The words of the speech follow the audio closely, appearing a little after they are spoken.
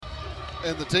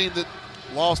And the team that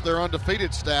lost their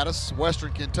undefeated status,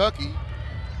 Western Kentucky,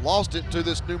 lost it to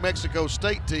this New Mexico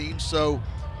State team. So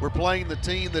we're playing the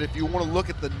team that, if you want to look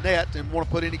at the net and want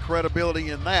to put any credibility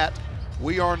in that,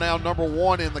 we are now number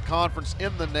 1 in the conference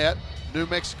in the net. New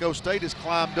Mexico State has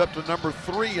climbed up to number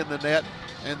 3 in the net,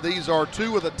 and these are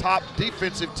 2 of the top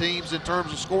defensive teams in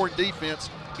terms of scoring defense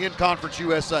in Conference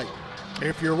USA.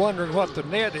 If you're wondering what the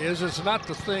net is, it's not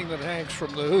the thing that hangs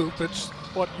from the hoop. It's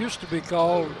what used to be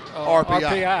called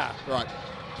RPI. Right.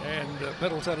 And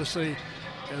Middle Tennessee,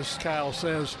 as Kyle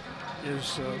says,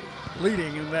 is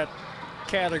leading in that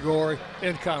category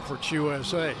in Conference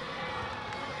USA.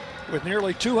 With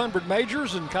nearly 200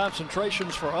 majors and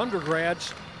concentrations for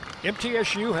undergrads,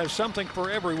 MTSU has something for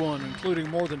everyone, including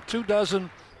more than 24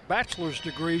 bachelor's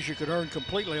degrees you can earn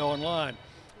completely online.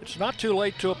 It's not too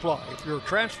late to apply. If you're a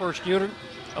transfer student,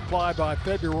 apply by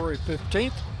February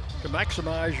 15th to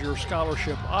maximize your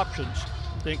scholarship options.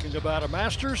 Thinking about a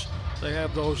master's? They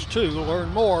have those too.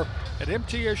 Learn more at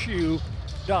mtsu.edu.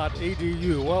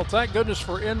 Well, thank goodness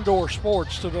for indoor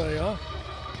sports today, huh?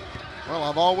 Well,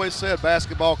 I've always said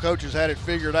basketball coaches had it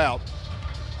figured out,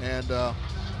 and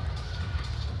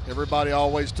everybody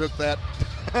always took that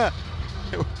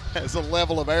as a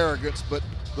level of arrogance, but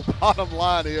the bottom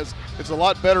line is it's a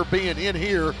lot better being in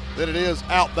here than it is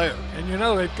out there. And you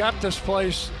know, they've got this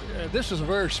place, this is a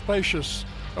very spacious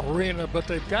arena, but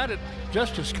they've got it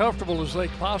just as comfortable as they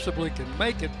possibly can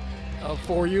make it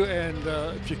for you. And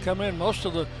if you come in, most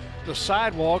of the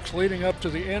sidewalks leading up to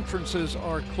the entrances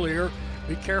are clear.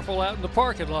 Be careful out in the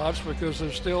parking lots because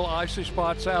there's still icy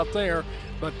spots out there.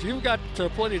 But you've got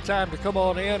plenty of time to come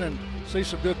on in and see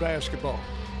some good basketball.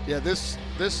 Yeah, this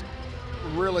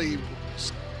really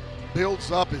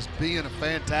builds up as being a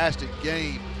fantastic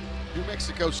game. New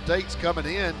Mexico State's coming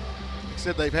in. Like I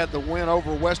said, they've had the win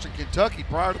over Western Kentucky.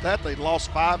 Prior to that, they'd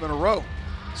lost 5 in a row.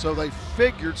 So they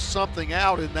figured something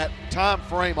out in that time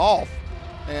frame off,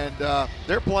 and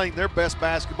they're playing their best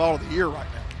basketball of the year right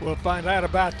now. We'll find out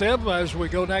about them as we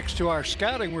go next to our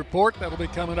scouting report. That'll be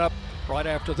coming up right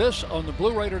after this on the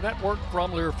Blue Raider Network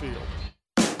from Learfield.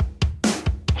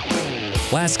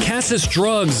 Las Casas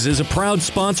Drugs is a proud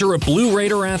sponsor of Blue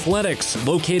Raider Athletics,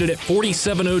 located at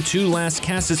 4702 Las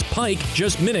Casas Pike,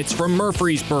 just minutes from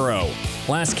Murfreesboro.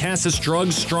 Las Casas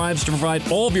Drugs strives to provide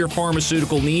all of your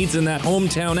pharmaceutical needs in that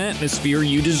hometown atmosphere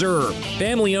you deserve.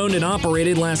 Family-owned and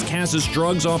operated, Las Casas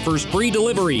Drugs offers free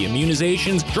delivery,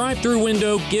 immunizations, drive-through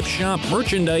window, gift shop,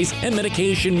 merchandise, and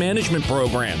medication management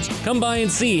programs. Come by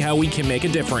and see how we can make a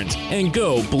difference. And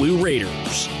go Blue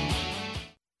Raiders.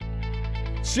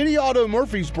 City Auto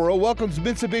Murfreesboro welcomes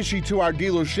Mitsubishi to our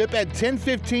dealership at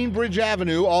 1015 Bridge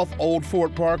Avenue off Old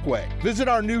Fort Parkway. Visit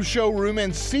our new showroom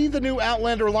and see the new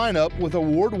Outlander lineup with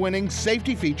award-winning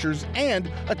safety features and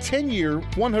a 10-year,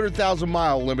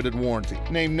 100,000-mile limited warranty.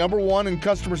 Named #1 in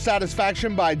customer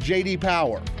satisfaction by J.D.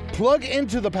 Power. Plug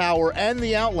into the power and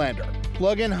the Outlander.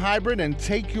 Plug-in hybrid and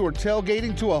take your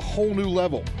tailgating to a whole new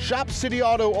level. Shop City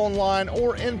Auto online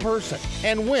or in person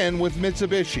and win with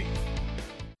Mitsubishi.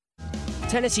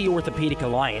 Tennessee Orthopedic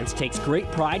Alliance takes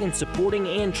great pride in supporting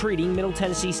and treating Middle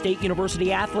Tennessee State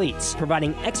University athletes.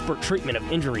 Providing expert treatment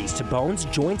of injuries to bones,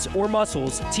 joints, or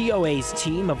muscles, TOA's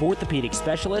team of orthopedic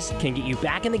specialists can get you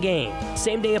back in the game.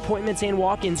 Same-day appointments and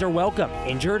walk-ins are welcome.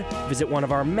 Injured? Visit one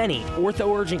of our many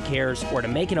ortho urgent cares, or to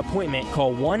make an appointment,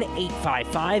 call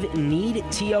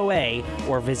 1-855-NEED-TOA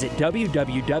or visit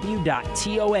www.toa.com.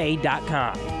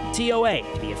 TOA,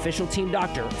 the official team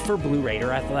doctor for Blue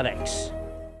Raider Athletics.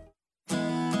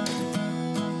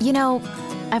 You know,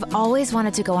 I've always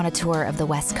wanted to go on a tour of the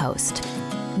West Coast.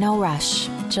 No rush,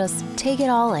 just take it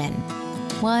all in,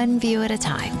 one view at a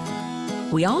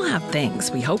time. We all have things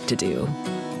we hope to do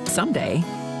someday.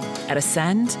 At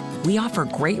Ascend, we offer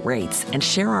great rates and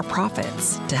share our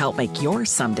profits to help make your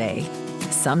someday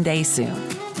soon.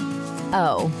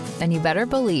 Oh, and you better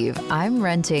believe I'm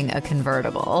renting a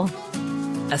convertible.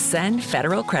 Ascend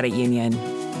Federal Credit Union.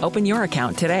 Open your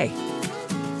account today.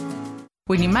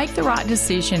 When you make the right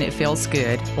decision, it feels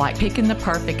good, like picking the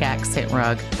perfect accent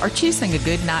rug or choosing a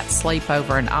good night's sleep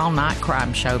over an all-night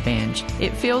crime show binge.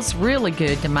 It feels really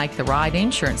good to make the right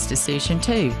insurance decision,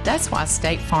 too. That's why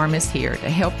State Farm is here to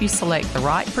help you select the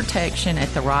right protection at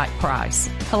the right price.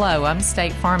 Hello, I'm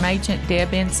State Farm Agent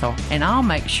Deb Insel, and I'll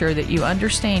make sure that you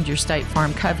understand your State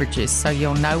Farm coverages so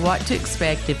you'll know what to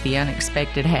expect if the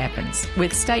unexpected happens.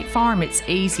 With State Farm, it's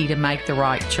easy to make the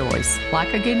right choice.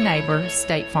 Like a good neighbor,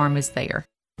 State Farm is there.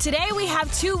 Today we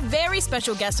have two very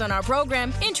special guests on our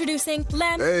program, introducing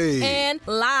Lem and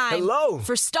Lime. Hello.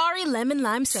 For Starry Lemon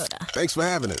Lime Soda. Thanks for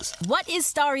having us. What is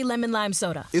Starry Lemon Lime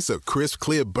Soda? It's a crisp,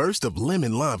 clear burst of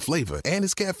lemon lime flavor, and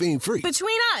it's caffeine-free.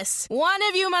 Between us, one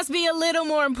of you must be a little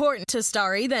more important to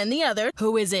Starry than the other.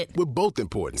 Who is it? We're both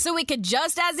important. So it could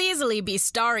just as easily be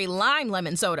Starry Lime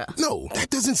Lemon Soda. No,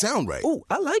 that doesn't sound right. Ooh,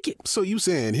 I like it. So you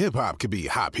saying hip-hop could be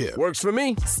hop-hip? Works for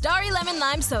me. Starry Lemon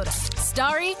Lime Soda.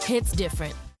 Starry hits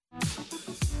different.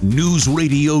 News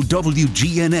Radio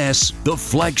WGNS, the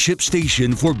flagship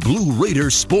station for Blue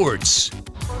Raider sports.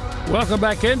 Welcome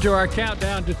back into our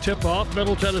countdown to tip-off.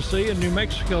 Middle Tennessee and New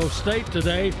Mexico State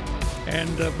today.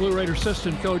 And Blue Raider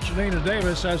assistant coach Nina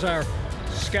Davis has our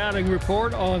scouting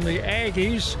report on the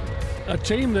Aggies, a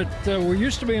team that we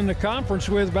used to be in the conference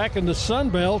with back in the Sun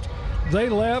Belt. They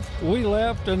left, we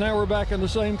left, and now we're back in the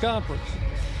same conference.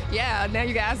 Yeah, now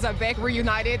you guys are back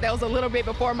reunited. That was a little bit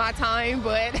before my time,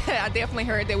 but I definitely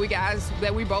heard that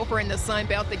we both were in the Sun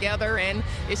Belt together, and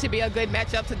it should be a good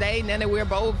matchup today, now that we're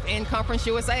both in Conference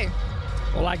USA.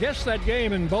 Well, I guess that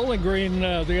game in Bowling Green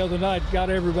the other night got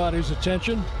everybody's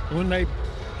attention when they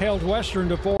held Western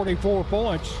to 44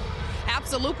 points.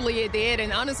 Absolutely it did,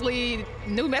 and honestly,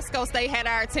 New Mexico State had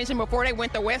our attention before they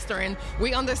went to Western.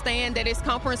 We understand that it's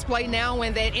conference play now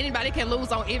and that anybody can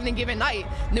lose on any given night.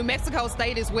 New Mexico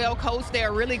State is well coached. They're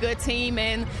a really good team,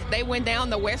 and they went down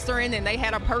to Western, and they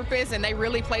had a purpose, and they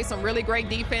really played some really great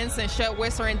defense and shut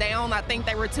Western down. I think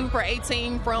they were 2 for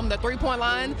 18 from the three-point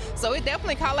line, so it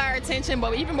definitely caught our attention,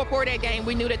 but even before that game,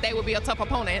 we knew that they would be a tough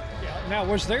opponent. Now,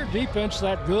 was their defense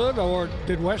that good, or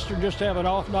did Western just have an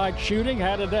off night shooting?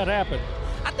 How did that happen?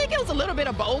 I think it was a little bit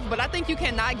of both, but I think you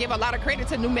cannot give a lot of credit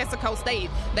to New Mexico State.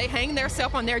 They hang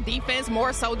themselves on their defense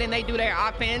more so than they do their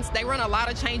offense. They run a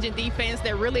lot of changing defense.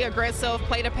 They're really aggressive,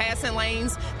 play the passing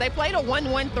lanes. They played a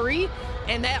 1-1-3,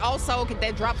 and that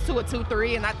drops to a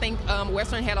 2-3, and I think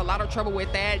Western had a lot of trouble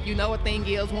with that. You know, the thing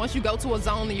is, once you go to a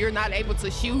zone and you're not able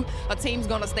to shoot, a team's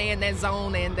going to stay in that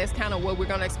zone, and that's kind of what we're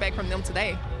going to expect from them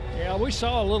today. Yeah, we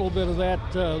saw a little bit of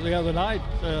that the other night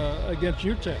against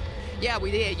UTEP. Yeah,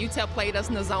 we did. UTEP played us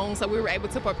in the zone, so we were able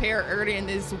to prepare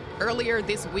earlier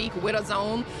this week with a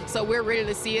zone. So we're ready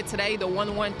to see it today, the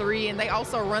 1-1-3, and they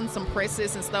also run some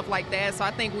presses and stuff like that. So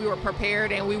I think we were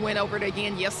prepared, and we went over it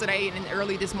again yesterday and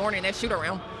early this morning at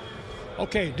shoot-around.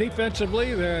 Okay,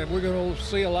 defensively, we're going to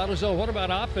see a lot of zone. What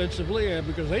about offensively?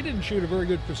 Because they didn't shoot a very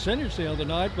good percentage the other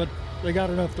night, but they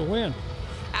got enough to win.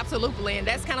 Absolutely, and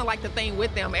that's kind of like the thing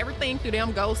with them. Everything through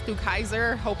them goes through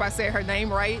Kaiser. Hope I said her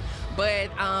name right. But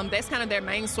that's kind of their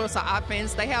main source of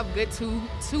offense. They have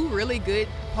two really good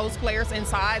post players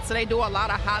inside, so they do a lot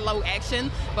of high-low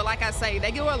action. But like I say,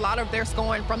 they do a lot of their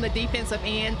scoring from the defensive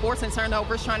end, forcing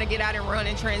turnovers, trying to get out and run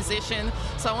and transition.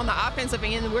 So on the offensive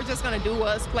end, we're just going to do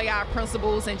us, play our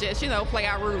principles, and just, play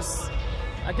our rules.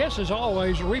 I guess, as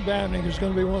always, rebounding is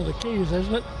going to be one of the keys,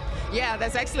 isn't it? Yeah,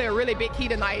 that's actually a really big key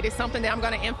tonight. It's something that I'm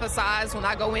going to emphasize when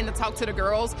I go in to talk to the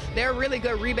girls. They're a really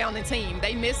good rebounding team.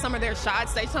 They miss some of their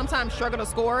shots. They sometimes struggle to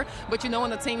score, but when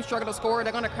the team struggle to score,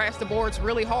 they're going to crash the boards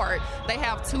really hard. They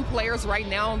have 2 players right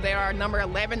now that are number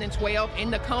 11 and 12 in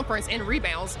the conference in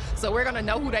rebounds, so we're going to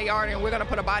know who they are, and we're going to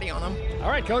put a body on them. All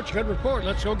right, Coach, good report.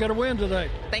 Let's go get a win today.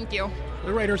 Thank you.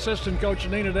 The Raider assistant coach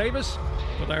Nina Davis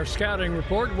with our scouting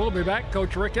report. We'll be back.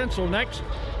 Coach Rick Insel next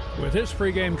with his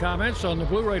pregame comments on the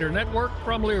Blue Raider Network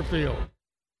from Learfield.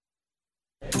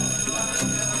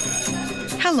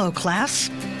 Hello,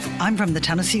 class. I'm from the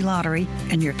Tennessee Lottery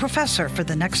and your professor for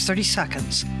the next 30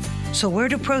 seconds. So where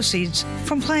do proceeds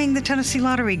from playing the Tennessee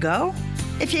Lottery go?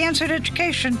 If you answered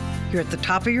education, you're at the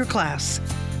top of your class.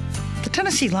 The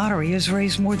Tennessee Lottery has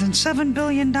raised more than $7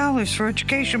 billion for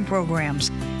education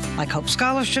programs like Hope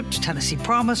Scholarships, Tennessee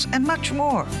Promise, and much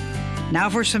more. Now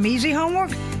for some easy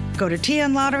homework, go to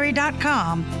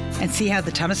tnlottery.com and see how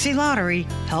the Tennessee Lottery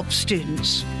helps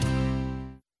students.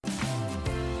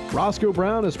 Roscoe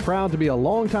Brown is proud to be a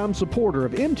longtime supporter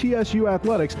of MTSU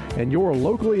athletics and your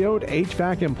locally owned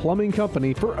HVAC and plumbing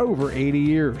company for over 80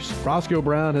 years. Roscoe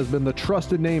Brown has been the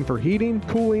trusted name for heating,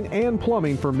 cooling, and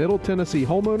plumbing for Middle Tennessee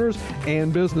homeowners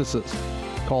and businesses.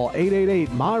 Call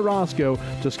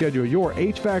 888-MY-ROSCOE to schedule your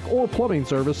HVAC or plumbing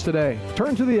service today.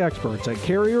 Turn to the experts at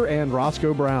Carrier and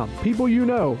Roscoe Brown. People you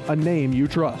know, a name you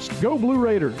trust. Go Blue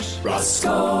Raiders.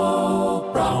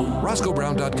 Roscoe Brown.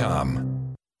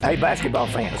 RoscoeBrown.com. Hey, basketball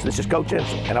fans, this is Coach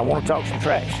Insel, and I want to talk some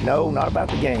trash. No, not about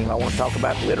the game. I want to talk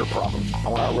about litter problems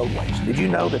on our roadways. Did you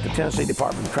know that the Tennessee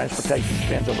Department of Transportation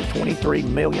spends over $23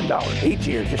 million each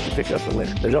year just to pick up the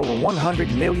litter? There's over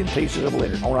 100 million pieces of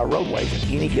litter on our roadways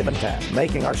at any given time,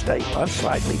 making our state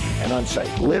unsightly and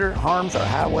unsafe. Litter harms our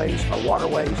highways, our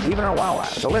waterways, even our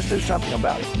wildlife. So let's do something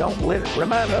about it. Don't litter.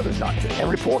 Remind others not to. And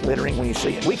report littering when you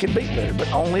see it. We can beat litter,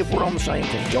 but only if we're on the same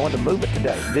team. Join the movement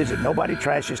today. Visit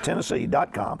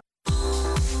NobodyTrashesTennessee.com.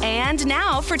 And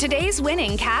now for today's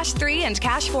winning Cash 3 and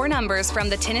Cash 4 numbers from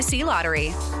the Tennessee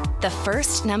Lottery. The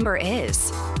first number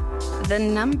is the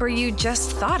number you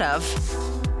just thought of.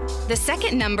 The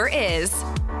second number is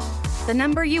the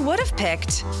number you would have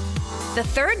picked. The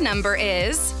third number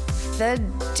is the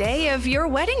day of your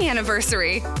wedding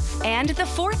anniversary. And the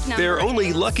fourth number. They're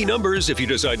only lucky numbers if you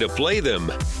decide to play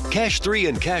them. Cash 3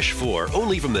 and Cash 4,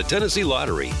 only from the Tennessee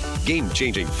Lottery.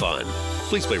 Game-changing fun.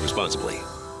 Please play responsibly.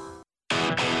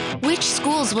 Which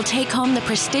schools will take home the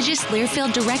prestigious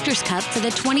Learfield Directors Cup for the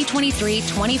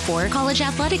 2023-24 college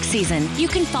athletics season? You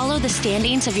can follow the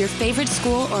standings of your favorite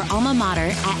school or alma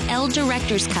mater at L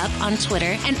Directors Cup on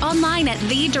Twitter and online at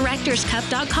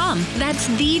thedirectorscup.com. That's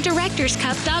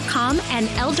thedirectorscup.com and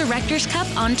L Directors Cup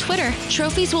on Twitter.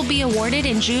 Trophies will be awarded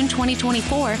in June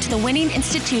 2024 to the winning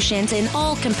institutions in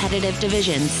all competitive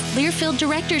divisions. Learfield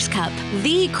Directors Cup,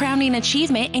 the crowning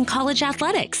achievement in college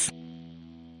athletics.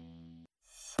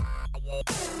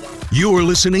 You're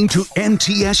listening to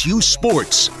MTSU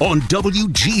Sports on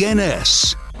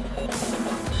WGNS.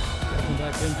 Welcome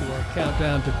back into our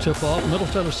countdown to tip-off. Middle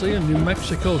Tennessee and New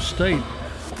Mexico State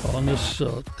on this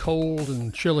cold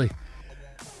and chilly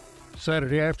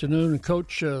Saturday afternoon. And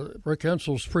Coach Rick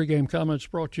Hensel's pregame comments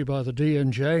brought to you by the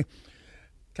D&J.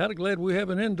 Kind of glad we have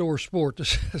an indoor sport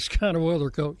this kind of weather,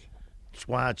 Coach. That's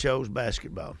why I chose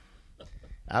basketball.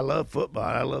 I love football.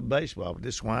 I love baseball, but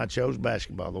this is why I chose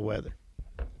basketball, the weather.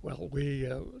 Well, we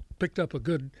picked up a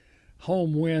good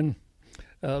home win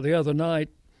the other night,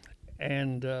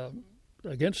 and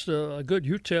against a good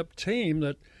UTEP team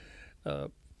that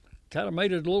kind of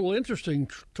made it a little interesting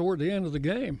toward the end of the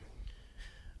game.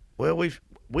 Well,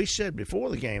 we said before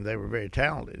the game they were very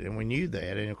talented, and we knew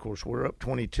that. And, of course, we're up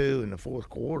 22 in the fourth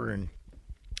quarter, and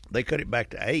they cut it back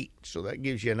to 8, so that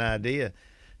gives you an idea.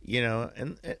 You know,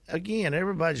 and again,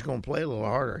 everybody's going to play a little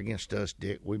harder against us,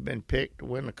 Dick. We've been picked to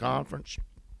win the conference.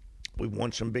 We've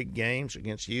won some big games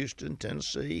against Houston,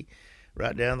 Tennessee,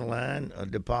 right down the line,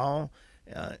 DePaul.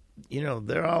 You know,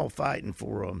 they're all fighting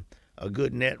for a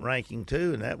good net ranking,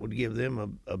 too, and that would give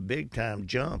them a big-time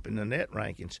jump in the net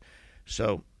rankings.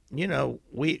 So, you know,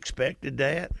 we expected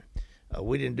that.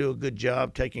 We didn't do a good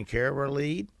job taking care of our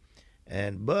lead.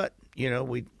 But, you know,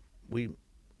 we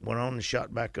went on and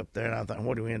shot back up there, and I thought,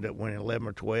 what do we end up winning, 11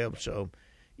 or 12? So,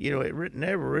 you know, it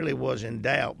never really was in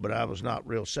doubt, but I was not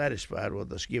real satisfied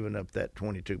with us giving up that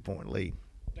 22-point lead.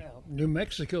 Now, New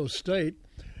Mexico State,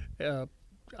 I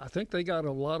think they got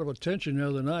a lot of attention the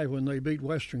other night when they beat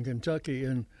Western Kentucky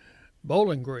in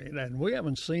Bowling Green, and we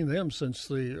haven't seen them since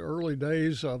the early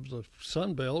days of the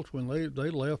Sun Belt when they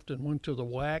left and went to the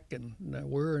WAC, and now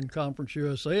we're in Conference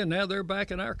USA, and now they're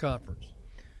back in our conference.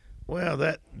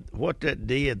 Well, what that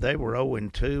did, they were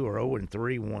 0-2 or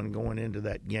 0-3 going into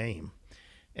that game.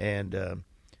 And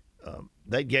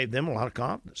they gave them a lot of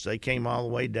confidence. They came all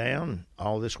the way down,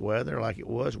 all this weather like it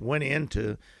was, went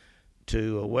into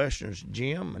Western's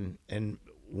gym and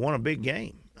won a big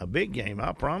game. A big game.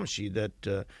 I promise you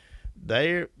that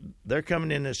they're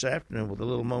coming in this afternoon with a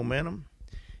little momentum,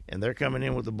 and they're coming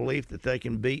in with the belief that they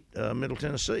can beat Middle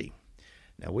Tennessee.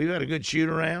 Now, we've had a good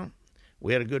shoot-around.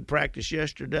 We had a good practice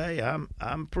yesterday.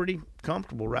 I'm pretty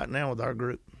comfortable right now with our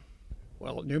group.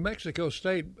 Well, New Mexico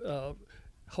State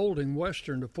holding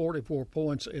Western to 44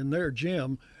 points in their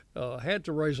gym had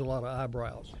to raise a lot of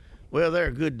eyebrows. Well, they're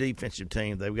a good defensive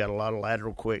team. They've got a lot of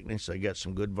lateral quickness. They got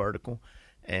some good vertical,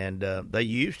 and they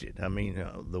used it. I mean,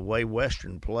 the way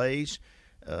Western plays,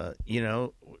 you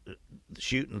know,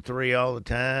 shooting three all the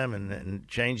time and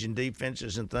changing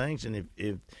defenses and things. And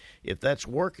if that's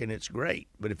working, it's great.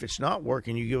 But if it's not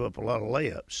working, you give up a lot of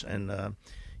layups. And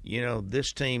you know,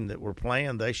 this team that we're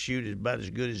playing, they shoot about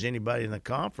as good as anybody in the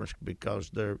conference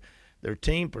because their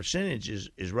team percentage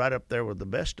is right up there with the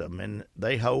best of them. And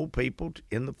they hold people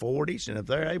in the 40s, and if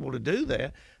they're able to do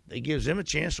that, it gives them a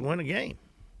chance to win a game.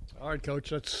 All right,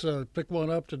 Coach, let's pick one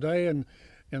up today in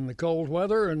the cold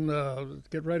weather and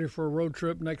get ready for a road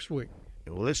trip next week.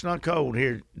 Well, it's not cold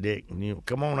here, Dick. You know,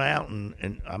 come on out,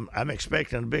 and I'm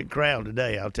expecting a big crowd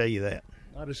today, I'll tell you that.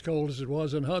 Not as cold as it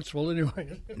was in Huntsville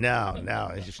anyway. No,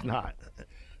 it's not.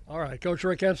 All right, Coach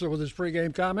Rick Hensler with his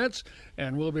pregame comments,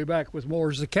 and we'll be back with more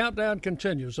as the countdown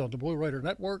continues on the Blue Raider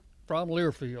Network from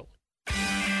Learfield.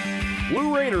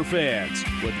 Blue Raider fans,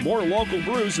 with more local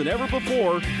brews than ever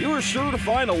before, you are sure to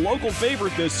find a local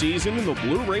favorite this season in the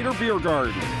Blue Raider Beer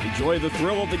Garden. Enjoy the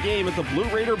thrill of the game at the Blue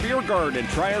Raider Beer Garden and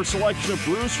try our selection of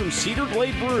brews from Cedar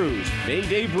Glade Brews,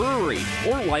 Mayday Brewery,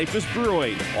 or Life is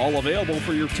Brewing. All available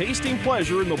for your tasting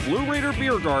pleasure in the Blue Raider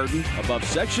Beer Garden above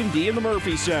Section D in the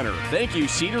Murphy Center. Thank you,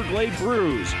 Cedar Glade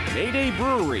Brews, Mayday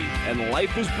Brewery, and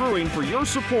Life is Brewing for your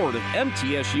support of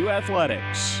MTSU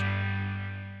Athletics.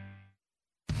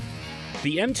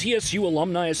 The MTSU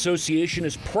Alumni Association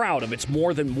is proud of its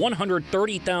more than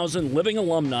 130,000 living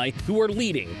alumni who are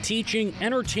leading, teaching,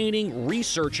 entertaining,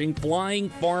 researching, flying,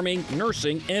 farming,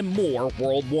 nursing, and more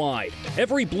worldwide.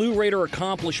 Every Blue Raider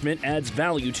accomplishment adds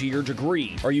value to your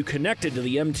degree. Are you connected to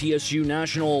the MTSU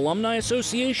National Alumni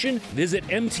Association? Visit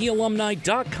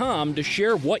mtalumni.com to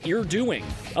share what you're doing.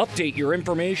 Update your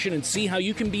information and see how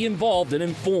you can be involved and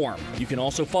informed. You can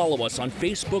also follow us on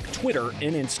Facebook, Twitter,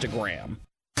 and Instagram.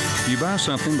 You buy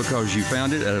something because you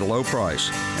found it at a low price,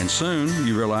 and soon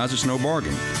you realize it's no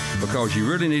bargain because you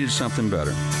really needed something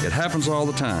better. It happens all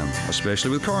the time, especially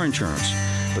with car insurance.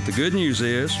 But the good news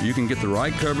is you can get the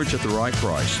right coverage at the right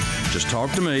price. Just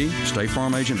talk to me, State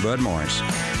Farm Agent Bud Morris.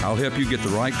 I'll help you get the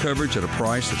right coverage at a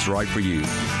price that's right for you.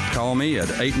 Call me at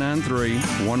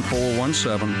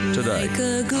 893-1417 today. Like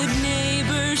a good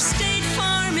neighbor, State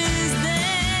Farm is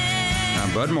there.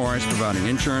 I'm Bud Morris, providing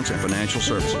insurance and financial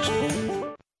services.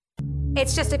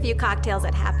 It's just a few cocktails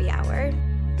at happy hour.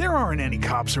 There aren't any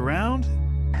cops around.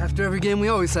 After every game, we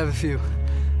always have a few.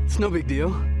 It's no big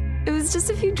deal. It was just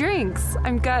a few drinks.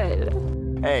 I'm good.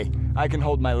 Hey, I can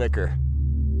hold my liquor.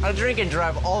 I drink and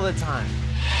drive all the time.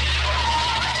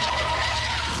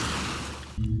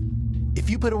 If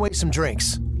you put away some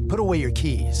drinks, put away your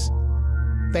keys.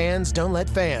 Fans don't let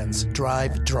fans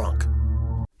drive drunk.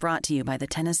 Brought to you by the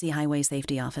Tennessee Highway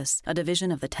Safety Office, a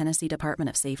division of the Tennessee Department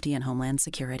of Safety and Homeland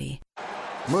Security.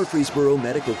 Murfreesboro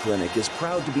Medical Clinic is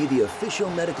proud to be the official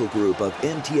medical group of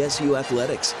MTSU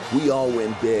Athletics. We all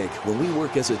win big when we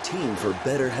work as a team for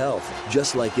better health.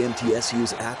 Just like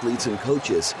MTSU's athletes and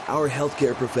coaches, our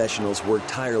healthcare professionals work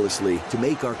tirelessly to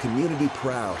make our community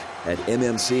proud. At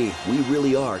MMC, we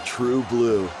really are true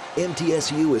blue.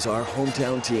 MTSU is our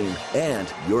hometown team,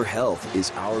 and your health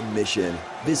is our mission.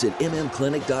 Visit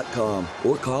mmclinic.com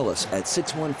or call us at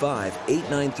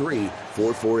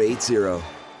 615-893-4480.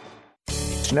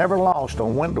 It's never lost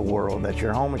on Window World that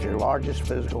your home is your largest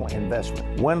physical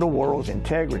investment. Window World's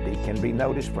integrity can be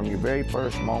noticed from your very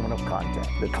first moment of contact.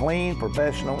 The clean,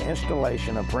 professional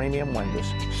installation of premium windows,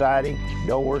 siding,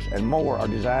 doors, and more are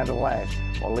designed to last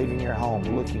while leaving your home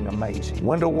looking amazing.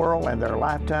 Window World and their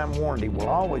lifetime warranty will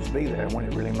always be there when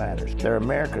it really matters. They're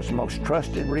America's most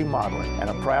trusted remodeler and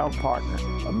a proud partner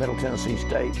of Middle Tennessee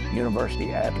State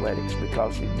University Athletics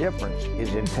because the difference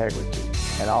is integrity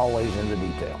and always in the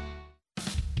detail.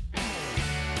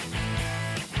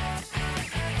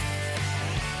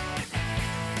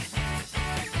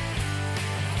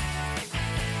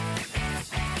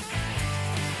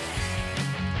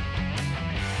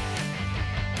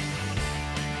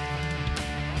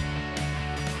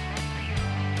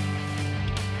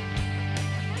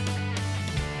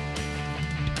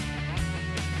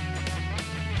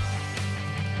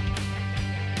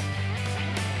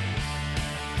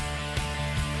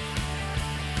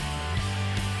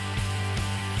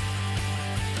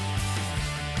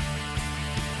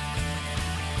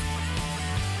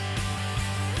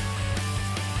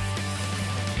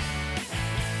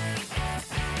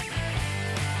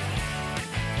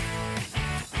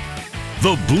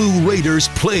 The Blue Raiders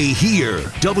play here.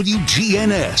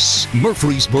 WGNS,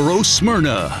 Murfreesboro,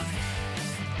 Smyrna.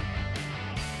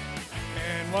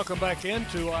 And welcome back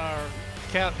into our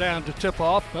countdown to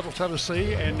tip-off. Middle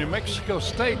Tennessee and New Mexico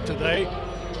State today.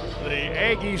 The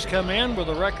Aggies come in with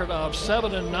a record of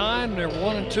 7-9. They're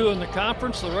 1-2 in the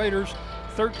conference. The Raiders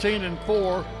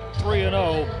 13-4,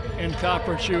 3-0 in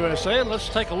Conference USA. And let's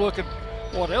take a look at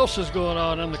what else is going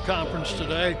on in the conference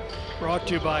today. Brought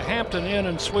to you by Hampton Inn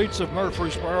and Suites of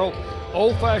Murfreesboro.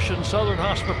 Old-fashioned Southern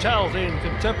hospitality and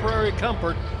contemporary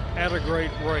comfort at a great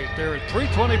rate. They're at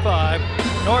 325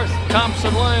 North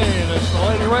Thompson Lane as the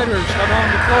Lady Raiders come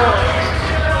on the floor.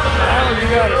 Al, you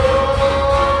got it.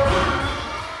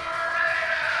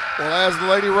 Well, as the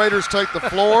Lady Raiders take the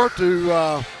floor to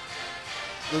the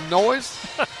noise,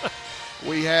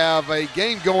 we have a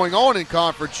game going on in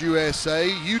Conference USA.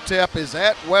 UTEP is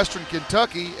at Western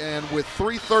Kentucky, and with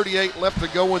 3:38 left to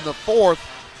go in the fourth,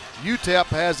 UTEP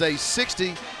has a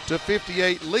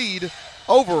 60-58 lead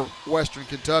over Western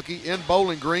Kentucky in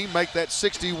Bowling Green, make that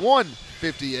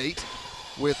 61-58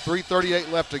 with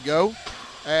 3:38 left to go.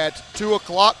 At 2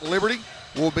 o'clock, Liberty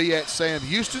will be at Sam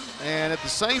Houston, and at the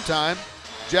same time,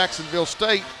 Jacksonville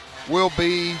State will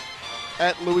be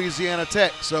at Louisiana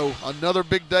Tech. So another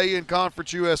big day in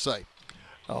Conference USA.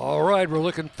 All right, we're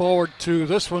looking forward to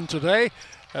this one today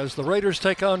as the Raiders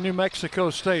take on New Mexico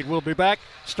State. We'll be back.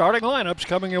 Starting lineups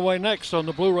coming your way next on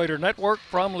the Blue Raider Network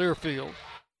from Learfield.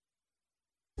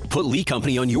 Put Lee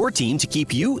Company on your team to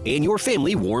keep you and your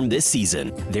family warm this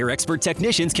season. Their expert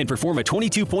technicians can perform a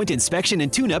 22-point inspection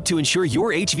and tune-up to ensure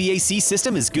your HVAC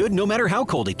system is good no matter how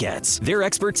cold it gets. Their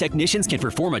expert technicians can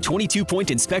perform a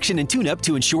 22-point inspection and tune-up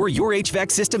to ensure your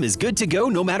HVAC system is good to go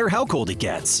no matter how cold it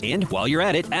gets. And while you're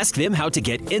at it, ask them how to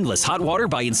get endless hot water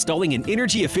by installing an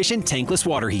energy-efficient tankless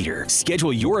water heater.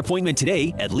 Schedule your appointment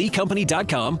today at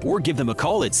leecompany.com or give them a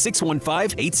call at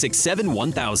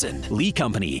 615-867-1000. Lee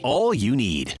Company, all you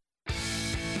need.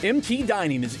 MT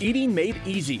Dining is eating made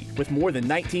easy. With more than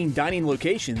 19 dining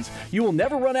locations, you will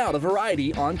never run out of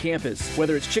variety on campus.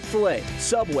 Whether it's Chick-fil-A,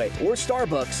 Subway, or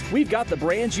Starbucks, we've got the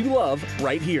brands you love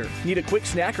right here. Need a quick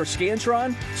snack or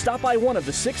Scantron? Stop by one of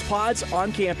the 6 pods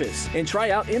on campus and try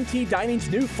out MT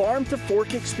Dining's new Farm to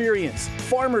Fork experience.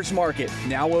 Farmers Market,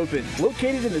 now open,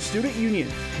 located in the Student Union.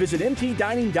 Visit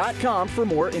mtdining.com for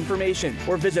more information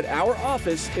or visit our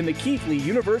office in the Keithley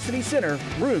University Center,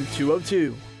 room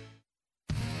 202.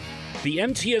 The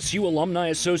MTSU Alumni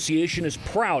Association is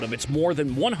proud of its more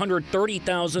than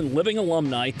 130,000 living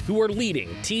alumni who are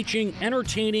leading, teaching,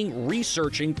 entertaining,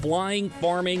 researching, flying,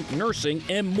 farming, nursing,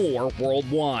 and more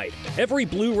worldwide. Every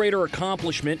Blue Raider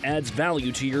accomplishment adds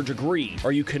value to your degree.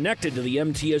 Are you connected to the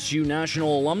MTSU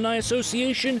National Alumni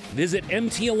Association? Visit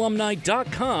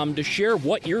mtalumni.com to share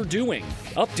what you're doing.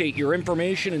 Update your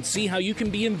information and see how you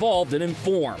can be involved and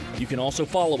informed. You can also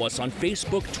follow us on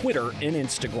Facebook, Twitter, and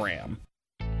Instagram.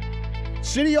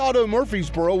 City Auto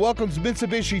Murfreesboro welcomes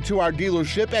Mitsubishi to our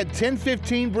dealership at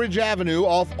 1015 Bridge Avenue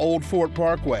off Old Fort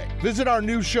Parkway. Visit our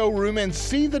new showroom and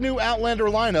see the new Outlander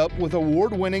lineup with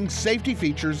award-winning safety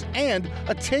features and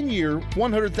a 10-year,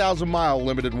 100,000-mile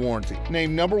limited warranty.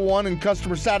 Named #1 in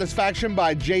customer satisfaction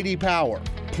by J.D. Power.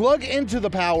 Plug into the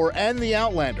Power and the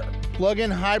Outlander.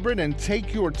 Plug-in hybrid and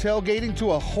take your tailgating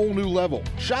to a whole new level.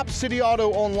 Shop City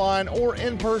Auto online or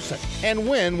in person and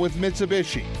win with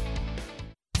Mitsubishi.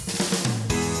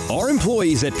 Our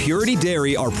employees at Purity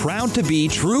Dairy are proud to be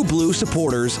true blue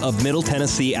supporters of Middle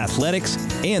Tennessee athletics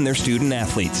and their student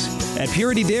athletes. At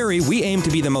Purity Dairy, we aim to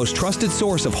be the most trusted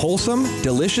source of wholesome,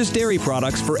 delicious dairy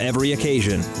products for every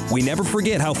occasion. We never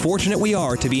forget how fortunate we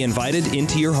are to be invited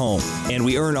into your home, and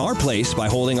we earn our place by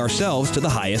holding ourselves to the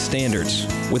highest standards.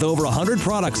 With over 100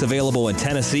 products available in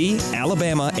Tennessee,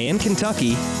 Alabama, and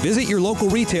Kentucky, visit your local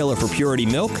retailer for Purity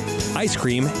milk, ice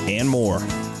cream, and more.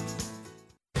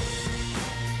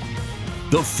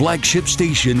 The flagship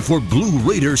station for Blue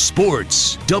Raider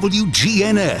sports,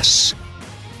 WGNS.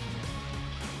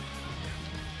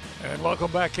 And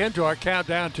welcome back into our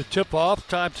countdown to tip-off.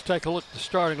 Time to take a look at the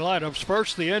starting lineups.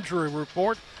 First, the injury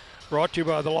report brought to you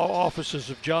by the law offices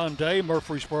of John Day,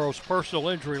 Murfreesboro's personal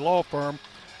injury law firm,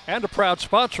 and a proud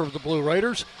sponsor of the Blue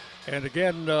Raiders. And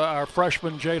again, our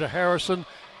freshman Jada Harrison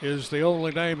is the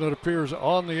only name that appears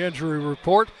on the injury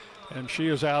report, and she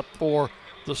is out for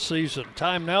the season.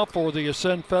 Time now for the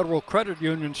Ascend Federal Credit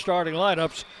Union starting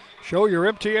lineups. Show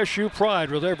your MTSU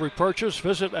pride with every purchase.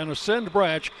 Visit an Ascend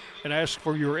branch and ask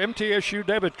for your MTSU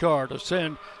debit card.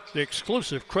 Ascend, the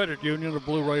exclusive credit union of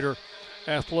Blue Raider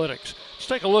Athletics. Let's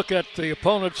take a look at the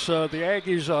opponents, the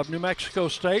Aggies of New Mexico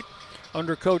State,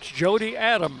 under Coach Jody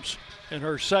Adams. In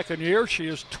her second year, she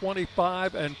is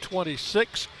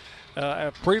 25-26.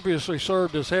 Previously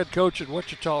served as head coach at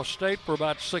Wichita State for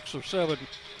about 6 or 7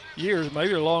 years,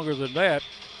 maybe longer than that.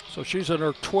 So she's in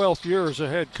her 12th year as a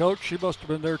head coach. She must have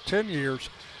been there 10 years.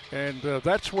 And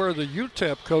that's where the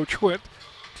UTEP coach went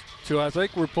to, I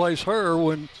think, replace her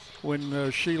when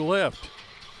she left.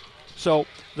 So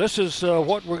this is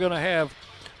what we're going to have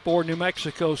for New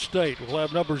Mexico State. We'll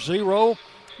have number 0,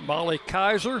 Molly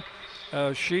Kaiser.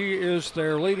 She is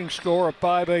their leading scorer, a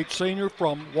 5'8" senior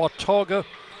from Watauga,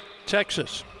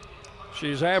 Texas.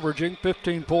 She's averaging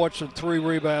 15 points and 3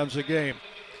 rebounds a game.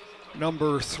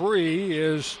 Number 3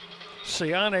 is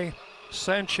Siani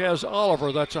Sanchez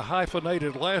Oliver. That's a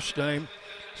hyphenated last name.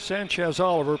 Sanchez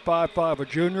Oliver, 5'5", a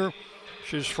junior.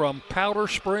 She's from Powder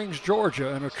Springs,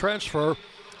 Georgia, and a transfer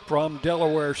from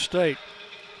Delaware State.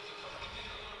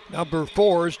 Number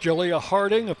 4 is Jalea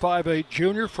Harding, a 5'8"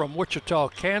 junior from Wichita,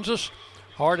 Kansas.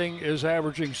 Harding is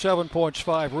averaging 7 points,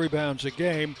 5 rebounds a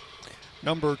game.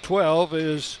 Number 12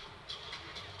 is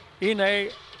Ine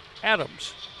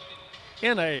Adams.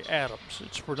 N.A. Adams.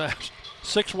 It's pronounced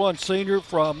 6'1" senior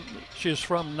she's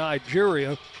from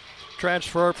Nigeria,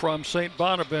 transferred from St.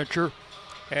 Bonaventure.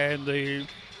 And the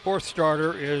fourth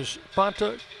starter is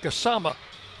Panta Gassama,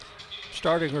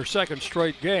 starting her second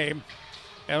straight game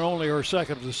and only her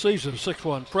second of the season,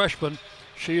 6'1" freshman.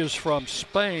 She is from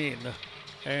Spain,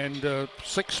 and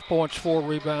 6 points, 4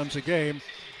 rebounds a game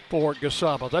for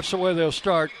Gassama. That's the way they'll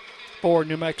start for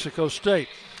New Mexico State.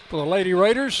 For the Lady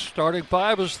Raiders, starting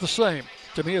five is the same.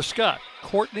 Tamia Scott,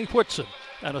 Courtney Whitson,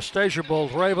 Anastasia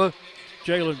Boldreva,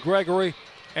 Jalen Gregory,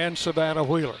 and Savannah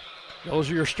Wheeler.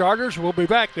 Those are your starters. We'll be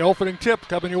back. The opening tip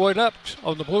coming your way next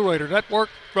on the Blue Raider Network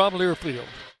from Learfield.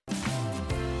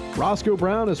 Roscoe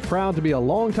Brown is proud to be a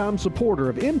longtime supporter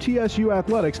of MTSU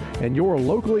athletics and your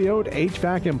locally owned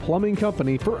HVAC and plumbing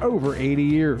company for over 80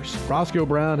 years. Roscoe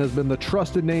Brown has been the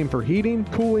trusted name for heating,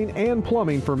 cooling, and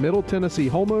plumbing for Middle Tennessee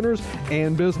homeowners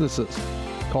and businesses.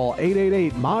 Call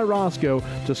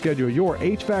 888-MY-ROSCOE to schedule your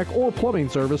HVAC or plumbing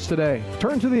service today.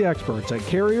 Turn to the experts at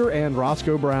Carrier and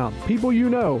Roscoe Brown. People you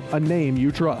know, a name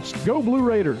you trust. Go Blue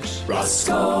Raiders.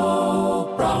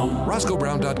 Roscoe Brown.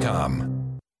 RoscoeBrown.com.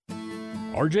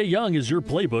 RJ Young is your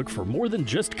playbook for more than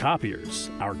just copiers.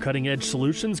 Our cutting-edge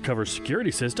solutions cover security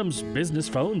systems, business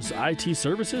phones, IT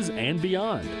services, and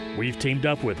beyond. We've teamed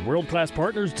up with world-class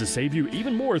partners to save you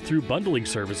even more through bundling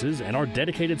services, and our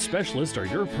dedicated specialists are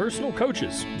your personal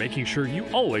coaches, making sure you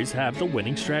always have the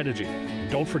winning strategy.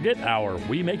 Don't forget our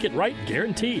We Make It Right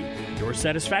guarantee. Your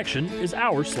satisfaction is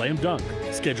our slam dunk.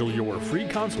 Schedule your free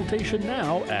consultation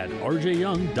now at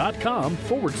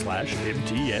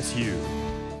rjyoung.com/MTSU.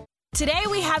 Today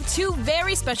we have two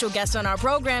very special guests on our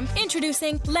program,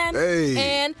 introducing Lem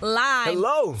and Lime.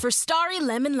 Hello. For Starry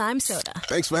Lemon Lime Soda.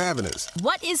 Thanks for having us.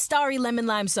 What is Starry Lemon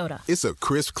Lime Soda? It's a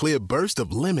crisp, clear burst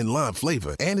of lemon lime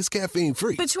flavor, and it's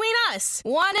caffeine-free. Between us,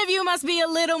 one of you must be a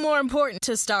little more important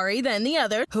to Starry than the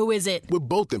other. Who is it? We're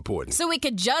both important. So it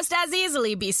could just as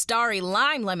easily be Starry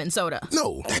Lime Lemon Soda.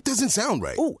 No, that doesn't sound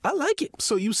right. Oh, I like it.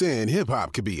 So you saying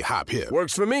hip-hop could be hop-hip.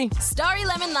 Works for me. Starry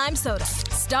Lemon Lime Soda.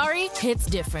 Starry hits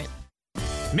different.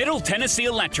 Middle Tennessee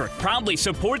Electric proudly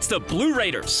supports the Blue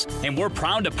Raiders, and we're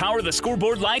proud to power the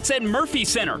scoreboard lights at Murphy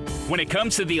Center. When it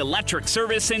comes to the electric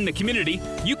service in the community,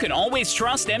 you can always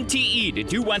trust MTE to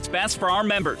do what's best for our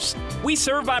members. We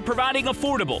serve by providing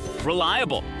affordable,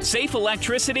 reliable, safe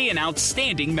electricity and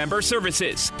outstanding member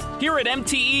services. Here at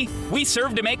MTE, we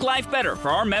serve to make life better for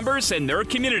our members and their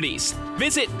communities.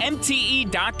 Visit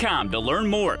MTE.com to learn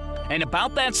more. And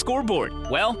about that scoreboard,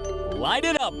 well, light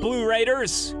it up, Blue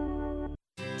Raiders.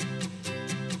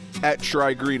 At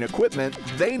Tri-Green Equipment,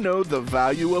 they know the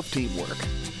value of teamwork.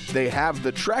 They have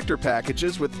the tractor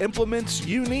packages with implements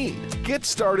you need. Get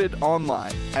started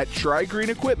online at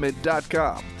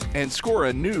TriGreenEquipment.com and score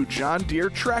a new John Deere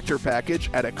tractor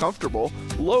package at a comfortable,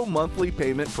 low monthly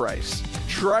payment price.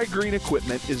 Tri-Green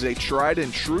Equipment is a tried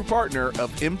and true partner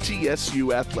of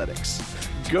MTSU Athletics.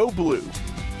 Go Blue!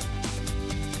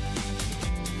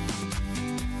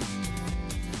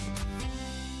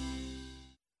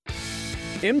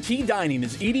 MT Dining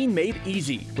is eating made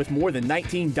easy. With more than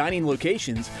 19 dining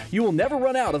locations, you will never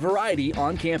run out of variety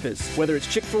on campus. Whether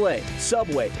it's Chick-fil-A,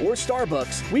 Subway, or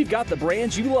Starbucks, we've got the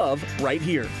brands you love right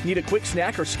here. Need a quick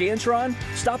snack or Scantron?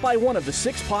 Stop by one of the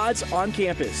 6 pods on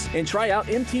campus and try out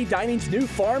MT Dining's new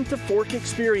Farm to Fork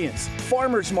experience.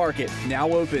 Farmers Market, now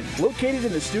open, located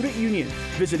in the Student Union.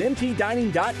 Visit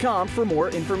mtdining.com for more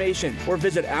information or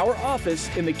visit our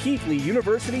office in the Keithley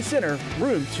University Center,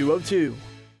 room 202.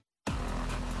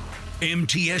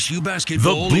 MTSU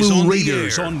basketball the is Blue on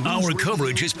Raiders the air. on Our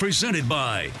coverage is presented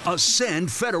by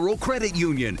Ascend Federal Credit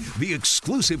Union, the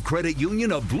exclusive credit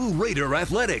union of Blue Raider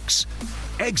Athletics.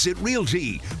 Exit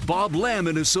Realty, Bob Lamb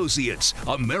and Associates,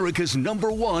 America's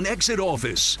 #1 exit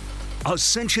office.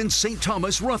 Ascension St.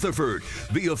 Thomas Rutherford,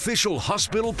 the official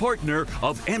hospital partner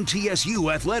of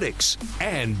MTSU Athletics.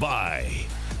 And by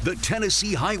the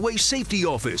Tennessee Highway Safety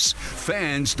Office.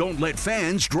 Fans don't let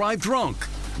fans drive drunk.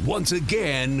 Once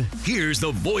again, here's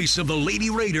the voice of the Lady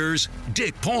Raiders,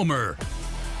 Dick Palmer.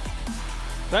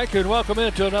 Thank you and welcome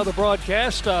into another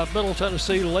broadcast of Middle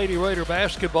Tennessee Lady Raider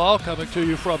basketball, coming to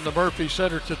you from the Murphy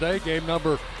Center today. Game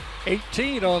number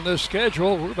 18 on this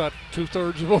schedule. We're about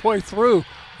 2/3 of the way through,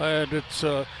 and it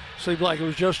seemed like it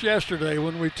was just yesterday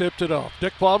when we tipped it off.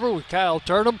 Dick Palmer with Kyle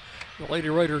Turnham. The Lady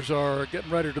Raiders are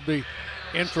getting ready to be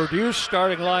introduced.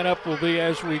 Starting lineup will be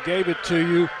as we gave it to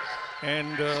you.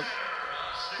 And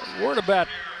word about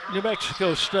New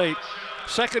Mexico State.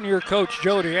 Second-year coach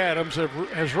Jody Adams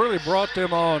has really brought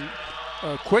them on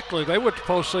quickly. They went to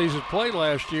postseason play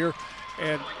last year,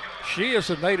 and she is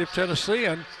a native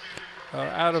Tennessean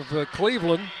out of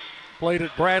Cleveland, played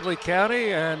at Bradley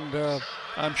County, and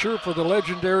I'm sure for the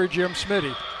legendary Jim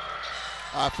Smitty.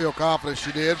 I feel confident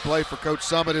she did play for Coach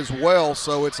Summit as well,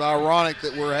 so it's ironic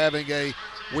that we're having a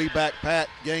We Back Pat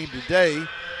game today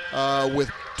with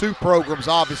two programs,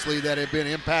 obviously, that have been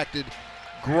impacted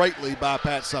greatly by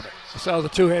Pat Summit. I saw the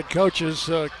two head coaches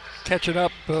catching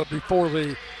up before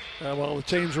the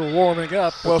teams were warming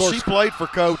up. Well, she played for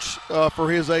Coach for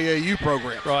his AAU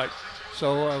program. Right.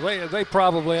 So they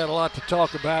probably had a lot to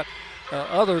talk about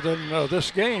other than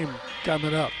this game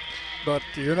coming up. But,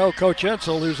 Coach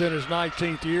Ensel, who's in his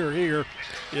 19th year here,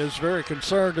 is very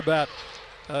concerned about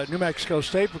New Mexico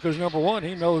State because, number one,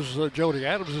 he knows Jody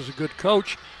Adams is a good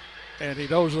coach, and he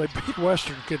knows they beat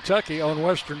Western Kentucky on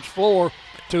Western's floor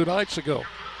 2 nights ago.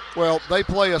 Well, they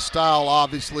play a style,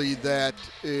 obviously, that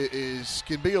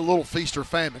can be a little feast or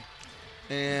famine.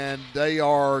 And they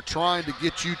are trying to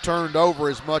get you turned over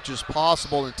as much as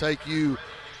possible and take you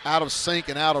out of sync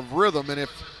and out of rhythm. And if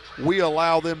we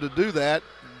allow them to do that,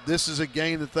 this is a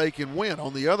game that they can win.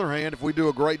 On the other hand, if we do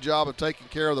a great job of taking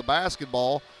care of the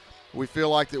basketball, we feel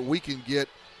like that we can get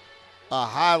a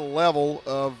high level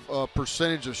of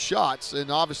percentage of shots.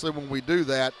 And obviously when we do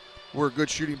that, we're a good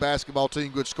shooting basketball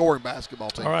team, good scoring basketball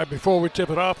team. All right, before we tip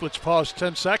it off, let's pause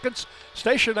 10 seconds.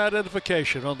 Station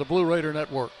identification on the Blue Raider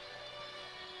Network.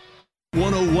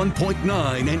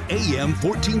 101.9 and AM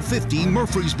 1450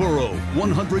 Murfreesboro,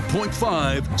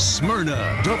 100.5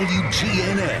 Smyrna,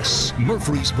 WGNS,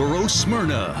 Murfreesboro,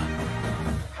 Smyrna.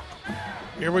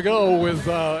 Here we go with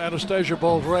Anastasia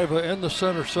Boldreva in the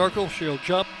center circle. She'll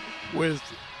jump with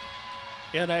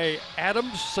N.A.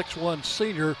 Adams, 6'1"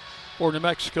 senior for New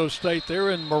Mexico State.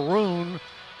 They're in maroon,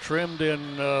 trimmed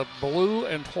in blue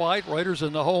and white. Raiders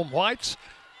in the home whites.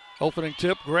 Opening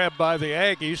tip grabbed by the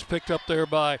Aggies, picked up there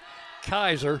by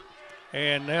Kaiser,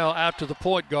 and now out to the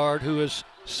point guard, who is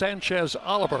Sanchez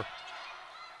Oliver.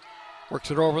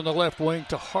 Works it over in the left wing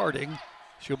to Harding.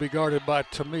 She'll be guarded by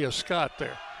Tamia Scott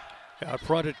there. Out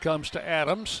front it comes to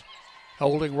Adams,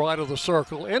 holding right of the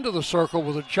circle, into the circle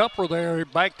with a jumper there. He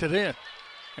backed it in.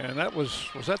 And that was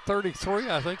that 33?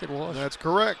 I think it was. That's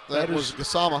correct. That was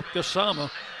Gassama.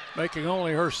 Gassama, making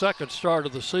only her second start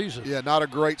of the season. Yeah, not a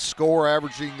great score,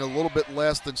 averaging a little bit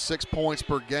less than 6 points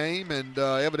per game, and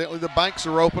evidently the banks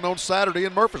are open on Saturday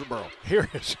in Murfreesboro.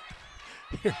 Here's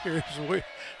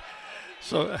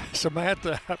so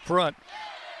Samantha up front.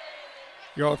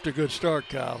 You're off to a good start,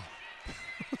 Kyle.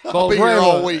 I'll be here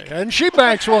all week. And she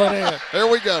banks one in. There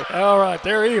we go. All right,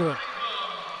 they're even.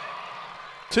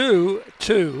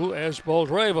 2-2 as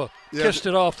Boldreva kissed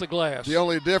it off the glass. The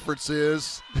only difference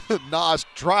is Nas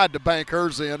tried to bank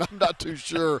hers in. I'm not too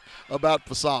sure about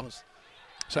Fasama's.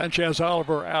 Sanchez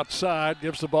Oliver outside,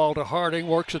 gives the ball to Harding,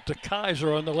 works it to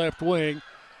Kaiser on the left wing.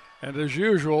 And as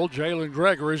usual, Jalen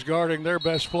Gregory's guarding their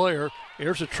best player.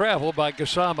 Here's a travel by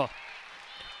Gassama.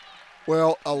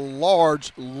 Well, a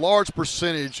large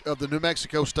percentage of the New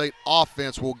Mexico State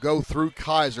offense will go through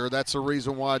Kaiser. That's the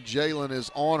reason why Jalen is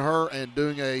on her and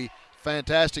doing a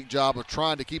fantastic job of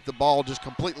trying to keep the ball just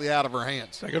completely out of her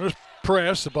hands. They're going to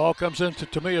press. The ball comes into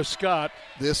Tamia Scott.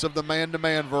 This of the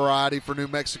man-to-man variety for New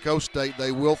Mexico State.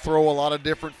 They will throw a lot of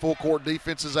different full-court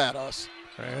defenses at us.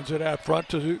 Hands it out front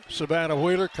to Savannah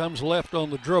Wheeler. Comes left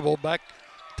on the dribble. Back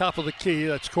top of the key.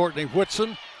 That's Courtney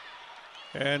Whitson.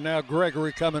 And now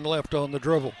Gregory coming left on the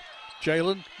dribble.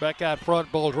 Jalen back out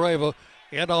front, Boldreva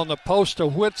in on the post to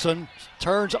Whitson.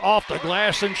 Turns off the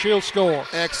glass and she'll score.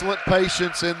 Excellent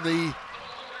patience in the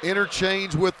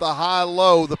interchange with the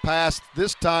high-low. The pass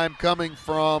this time coming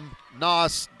from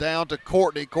Nas down to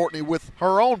Courtney. Courtney with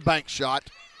her own bank shot.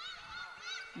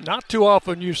 Not too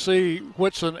often you see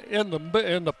Whitson in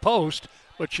the post,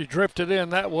 but she drifted in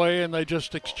that way, and they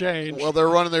just exchanged. Well, they're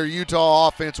running their Utah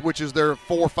offense, which is their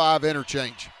 4-5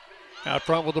 interchange. Out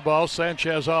front with the ball,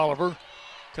 Sanchez Oliver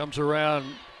comes around.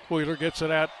 Wheeler gets it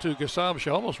out to Gassama. She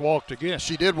almost walked again.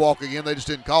 She did walk again. They just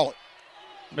didn't call it.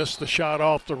 Missed the shot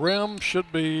off the rim.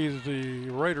 Should be the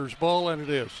Raiders' ball, and it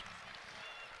is.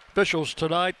 Officials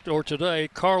today,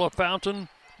 Carla Fountain,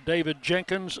 David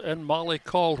Jenkins, and Molly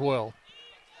Caldwell.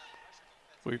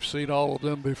 We've seen all of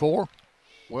them before.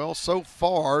 Well, so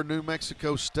far, New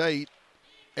Mexico State,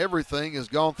 everything has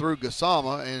gone through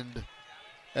Gassama, and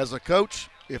as a coach,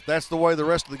 if that's the way the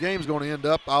rest of the game is going to end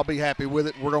up, I'll be happy with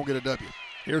it, and we're going to get a W.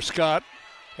 Here's Scott.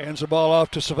 Hands the ball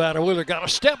off to Savannah Wheeler. Got a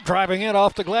step driving in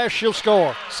off the glass. She'll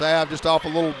score. Sav just off a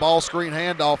little ball screen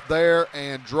handoff there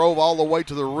and drove all the way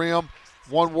to the rim.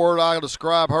 One word I'll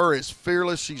describe her is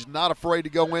fearless. She's not afraid to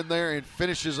go in there and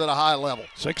finishes at a high level.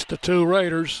 6-2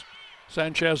 Raiders.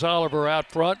 Sanchez Oliver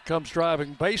out front, comes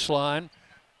driving baseline,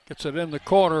 Gets it in the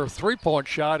corner. Three-point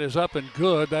shot is up and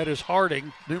good. That is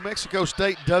Harding. New Mexico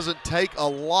State doesn't take a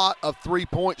lot of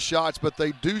three-point shots, but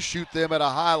they do shoot them at a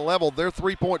high level. Their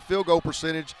three-point field goal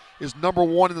percentage is number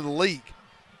 1 in the league.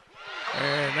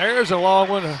 And there's a long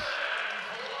one of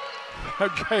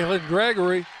Jalen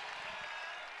Gregory.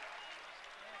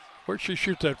 Where'd she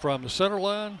shoot that from? The center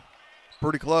line?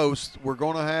 Pretty close. We're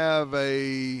going to have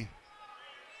a...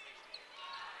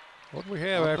 What do we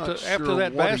have after sure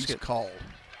that what basket? He's called.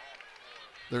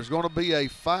 There's going to be a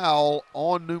foul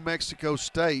on New Mexico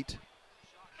State.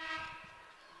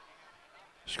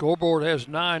 Scoreboard has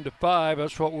 9-5.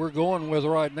 That's what we're going with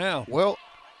right now. Well,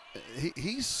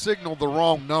 he signaled the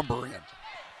wrong number in.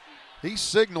 He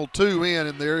signaled 2 in,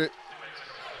 and there.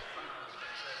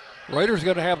 Raiders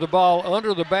going to have the ball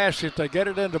under the basket. They get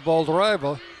it into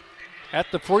Boldreva at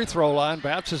the free throw line.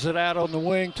 Bounces it out on the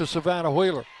wing to Savannah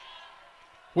Wheeler.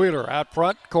 Wheeler out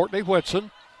front, Courtney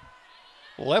Whitson.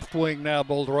 Left wing now,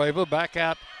 Boldreva. Back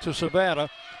out to Savannah.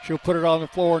 She'll put it on the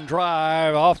floor and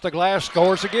drive. Off the glass,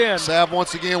 scores again. Sav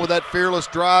once again with that fearless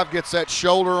drive, gets that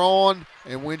shoulder on,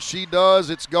 and when she does,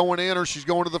 it's going in or she's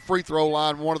going to the free throw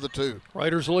line, one of the two.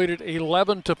 Raiders lead it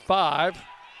 11-5.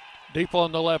 Deep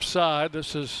on the left side.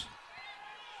 This is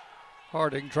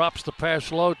Harding. Drops the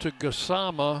pass low to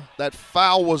Gassama. That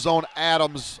foul was on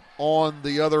Adams on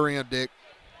the other end, Dick.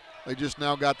 They just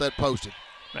now got that posted.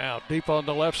 Now deep on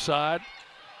the left side.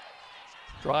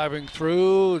 Driving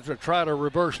through to try to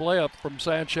reverse layup from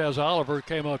Sanchez Oliver.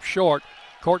 Came up short.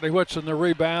 Courtney Whitson the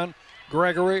rebound.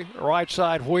 Gregory, right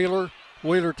side Wheeler.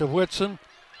 Wheeler to Whitson.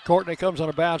 Courtney comes on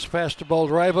a bounce pass to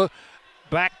Boldreva.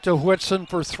 Back to Whitson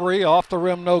for 3. Off the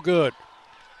rim, no good.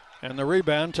 And the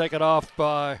rebound taken off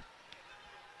by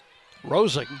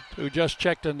Rosing, who just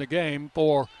checked in the game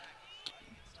for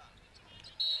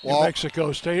New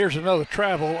Mexico State. Here's another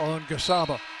travel on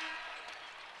Gassama.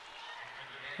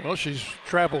 Well, she's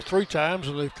traveled 3 times,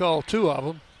 and they've called 2 of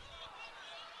them.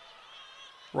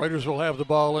 Raiders will have the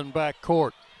ball in back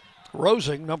court.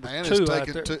 Rosing, number 2 out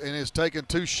there. And has taken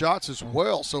 2 shots as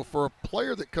well. So for a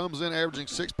player that comes in averaging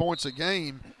 6 points a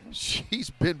game,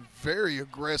 she's been very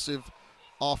aggressive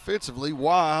offensively.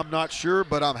 Why, I'm not sure,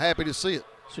 but I'm happy to see it.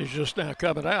 She's just now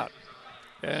coming out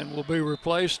and will be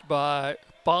replaced by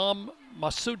Bam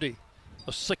Masudi,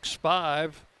 a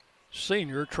 6'5"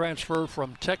 senior transfer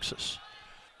from Texas.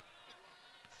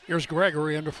 Here's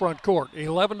Gregory in the front court,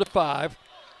 11-5.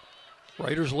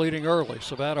 Raiders leading early.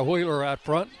 Savannah Wheeler out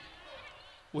front.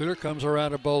 Wheeler comes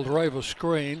around a Boldreva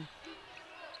screen.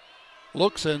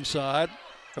 Looks inside.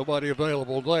 Nobody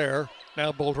available there.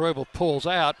 Now Boldreva pulls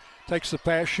out, takes the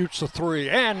pass, shoots the 3,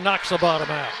 and knocks the bottom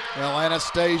out. Well,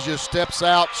 Anastasia steps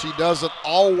out. She doesn't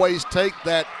always take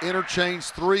that interchange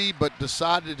 3, but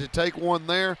decided to take one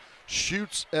there.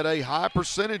 Shoots at a high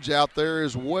percentage out there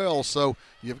as well, so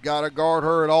you've got to guard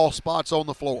her at all spots on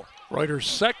the floor. Raiders'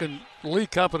 second Lee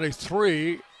Company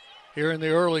 3 here in the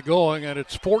early going, and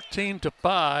it's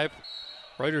 14-5.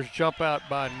 Raiders jump out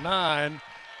by 9,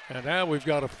 and now we've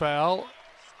got a foul,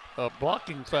 a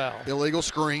blocking foul. Illegal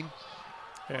screen.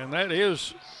 And that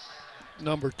is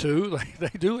number 2. They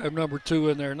do have number 2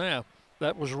 in there now.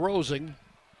 That was Rosing.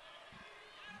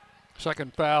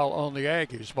 Second foul on the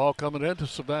Aggies. Ball coming into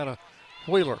Savannah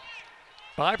Wheeler.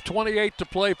 5:28 to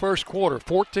play first quarter.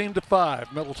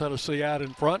 14-5. Middle Tennessee out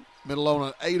in front. Middle on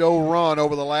an 8-0 run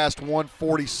over the last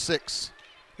 146.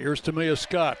 Here's Tamia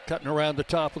Scott cutting around the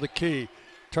top of the key.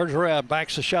 Turns around,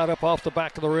 backs the shot up off the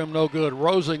back of the rim, no good.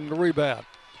 Rosing the rebound.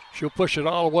 She'll push it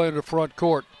all the way into front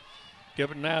court.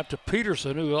 Give it now to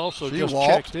Peterson, who also just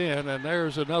checked in, and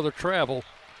there's another travel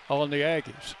on the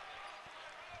Aggies.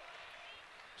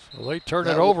 So they turn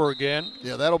it over again.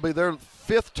 Yeah, that'll be their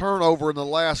 5th turnover in the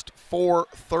last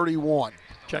 4:31.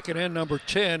 Checking in number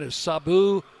 10 is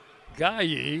Sabu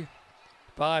Gayi,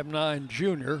 5'9"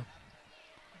 junior.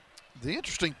 The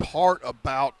interesting part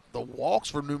about the walks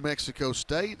from New Mexico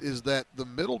State is that the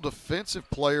middle defensive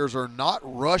players are not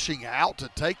rushing out to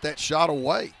take that shot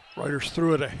away. Raiders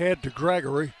threw it ahead to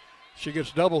Gregory. She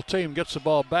gets double teamed, gets the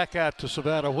ball back out to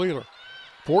Savannah Wheeler.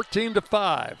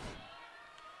 14-5.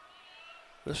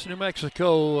 This New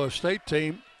Mexico State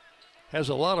team has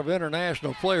a lot of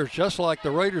international players, just like the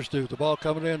Raiders do. The ball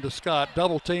coming in to Scott,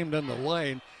 double teamed in the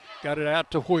lane. Got it out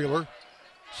to Wheeler.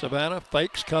 Savannah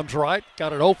fakes, comes right,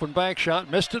 got an open bank shot,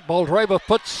 missed it. Boldreva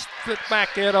puts it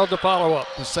back in on the follow-up.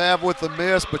 Sav with the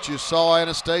miss, but you saw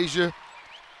Anastasia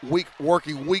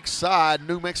working weak side.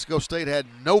 New Mexico State had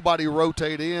nobody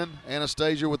rotate in.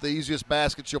 Anastasia with the easiest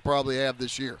basket she'll probably have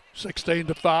this year.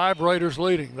 16-5, Raiders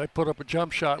leading. They put up a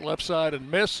jump shot left side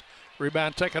and miss.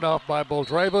 Rebound taken off by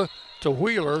Boldreva to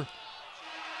Wheeler.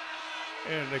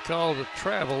 And they called the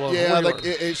travel of Yeah,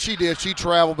 Wheeler. she did. She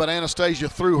traveled, but Anastasia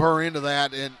threw her into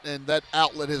that, and that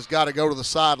outlet has got to go to the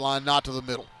sideline, not to the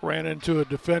middle. Ran into a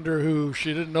defender who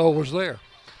she didn't know was there.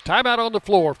 Timeout on the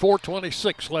floor,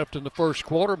 4:26 left in the first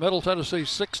quarter. Middle Tennessee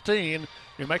 16,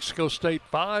 New Mexico State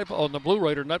 5 on the Blue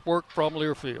Raider Network from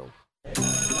Learfield.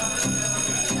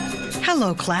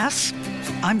 Hello, class.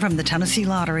 I'm from the Tennessee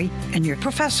Lottery and your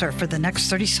professor for the next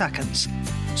 30 seconds.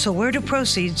 So where do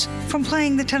proceeds from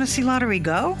playing the Tennessee Lottery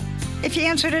go? If you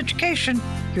answered education,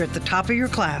 you're at the top of your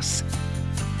class.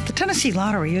 The Tennessee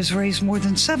Lottery has raised more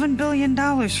than $7 billion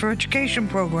for education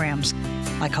programs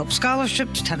like Hope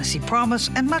Scholarships, Tennessee Promise,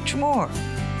 and much more.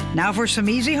 Now for some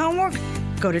easy homework,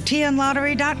 go to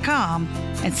tnlottery.com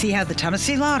and see how the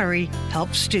Tennessee Lottery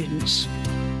helps students.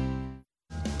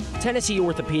 Tennessee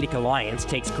Orthopedic Alliance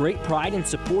takes great pride in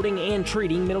supporting and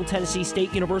treating Middle Tennessee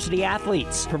State University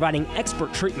athletes, providing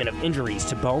expert treatment of injuries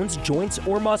to bones, joints,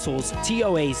 or muscles.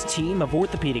 TOA's team of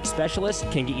orthopedic specialists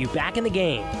can get you back in the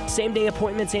game. Same-day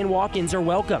appointments and walk-ins are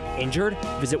welcome. Injured?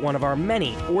 Visit one of our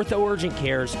many ortho urgent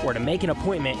cares, or to make an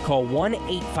appointment, call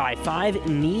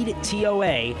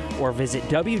 1-855-NEED-TOA or visit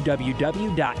www.toa.com.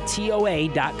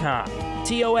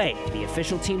 TOA, the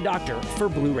official team doctor for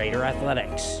Blue Raider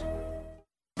Athletics.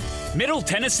 Middle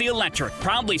Tennessee Electric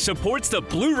proudly supports the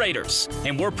Blue Raiders,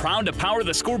 and we're proud to power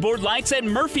the scoreboard lights at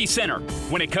Murphy Center.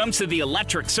 When it comes to the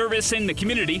electric service in the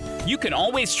community, you can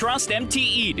always trust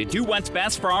MTE to do what's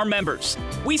best for our members.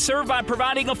 We serve by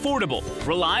providing affordable,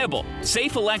 reliable,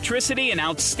 safe electricity and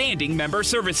outstanding member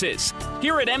services.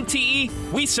 Here at MTE,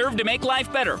 we serve to make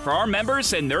life better for our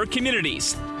members and their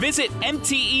communities. Visit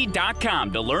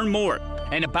MTE.com to learn more.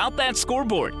 And about that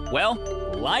scoreboard, well,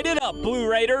 light it up,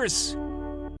 Blue Raiders.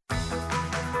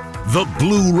 The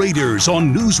Blue Raiders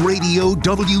on News Radio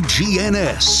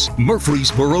WGNS,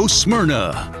 Murfreesboro,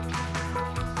 Smyrna.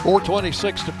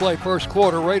 4:26 to play first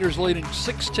quarter. Raiders leading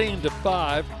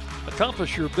 16-5.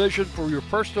 Accomplish your vision for your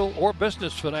personal or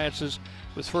business finances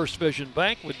with First Vision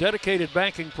Bank. With dedicated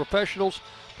banking professionals,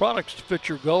 products to fit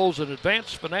your goals, and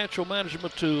advanced financial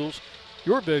management tools,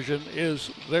 your vision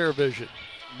is their vision.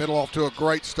 Middle off to a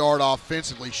great start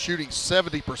offensively, shooting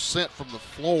 70% from the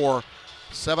floor.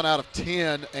 7 out of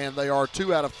 10, and they are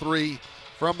 2 out of 3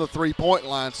 from the three-point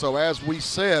line. So as we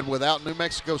said, without New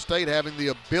Mexico State having the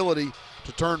ability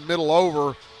to turn Middle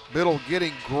over, Middle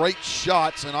getting great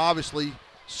shots and obviously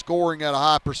scoring at a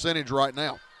high percentage right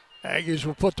now. Aggies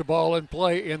will put the ball in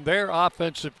play in their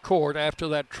offensive court after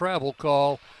that travel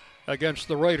call against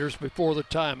the Raiders before the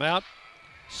timeout.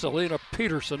 Selena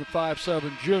Peterson,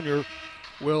 5'7" junior,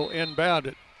 will inbound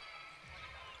it.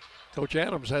 Coach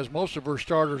Adams has most of her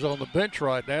starters on the bench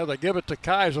right now. They give it to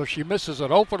Kaiser. She misses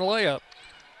an open layup.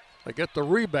 They get the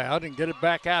rebound and get it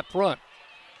back out front.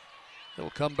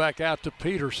 It'll come back out to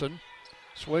Peterson.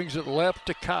 Swings it left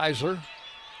to Kaiser.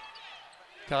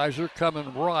 Kaiser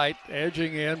coming right,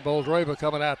 edging in. Boldreva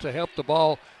coming out to help the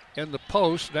ball in the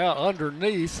post. Now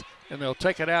underneath, and they'll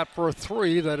take it out for a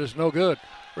three. That is no good.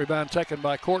 Rebound taken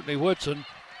by Courtney Woodson.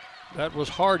 That was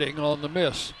Harding on the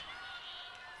miss.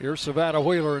 Here's Savannah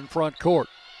Wheeler in front court.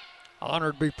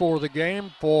 Honored before the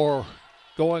game for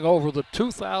going over the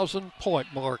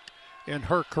 2,000-point mark in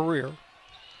her career.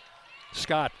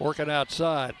 Scott working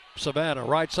outside. Savannah,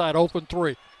 right side open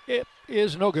three. It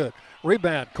is no good.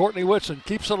 Rebound. Courtney Woodson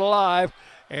keeps it alive,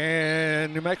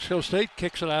 and New Mexico State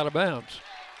kicks it out of bounds.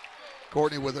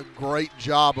 Courtney with a great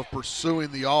job of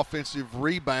pursuing the offensive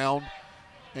rebound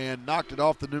and knocked it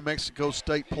off the New Mexico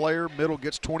State player. Middle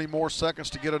gets 20 more seconds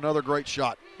to get another great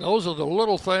shot. Those are the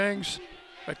little things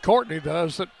that Courtney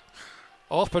does that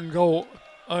often go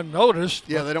unnoticed.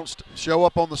 Yeah, they don't show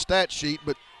up on the stat sheet,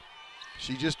 but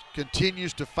she just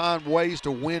continues to find ways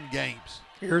to win games.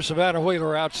 Here's Savannah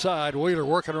Wheeler outside. Wheeler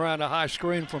working around a high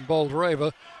screen from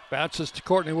Boldreva. Bounces to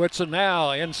Courtney Whitson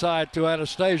now. Inside to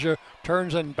Anastasia.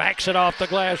 Turns and backs it off the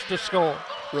glass to score.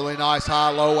 Really nice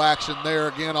high-low action there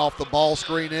again off the ball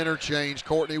screen interchange.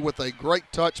 Courtney with a great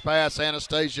touch pass.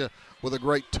 Anastasia with a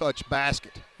great touch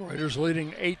basket. Raiders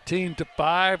leading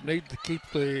 18-5. Need to keep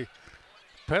the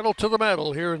pedal to the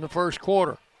metal here in the first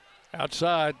quarter.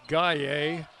 Outside,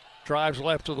 Gaye drives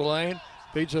left of the lane.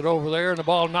 Feeds it over there, and the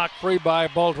ball knocked free by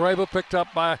Boldreva, picked up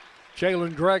by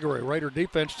Jalen Gregory. Raider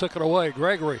defense took it away.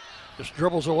 Gregory just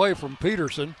dribbles away from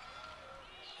Peterson.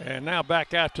 And now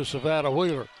back out to Savannah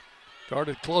Wheeler.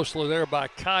 Guarded closely there by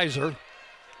Kaiser.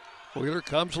 Wheeler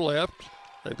comes left.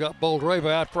 They've got Boldreva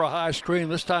out for a high screen.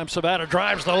 This time Savannah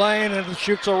drives the lane and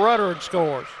shoots a rudder and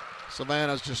scores.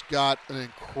 Savannah's just got an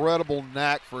incredible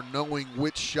knack for knowing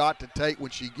which shot to take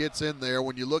when she gets in there.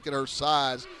 When you look at her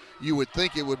size, you would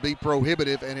think it would be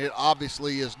prohibitive, and it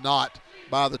obviously is not.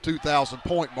 by the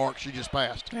 2,000-point mark she just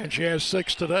passed. And she has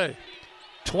 6 today.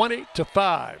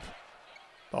 20-5.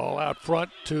 Ball out front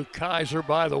to Kaiser,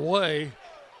 by the way.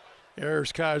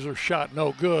 There's Kaiser's shot,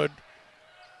 no good.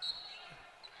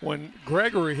 When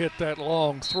Gregory hit that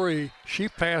long three, she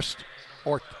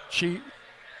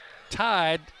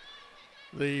tied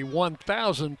the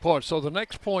 1,000 points. So the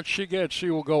next point she gets, she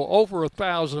will go over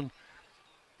 1,000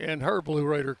 in her Blue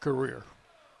Raider career.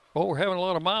 Well, we're having a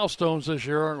lot of milestones this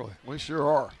year, aren't we? We sure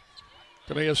are.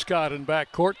 Tamia Scott in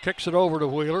backcourt, kicks it over to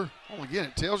Wheeler. Well, again,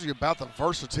 it tells you about the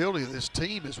versatility of this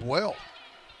team as well.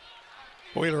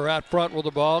 Wheeler out front with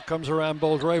the ball, comes around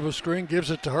Boldrava's screen, gives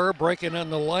it to her, breaking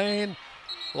in the lane.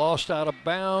 Lost out of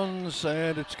bounds,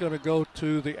 and it's going to go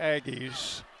to the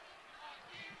Aggies.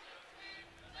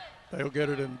 They'll get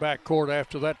it in backcourt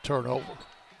after that turnover.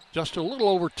 Just a little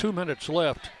over 2 minutes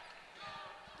left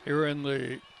here in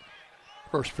the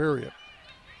first period.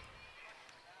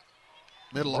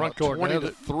 Middle of a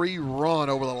 20-3 run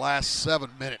over the last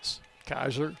 7 minutes.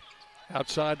 Kaiser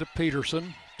outside to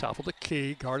Peterson, top of the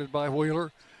key, guarded by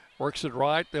Wheeler. Works it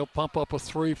right. They'll pump up a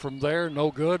three from there. No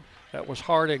good. That was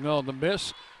Harding on the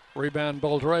miss. Rebound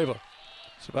Boldrava.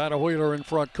 Savannah Wheeler in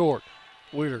front court.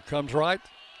 Wheeler comes right.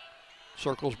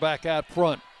 Circles back out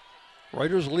front.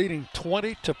 Raiders leading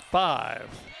 20-5.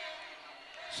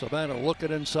 Savannah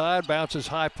looking inside. Bounces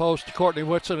high post to Courtney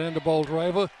Whitson into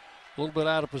Boldrava. A little bit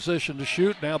out of position to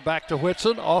shoot. Now back to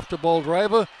Whitson. Off to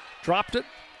Boldrava. Dropped it.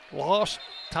 Lost.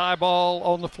 Tie ball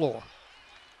on the floor.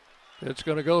 It's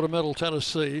going to go to Middle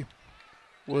Tennessee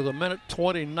with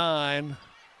 1:29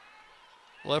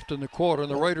 left in the quarter,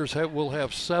 and the Raiders will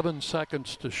have 7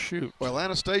 seconds to shoot. Well,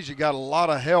 Anastasia got a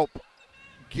lot of help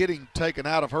getting taken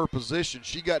out of her position.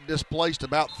 She got displaced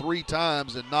about 3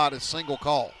 times and not a single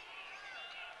call.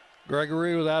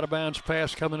 Gregory with out of bounds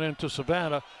pass coming into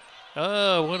Savannah.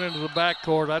 Went into the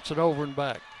backcourt. That's an over and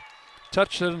back.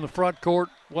 Touched it in the front court,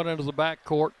 went into the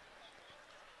backcourt.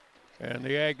 And the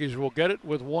Aggies will get it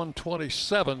with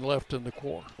 1:27 left in the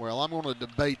quarter. Well, I'm going to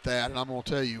debate that, and I'm going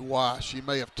to tell you why. She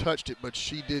may have touched it, but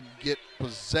she didn't get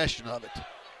possession of it.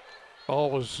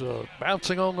 Ball was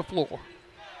bouncing on the floor.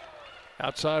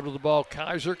 Outside with the ball,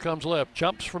 Kaiser comes left,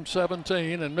 jumps from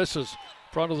 17 and misses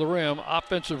front of the rim.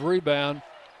 Offensive rebound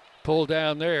pulled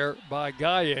down there by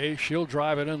Gaye. She'll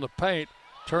drive it in the paint,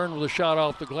 turn with a shot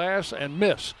off the glass and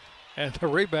miss. And the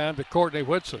rebound to Courtney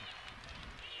Whitson.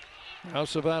 Now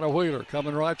Savannah Wheeler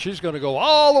coming right. She's going to go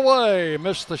all the way.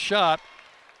 Missed the shot.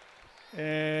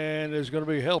 And is going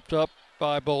to be helped up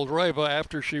by Boldrava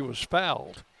after she was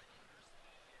fouled.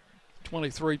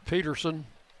 23 Peterson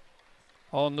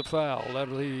on the foul.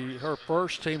 That'll be her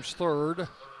first, team's third.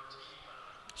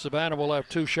 Savannah will have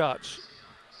 2 shots.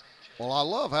 Well, I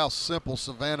love how simple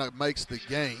Savannah makes the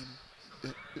game.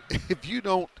 If you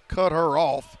don't cut her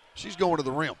off, she's going to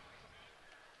the rim.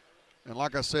 And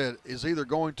like I said, is either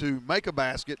going to make a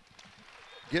basket,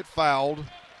 get fouled,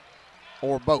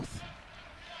 or both.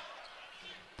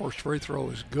 First free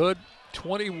throw is good.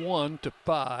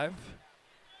 21-5.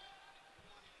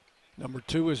 Number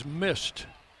 2 is missed.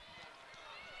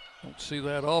 Don't see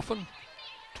that often.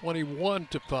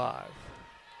 21-5.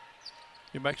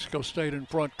 New Mexico State in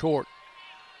front court.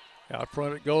 Out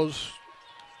front it goes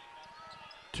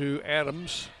to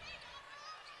Adams.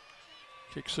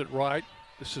 Kicks it right.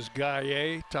 This is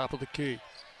Gaye, top of the key.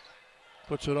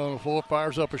 Puts it on the floor,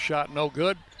 fires up a shot, no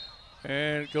good.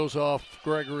 And it goes off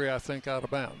Gregory, I think, out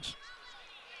of bounds.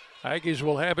 Aggies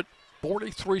will have it.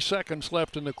 43 seconds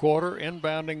left in the quarter.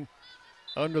 Inbounding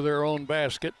under their own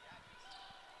basket.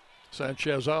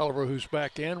 Sanchez Oliver, who's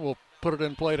back in, will put it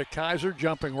in play to Kaiser.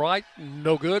 Jumping right,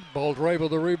 no good. Boldrava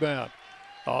the rebound.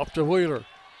 Off to Wheeler.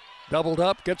 Doubled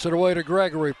up, gets it away to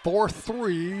Gregory.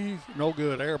 4-3, no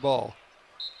good, air ball.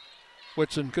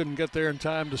 Whitson couldn't get there in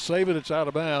time to save it. It's out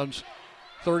of bounds.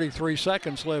 33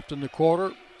 seconds left in the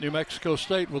quarter. New Mexico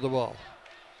State with the ball.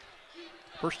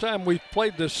 First time we've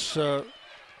played this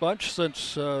bunch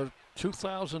since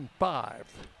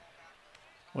 2005,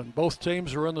 when both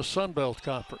teams are in the Sun Belt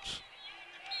Conference.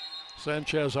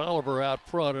 Sanchez Oliver out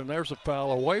front, and there's a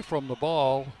foul away from the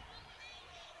ball.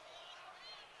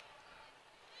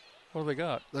 What do they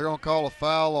got? They're going to call a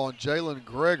foul on Jalen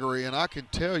Gregory, and I can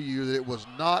tell you that it was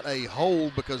not a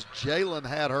hold because Jalen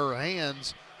had her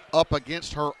hands up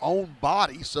against her own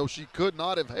body, so she could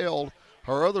not have held.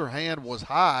 Her other hand was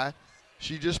high.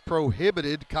 She just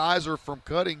prohibited Kaiser from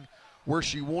cutting where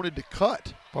she wanted to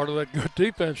cut. Part of that good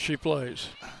defense she plays.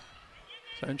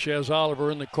 Sanchez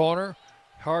Oliver in the corner.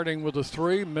 Harding with a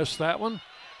 3, missed that one.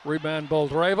 Rebound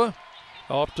Boldrava.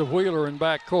 Off to Wheeler in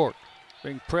backcourt.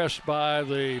 Being pressed by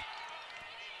the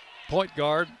point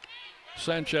guard,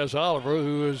 Sanchez Oliver,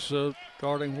 who is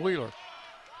guarding Wheeler.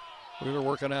 Wheeler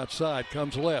working outside,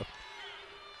 comes left,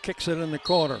 kicks it in the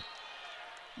corner.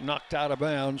 Knocked out of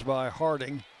bounds by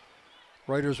Harding.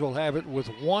 Raiders will have it with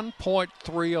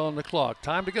 1.3 on the clock.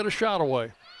 Time to get a shot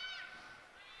away.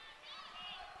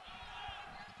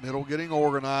 Middle getting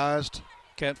organized.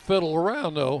 Can't fiddle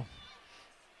around, though.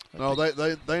 No,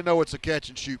 they know it's a catch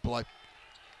and shoot play.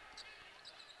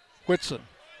 Whitson.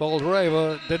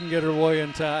 Boldreva didn't get her way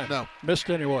in time. No. Missed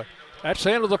anyway. That's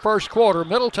the end of the first quarter.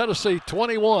 Middle Tennessee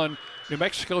 21, New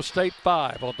Mexico State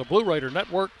 5 on the Blue Raider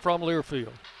Network from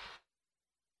Learfield.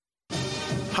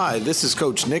 Hi, this is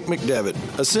Coach Nick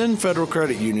McDevitt. Ascend Federal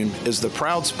Credit Union is the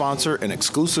proud sponsor and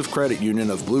exclusive credit union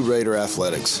of Blue Raider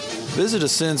Athletics. Visit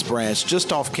Ascend's branch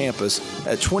just off campus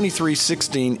at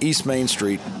 2316 East Main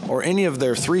Street or any of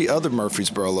their 3 other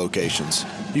Murfreesboro locations.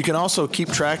 You can also keep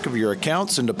track of your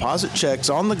accounts and deposit checks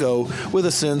on the go with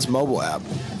Ascend's mobile app.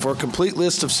 For a complete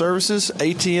list of services,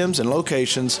 ATMs, and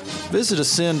locations, visit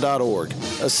ascend.org.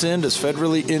 Ascend is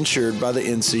federally insured by the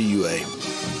NCUA.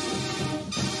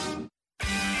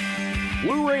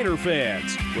 Blue Raider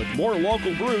fans, with more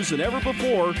local brews than ever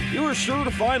before, you are sure to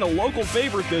find a local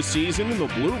favorite this season in the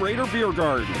Blue Raider Beer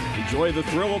Garden. Enjoy the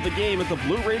thrill of the game at the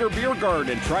Blue Raider Beer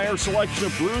Garden and try our selection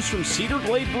of brews from Cedar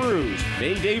Glade Brews,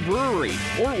 Mayday Brewery,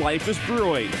 or Life is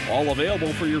Brewing. All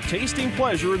available for your tasting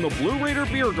pleasure in the Blue Raider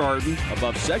Beer Garden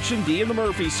above Section D in the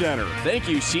Murphy Center. Thank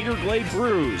you, Cedar Glade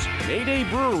Brews, Mayday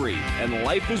Brewery, and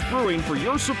Life is Brewing for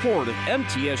your support of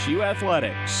MTSU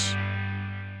Athletics.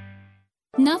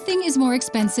 Nothing is more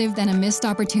expensive than a missed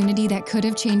opportunity that could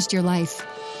have changed your life.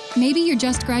 Maybe you're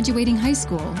just graduating high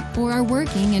school, or are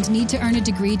working and need to earn a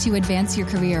degree to advance your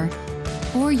career.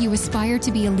 Or you aspire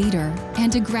to be a leader,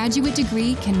 and a graduate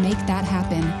degree can make that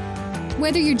happen.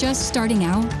 Whether you're just starting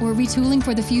out or retooling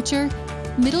for the future,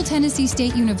 Middle Tennessee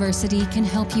State University can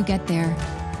help you get there.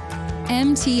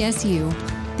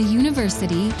 MTSU, the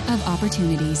University of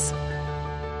Opportunities.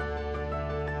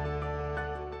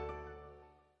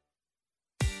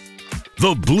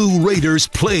 The Blue Raiders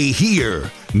play here.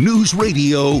 News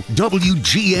Radio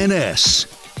WGNS.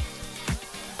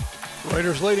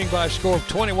 Raiders leading by a score of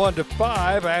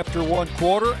 21-5 after one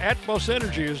quarter. Atmos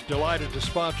Energy is delighted to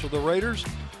sponsor the Raiders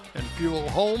and fuel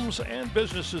homes and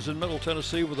businesses in Middle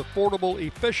Tennessee with affordable,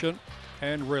 efficient,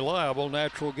 and reliable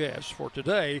natural gas for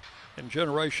today and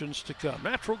generations to come.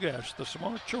 Natural gas, the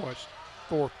smart choice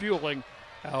for fueling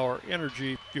our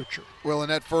energy future. Well, in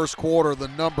that first quarter, the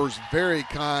numbers very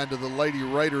kind to the Lady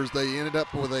Raiders. They ended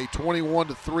up with a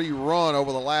 21-3 run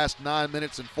over the last 9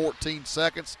 minutes and 14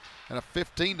 seconds and a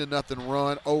 15-0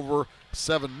 run over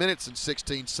 7 minutes and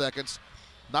 16 seconds.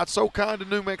 Not so kind to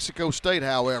New Mexico State,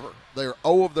 however. They're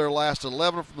 0 of their last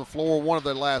 11 from the floor, 1 of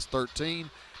their last 13.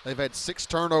 They've had 6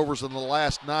 turnovers in the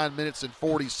last 9 minutes and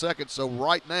 40 seconds. So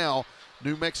right now,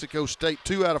 New Mexico State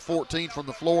 2 out of 14 from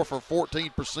the floor for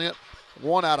 14%.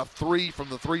 1 out of 3 from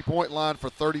the three-point line for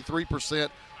 33%,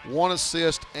 1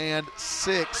 assist, and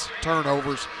 6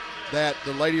 turnovers that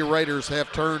the Lady Raiders have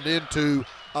turned into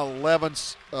 11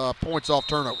 points off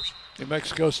turnovers. New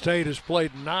Mexico State has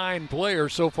played 9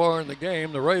 players so far in the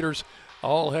game. The Raiders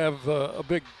all have a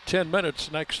big 10 minutes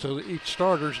next to each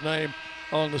starter's name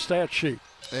on the stat sheet.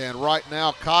 And right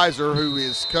now, Kaiser, who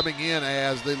is coming in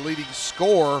as the leading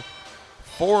scorer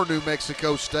for New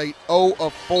Mexico State, 0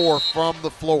 of 4 from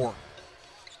the floor.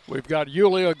 We've got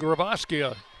Yulia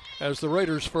Gravaskia as the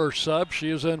Raiders' first sub. She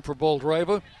is in for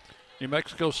Boldreva. New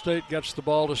Mexico State gets the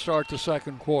ball to start the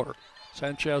second quarter.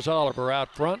 Sanchez Oliver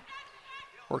out front.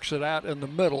 Works it out in the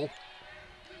middle.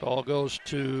 Ball goes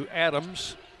to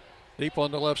Adams. Deep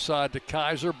on the left side to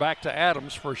Kaiser. Back to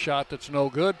Adams for a shot that's no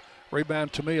good.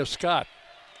 Rebound to Mia Scott.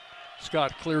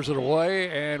 Scott clears it away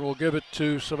and will give it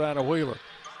to Savannah Wheeler.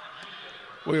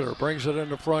 Wheeler brings it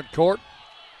into front court.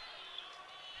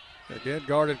 Again,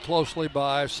 guarded closely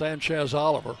by Sanchez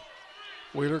Oliver.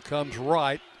 Wheeler comes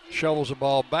right, shovels the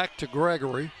ball back to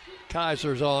Gregory.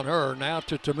 Kaiser's on her. Now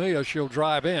to Tamia. She'll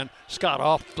drive in. Scott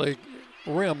off the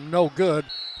rim, no good.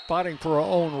 Fighting for her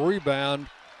own rebound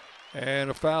and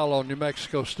a foul on New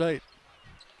Mexico State.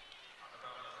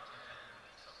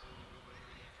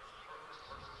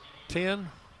 I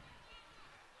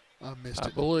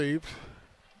believe,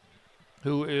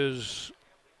 who is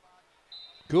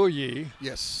Gouye.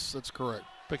 Yes, that's correct.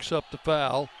 Picks up the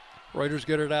foul. Raiders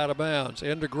get it out of bounds.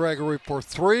 Into Gregory for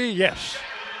 3. Yes.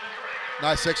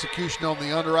 Nice execution on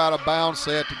the under out of bounds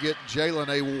set to get Jalen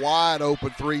a wide open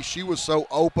 3. She was so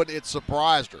open it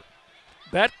surprised her.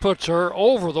 That puts her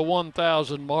over the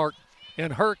 1,000 mark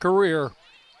in her career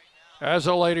as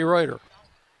a Lady Raider.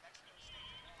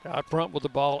 Out front with the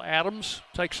ball, Adams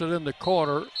takes it in the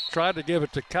corner, tried to give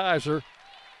it to Kaiser.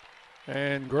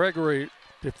 And Gregory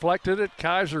deflected it.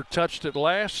 Kaiser touched it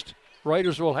last.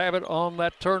 Raiders will have it on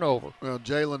that turnover. Well,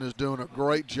 Jalen is doing a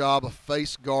great job of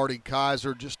face guarding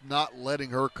Kaiser, just not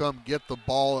letting her come get the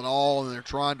ball at all, and they're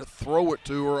trying to throw it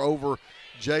to her over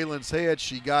Jalen's head.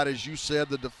 She got, as you said,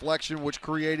 the deflection, which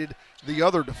created the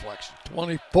other deflection.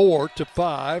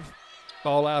 24-5.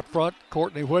 Ball out front.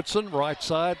 Courtney Whitson, right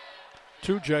side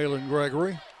to Jalen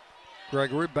Gregory.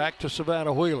 Gregory back to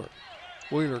Savannah Wheeler.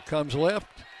 Wheeler comes left,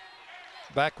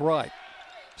 back right.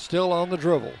 Still on the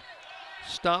dribble.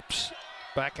 Stops,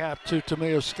 back out to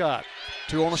Tamia Scott.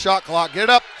 2 on the shot clock. Get it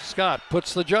up. Scott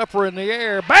puts the jumper in the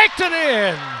air. Banked it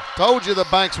in. Told you the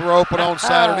banks were open on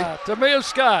Saturday. Tamia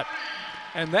Scott.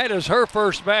 And that is her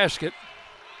first basket.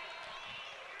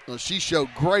 Well, she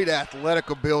showed great athletic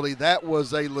ability. That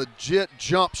was a legit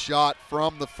jump shot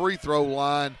from the free throw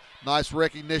line. Nice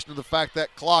recognition of the fact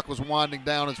that clock was winding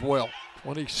down as well.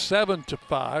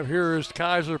 27-5. Here is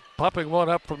Kaiser popping one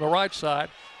up from the right side.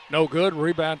 No good.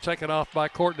 Rebound taken off by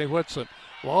Courtney Whitson.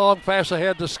 Long pass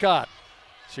ahead to Scott.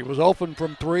 She was open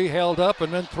from 3, held up,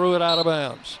 and then threw it out of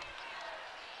bounds.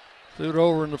 Threw it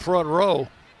over in the front row,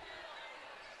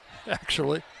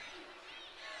 actually.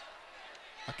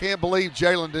 I can't believe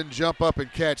Jalen didn't jump up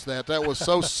and catch that. That was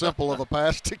so simple of a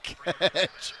pass to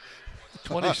catch.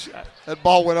 That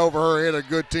ball went over her head a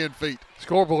good 10 feet.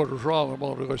 Scoreboard was wrong a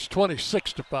moment ago. It's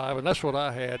 26-5, and that's what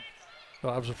I had. So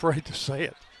I was afraid to say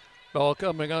it. Ball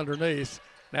coming underneath.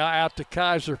 Now out to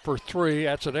Kaiser for 3.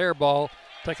 That's an air ball.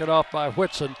 Taken off by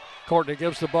Whitson. Courtney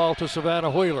gives the ball to Savannah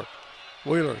Wheeler.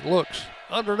 Wheeler looks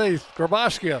underneath.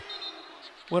 Grabowska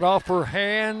went off her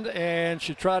hand, and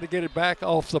she tried to get it back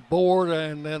off the board,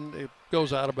 and then it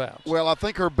goes out of bounds. Well, I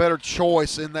think her better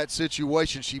choice in that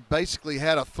situation, she basically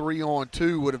had a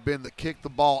 3-on-2, would have been to kick the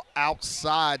ball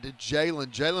outside to Jalen.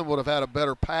 Jalen would have had a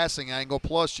better passing angle,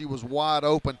 plus she was wide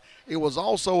open. It was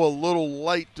also a little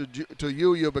late to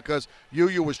Yuya because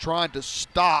Yuya was trying to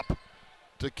stop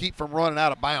to keep from running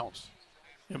out of bounds.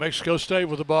 New Mexico State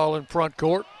with the ball in front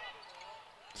court.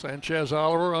 Sanchez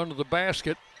Oliver under the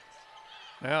basket.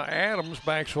 Now Adams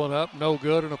banks one up, no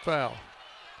good, and a foul.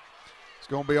 It's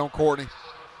going to be on Courtney.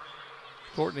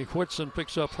 Courtney Whitson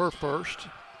picks up her first.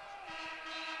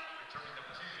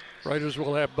 Raiders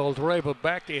will have Boldreva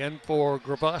back in for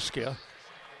Grabowska.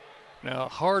 Now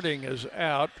Harding is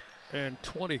out, and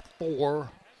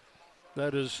 24,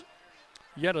 that is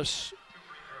Yedis,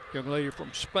 young lady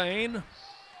from Spain.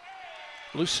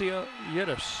 Lucia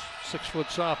Yedis,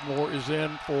 6-foot sophomore, is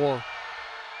in for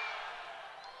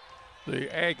the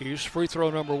Aggies. Free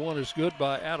throw number 1 is good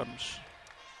by Adams.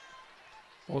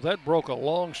 Well, that broke a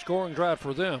long scoring drought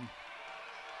for them.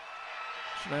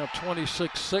 It's now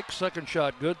 26-6. Second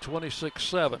shot good,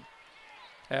 26-7.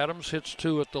 Adams hits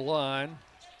 2 at the line.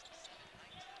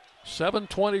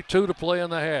 7:22 to play in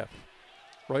the half.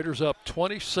 Raiders up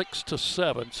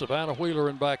 26-7. Savannah Wheeler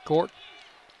in backcourt.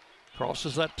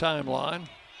 Crosses that timeline.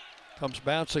 Comes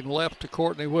bouncing left to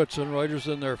Courtney Whitson. Raiders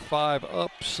in their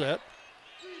 5-up set.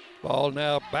 Ball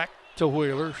now back to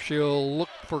Wheeler. She'll look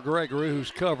for Gregory,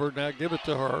 who's covered. Now give it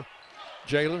to her.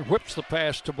 Jalen whips the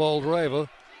pass to Boldreva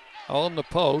on the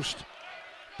post.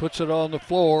 Puts it on the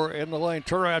floor in the lane.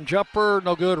 Turnaround jumper,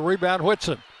 no good. Rebound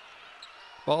Whitson.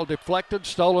 Ball deflected,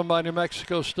 stolen by New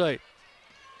Mexico State.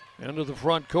 Into the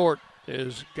front court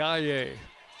is Gaye.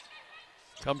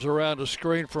 Comes around a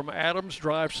screen from Adams,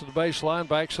 drives to the baseline,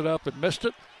 backs it up and missed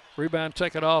it. Rebound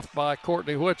taken off by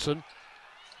Courtney Whitson.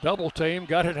 Double team,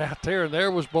 got it out there, and there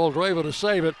was Boldreva to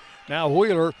save it. Now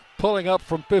Wheeler pulling up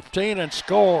from 15 and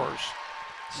scores.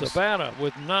 Savannah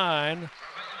with 9.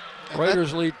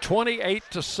 Raiders lead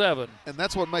 28-7. And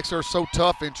that's what makes her so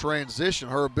tough in transition,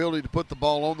 her ability to put the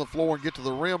ball on the floor and get to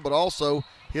the rim, but also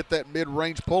hit that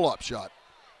mid-range pull-up shot.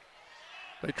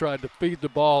 They tried to feed the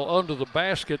ball under the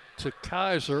basket to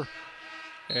Kaiser.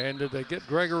 And did they get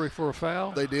Gregory for a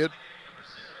foul? They did.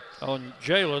 On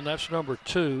Jalen, that's number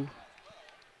 2.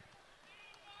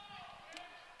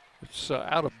 It's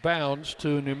out of bounds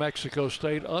to New Mexico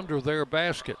State under their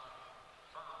basket.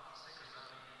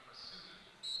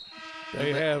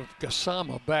 They have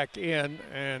Gassama back in,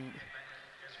 and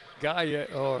Gaia,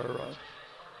 or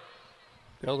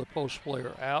the other post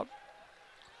player, out.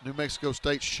 New Mexico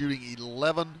State shooting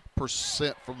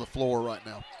 11% from the floor right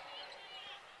now.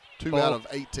 2 out of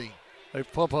 18. They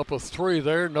pump up a 3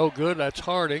 there, no good. That's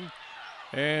Harding.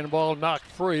 And the ball knocked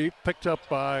free, picked up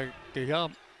by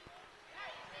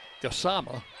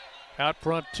Gassama. Out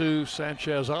front to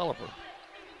Sanchez Oliver.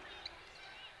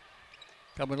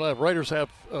 Coming left. Raiders have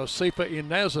Sifa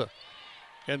Ineza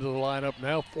into the lineup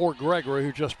now for Gregory,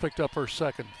 who just picked up her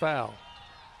second foul.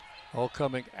 All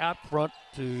coming out front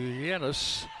to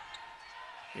Yanis.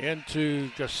 into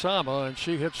Gasama, and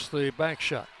she hits the back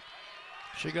shot.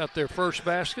 She got their first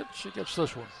basket. She gets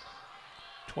this one.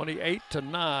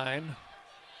 28-9.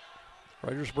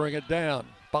 Raiders bring it down.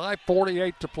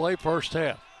 5:48 to play, first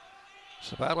half.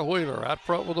 Savannah Wheeler out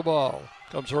front with the ball.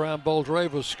 Comes around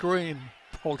Boldreva's screen.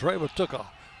 Boldreva took a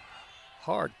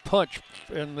hard punch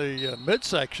in the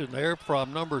midsection there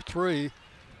from number 3,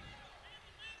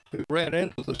 who ran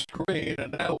into the screen,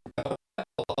 and now we're going to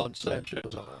foul on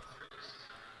Sanchez.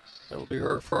 That'll be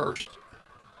her first.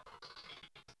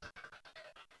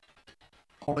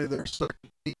 Only their second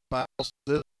team fouls.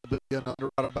 This will be an under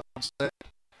out of bounds set.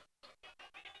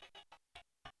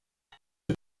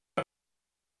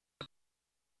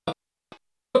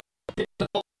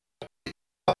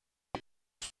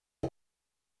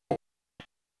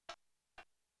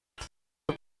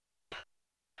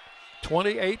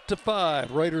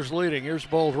 (28-5). Raiders leading. Here's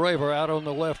Boldreva out on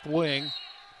the left wing.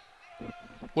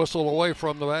 Whistle away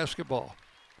from the basketball.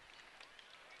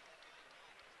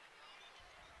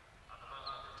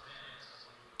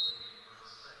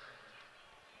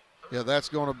 Yeah, that's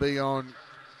going to be on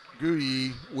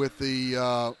Guyi with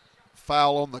the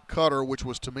foul on the cutter, which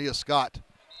was Tamia Scott.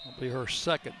 Will be her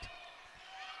second.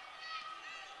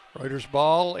 Raiders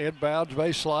ball, inbounds,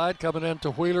 baseline, coming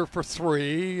into Wheeler for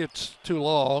 3. It's too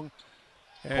long.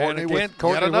 And again,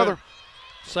 Courtney another.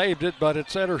 Saved it, but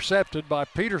it's intercepted by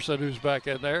Peterson, who's back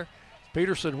in there.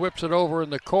 Peterson whips it over in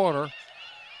the corner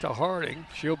to Harding.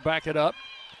 She'll back it up.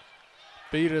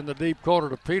 Feed in the deep corner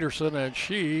to Peterson, and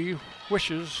she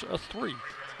wishes a 3.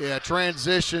 Yeah,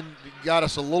 transition got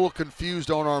us a little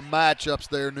confused on our matchups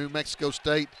there. New Mexico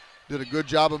State did a good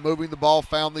job of moving the ball,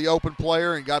 found the open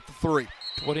player, and got the 3.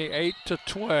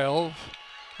 28-12.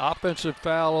 Offensive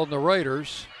foul on the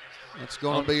Raiders. It's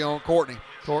going to be on Courtney.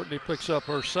 Courtney picks up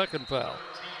her second foul.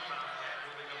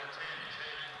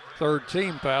 Third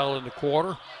team foul in the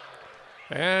quarter.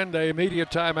 And a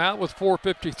immediate timeout with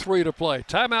 4:53 to play.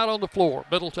 Timeout on the floor.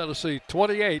 Middle Tennessee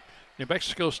 28, New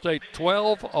Mexico State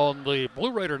 12 on the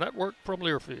Blue Raider Network from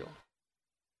Learfield.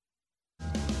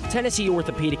 Tennessee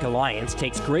Orthopedic Alliance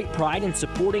takes great pride in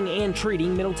supporting and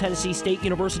treating Middle Tennessee State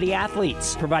University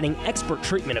athletes, providing expert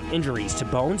treatment of injuries to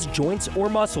bones, joints, or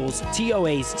muscles.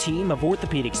 TOA's team of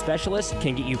orthopedic specialists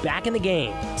can get you back in the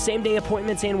game. Same-day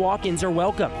appointments and walk-ins are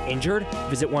welcome. Injured?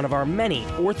 Visit one of our many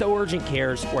ortho urgent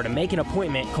cares, or to make an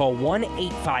appointment, call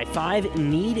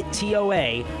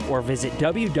 1-855-NEED-TOA or visit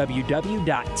www.toa.com.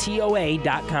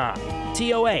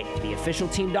 TOA, the official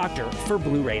team doctor for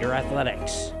Blue Raider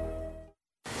Athletics.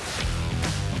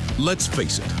 Let's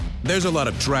face it, there's a lot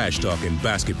of trash talk in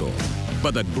basketball,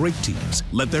 but the great teams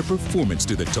let their performance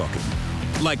do the talking.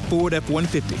 Like Ford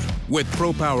F-150 with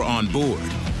Pro Power on board,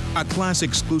 a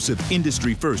class-exclusive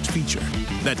industry-first feature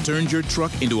that turns your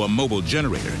truck into a mobile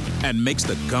generator and makes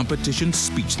the competition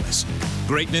speechless.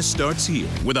 Greatness starts here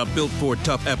with a built Ford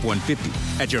Tough F-150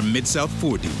 at your Mid-South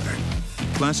Ford dealer.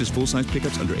 Class is full-size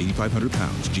pickups under 8,500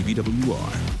 pounds,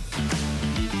 GVWR.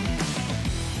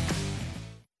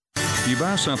 You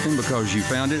buy something because you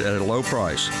found it at a low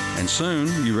price, and soon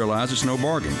you realize it's no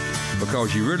bargain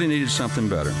because you really needed something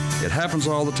better. It happens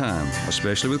all the time,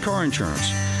 especially with car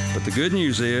insurance. But the good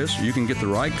news is you can get the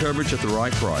right coverage at the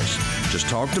right price. Just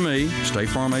talk to me, State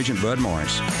Farm Agent Bud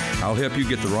Morris. I'll help you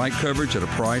get the right coverage at a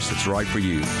price that's right for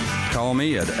you. Call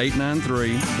me at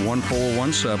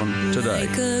 893-1417 today.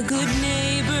 Like a good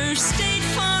neighbor, State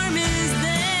Farm is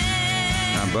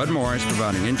there. I'm Bud Morris,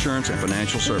 providing insurance and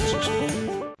financial services.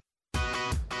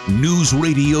 News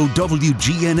Radio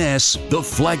WGNS, the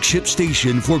flagship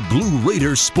station for Blue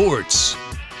Raider sports.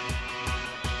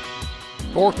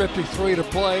 4:53 to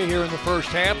play here in the first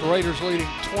half. The Raiders leading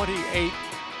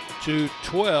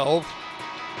 28-12.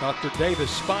 Dr.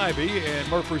 Davis Spivey and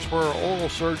Murfreesboro Oral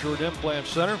Surgery and Implant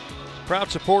Center,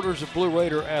 proud supporters of Blue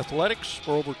Raider athletics.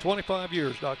 For over 25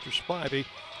 years, Dr. Spivey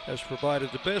has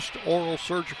provided the best oral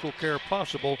surgical care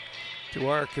possible to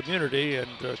our community. And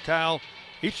Kyle,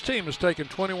 each team has taken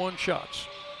 21 shots.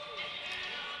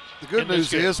 The good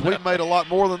news is we've made a lot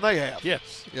more than they have.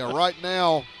 Yes. Yeah, right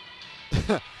now,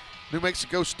 New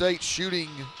Mexico State shooting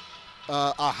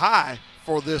a high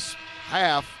for this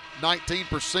half,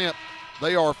 19%.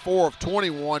 They are 4 of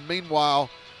 21. Meanwhile,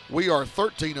 we are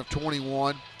 13 of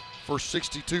 21 for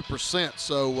 62%.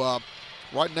 So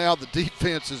right now the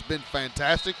defense has been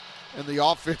fantastic, and the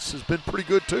offense has been pretty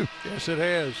good too. Yes, it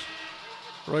has.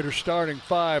 Raiders starting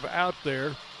 5 out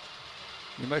there.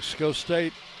 New Mexico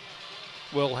State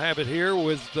will have it here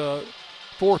with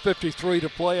 4:53 to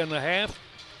play in the half.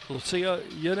 Lucia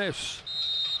Yunes,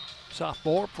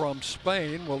 sophomore from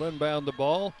Spain, will inbound the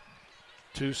ball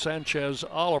to Sanchez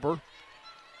Oliver.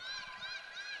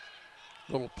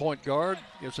 Little point guard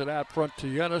gets it out front to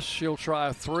Yennis. She'll try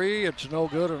a three. It's no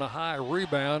good, and a high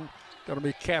rebound. Going to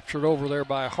be captured over there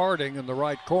by Harding in the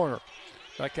right corner.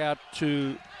 Back out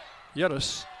to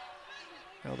Yennis.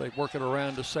 Now they work it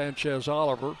around to Sanchez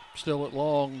Oliver, still at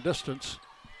long distance.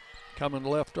 Coming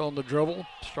left on the dribble,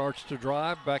 starts to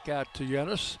drive, back out to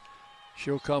Yennis.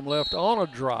 She'll come left on a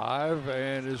drive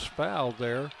and is fouled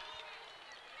there.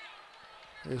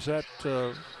 Is that,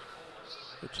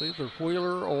 it's either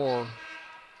Wheeler or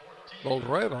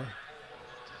Boldreva.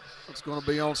 It's going to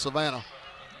be on Savannah.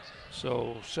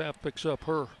 So Sapp picks up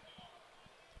her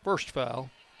first foul.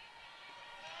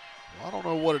 Well, I don't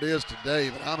know what it is today,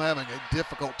 but I'm having a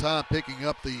difficult time picking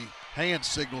up the hand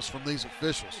signals from these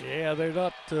officials. Yeah, they're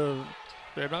not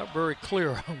very clear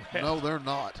on that. No, they're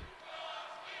not.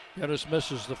 Yennis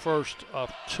misses the first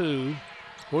of two.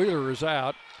 Wheeler is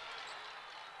out.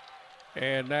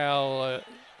 And now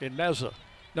Ineza.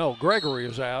 No, Gregory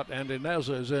is out, and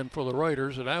Ineza is in for the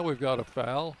Raiders. And now we've got a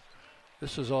foul.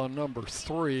 This is on number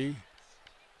 3,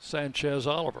 Sanchez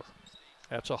Oliver.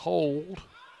 That's a hold.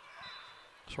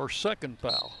 It's her second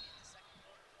foul.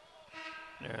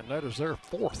 And that is their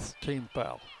 4th team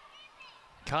foul.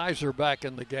 Kaiser back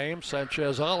in the game.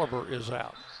 Sanchez Oliver is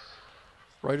out.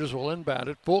 Raiders will inbound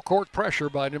it. Full court pressure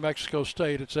by New Mexico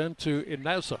State. It's into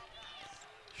Ineza.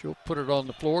 She'll put it on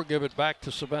the floor, give it back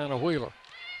to Savannah Wheeler.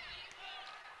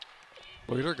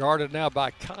 Wheeler guarded now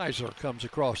by Kaiser. Comes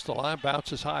across the line,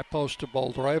 bounces high post to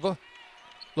Boldreva.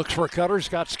 Looks for a cutter. He's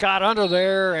got Scott under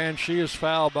there, and she is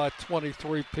fouled by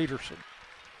 23 Peterson.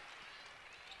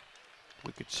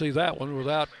 We could see that one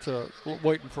without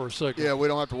waiting for a signal. Yeah, we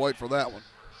don't have to wait for that one.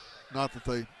 Not that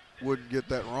they wouldn't get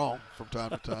that wrong from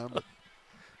time to time. But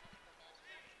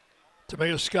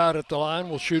Tamia Scott at the line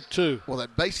will shoot 2. Well,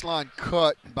 that baseline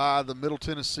cut by the Middle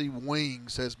Tennessee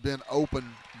Wings has been open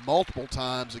multiple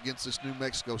times against this New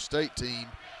Mexico State team.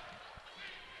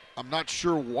 I'm not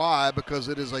sure why, because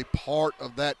it is a part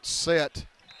of that set,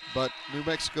 but New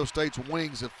Mexico State's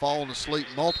wings have fallen asleep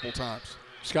multiple times.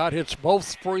 Scott hits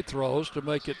both free throws to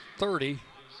make it 30-13.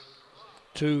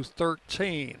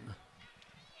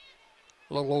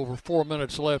 A little over 4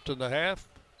 minutes left in the half.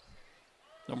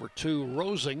 Number 2,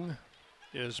 Rosing,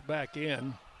 is back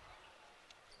in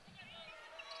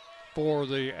for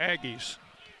the Aggies.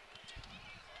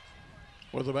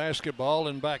 With the basketball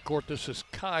in backcourt, this is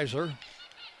Kaiser.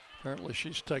 Apparently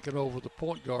she's taken over the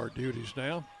point guard duties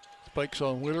now. Fakes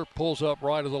on Wheeler, pulls up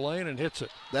right of the lane and hits it.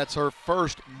 That's her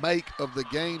first make of the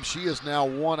game. She is now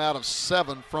 1 out of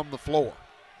 7 from the floor.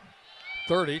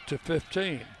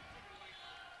 30-15.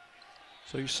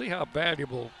 So you see how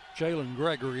valuable Jalen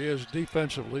Gregory is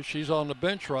defensively. She's on the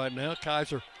bench right now.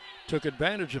 Kaiser took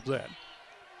advantage of that.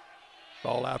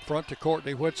 Ball out front to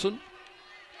Courtney Whitson.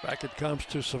 Back it comes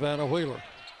to Savannah Wheeler.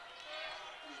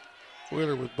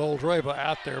 Wheeler with Boldreva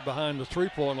out there behind the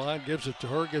three-point line, gives it to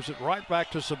her, gives it right back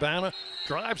to Savannah,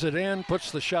 drives it in,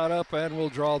 puts the shot up, and will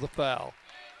draw the foul.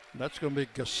 And that's going to be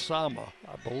Gassama,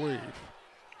 I believe.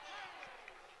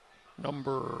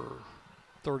 Number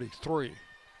 33.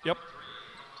 Yep,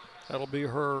 that'll be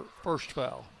her first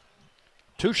foul.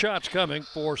 2 shots coming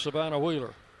for Savannah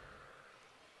Wheeler.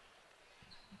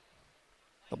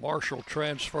 The Marshall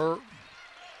transfer.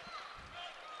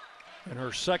 In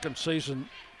her second season,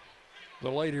 the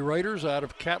Lady Raiders out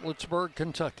of Catlettsburg,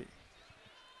 Kentucky.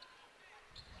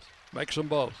 Makes them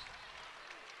both.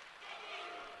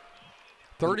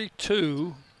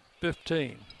 32-15.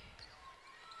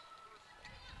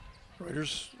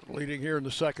 Raiders leading here in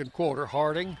the second quarter.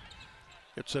 Harding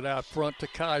gets it out front to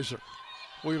Kaiser.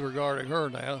 Wheeler guarding her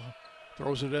now.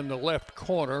 Throws it in the left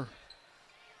corner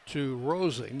to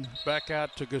Rosing. Back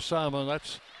out to Gassama.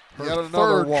 That's her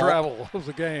third travel of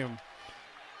the game.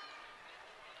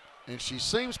 And she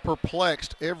seems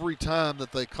perplexed every time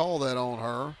that they call that on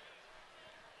her.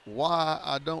 Why,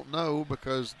 I don't know,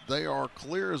 because they are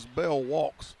clear as bell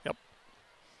walks. Yep.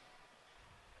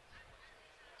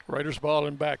 Raiders ball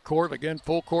in backcourt. Again,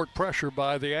 full court pressure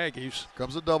by the Aggies.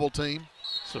 Comes a double team.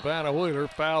 Savannah Wheeler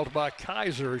fouled by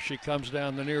Kaiser as she comes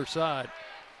down the near side.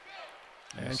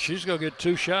 And she's going to get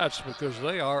 2 shots because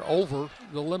they are over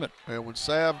the limit. And when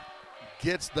Sav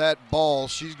gets that ball,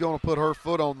 she's going to put her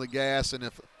foot on the gas, and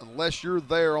unless you're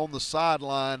there on the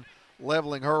sideline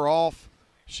leveling her off,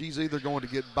 she's either going to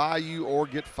get by you or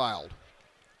get fouled.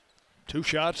 2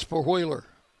 shots for Wheeler.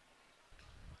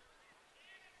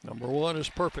 Number 1 is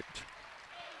perfect.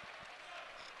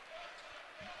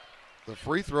 The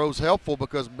free throw's helpful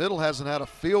because Middle hasn't had a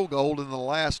field goal in the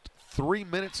last 3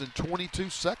 minutes and 22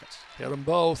 seconds. Hit them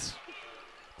both.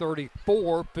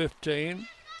 34-15.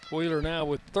 Wheeler now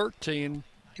with 13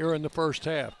 here in the first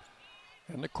half.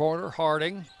 In the corner,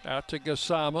 Harding out to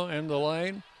Gassama in the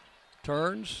lane.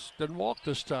 Turns, didn't walk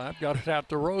this time, got it out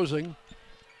to Rosing.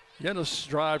 Yenis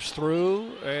drives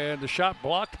through, and the shot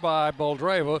blocked by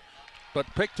Boldreva, but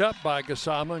picked up by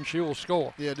Gassama, and she will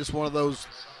score. Yeah, just one of those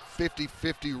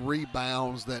 50-50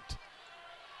 rebounds that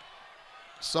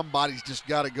somebody's just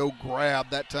got to go grab.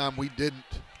 That time we didn't.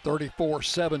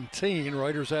 34-17.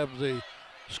 Raiders have the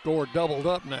score doubled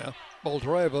up now.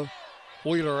 Boldreva,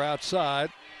 Wheeler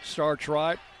outside, starts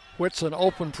right. Whitson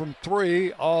open from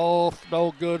three, off,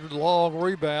 no good, long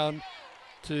rebound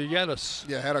to Yenis.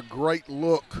 Yeah, had a great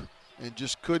look and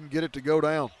just couldn't get it to go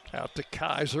down. Out to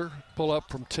Kaiser, pull up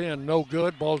from 10, no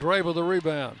good. Boldreva the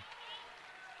rebound.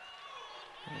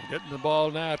 And getting the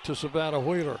ball now to Savannah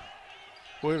Wheeler.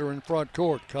 Wheeler in front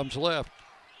court, comes left.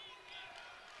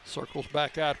 Circles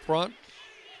back out front,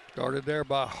 guarded there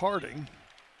by Harding.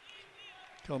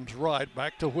 Comes right,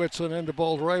 back to Whitson, into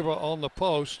Boldreva on the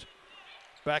post.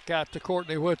 Back out to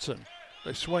Courtney Whitson.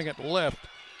 They swing it left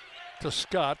to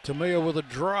Scott. Tamia with a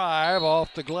drive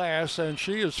off the glass, and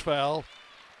she is fouled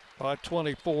by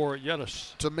 24,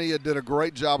 Yenis. Tamia did a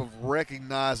great job of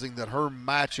recognizing that her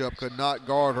matchup could not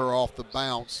guard her off the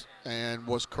bounce and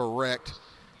was correct.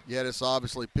 Yenis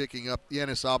obviously picking up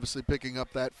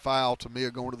that foul.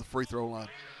 Tamia going to the free throw line.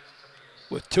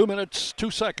 With 2 minutes,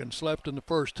 2 seconds left in the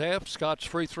first half, Scott's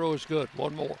free throw is good.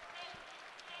 One more.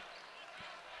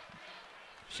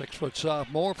 6-foot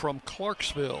sophomore from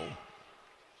Clarksville.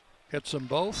 Hits them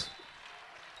both.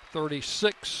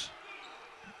 36-17.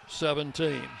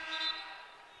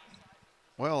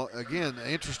 Well, again,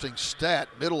 interesting stat.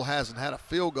 Middle hasn't had a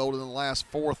field goal in the last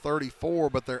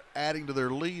 4:34, but they're adding to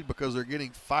their lead because they're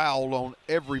getting fouled on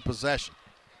every possession.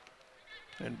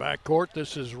 In backcourt,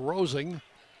 this is Rosing.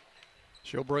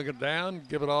 She'll bring it down,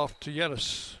 give it off to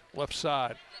Yenis, left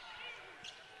side.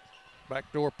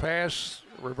 Backdoor pass,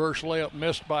 reverse layup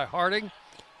missed by Harding.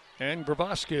 And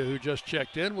Grabowski, who just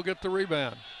checked in, will get the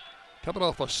rebound. Coming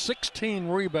off a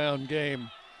 16-rebound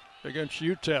game against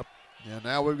UTEP. Yeah,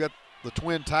 now we've got the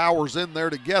Twin Towers in there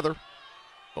together.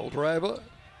 Boldreva.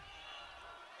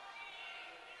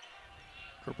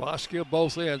 Grabowski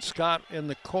both in. Scott in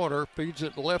the corner, feeds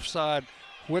it left side.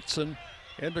 Whitson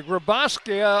into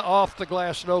Grabowski, off the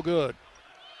glass, no good.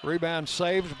 Rebound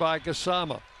saved by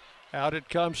Gassama. Out it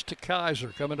comes to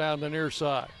Kaiser, coming down the near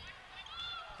side.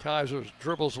 Kaiser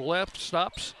dribbles left,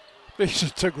 stops, feeds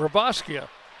it to Grabowski,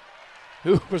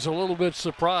 who was a little bit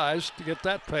surprised to get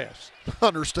that pass.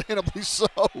 Understandably so.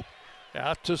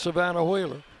 Out to Savannah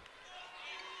Wheeler.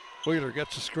 Wheeler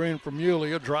gets a screen from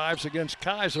Yulia, drives against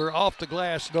Kaiser, off the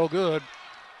glass, no good.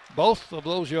 Both of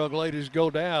those young ladies go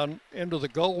down into the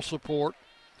goal support.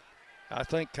 I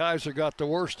think Kaiser got the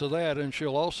worst of that, and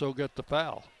she'll also get the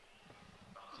foul.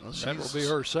 Well, that will be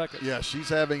her second. Yeah, she's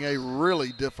having a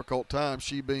really difficult time,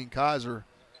 she being Kaiser,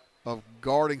 of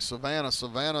guarding Savannah.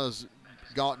 Savannah's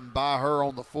gotten by her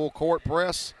on the full court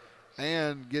press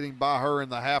and getting by her in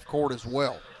the half court as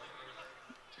well.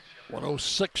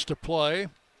 1:06 to play.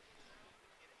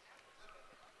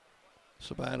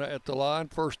 Savannah at the line.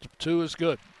 First of two is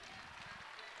good.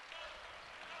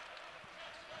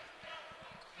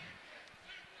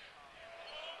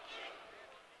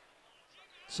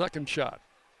 Second shot,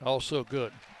 also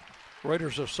good.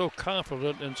 Raiders are so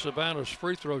confident in Savannah's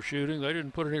free throw shooting, they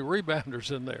didn't put any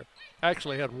rebounders in there.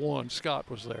 Actually had one, Scott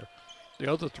was there. The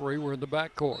other three were in the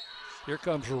backcourt. Here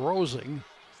comes Rosing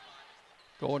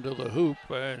going to the hoop,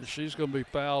 and she's going to be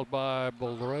fouled by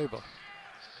Boldreva.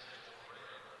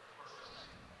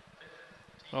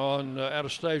 On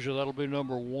Anastasia, that'll be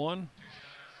number one.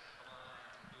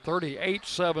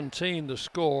 38-17 the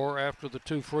score after the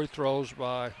two free throws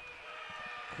by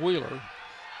Wheeler.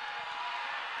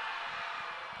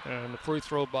 And the free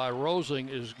throw by Rosing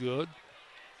is good.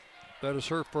 That is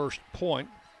her first point.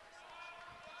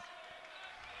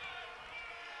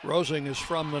 Rosing is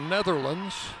from the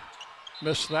Netherlands.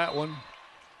 Missed that one.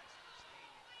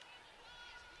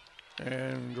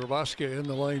 And Grabowski in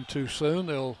the lane too soon.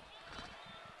 They'll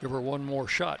give her one more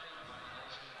shot.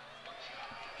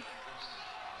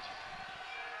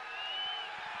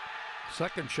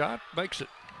 Second shot, makes it.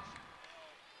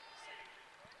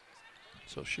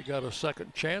 So she got a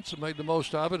second chance and made the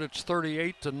most of it. It's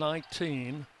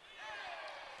 38-19.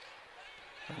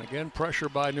 And again, pressure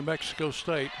by New Mexico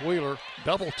State. Wheeler,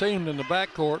 double teamed in the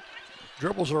backcourt,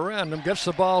 dribbles around them, gets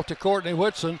the ball to Courtney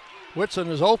Whitson. Whitson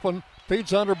is open,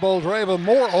 feeds under Boldreva,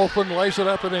 more open, lays it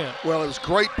up and in. Well, it was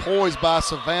great poise by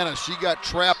Savannah. She got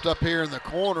trapped up here in the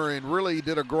corner and really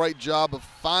did a great job of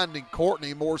finding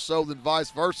Courtney more so than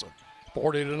vice versa.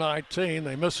 40-19,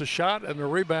 they miss a shot and the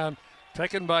rebound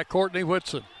taken by Courtney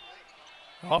Whitson.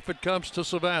 Off it comes to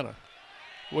Savannah.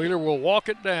 Wheeler will walk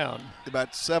it down.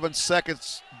 About 7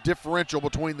 seconds differential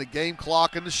between the game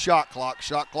clock and the shot clock.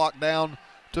 Shot clock down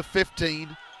to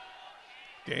 15.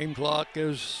 Game clock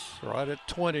is right at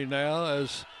 20 now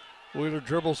as Wheeler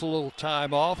dribbles a little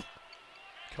time off.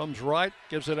 Comes right,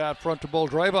 gives it out front to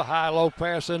Boldreva. High-low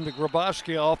pass into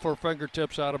Graboski off her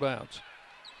fingertips out of bounds.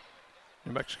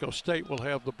 New Mexico State will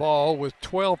have the ball with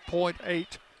 12.8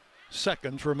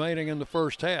 seconds remaining in the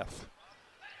first half.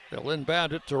 They'll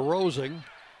inbound it to Rosing.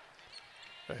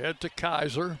 Ahead to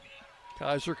Kaiser.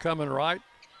 Kaiser coming right.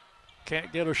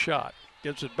 Can't get a shot.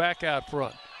 Gets it back out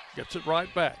front. Gets it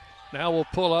right back. Now we'll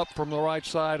pull up from the right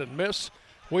side and miss.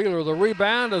 Wheeler the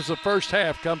rebound as the first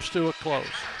half comes to a close.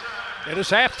 It is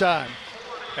halftime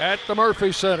at the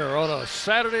Murphy Center on a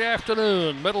Saturday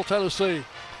afternoon. Middle Tennessee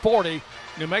 40,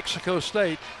 New Mexico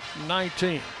State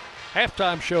 19.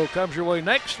 Halftime show comes your way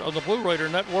next on the Blue Raider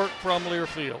Network from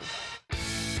Learfield.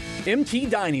 MT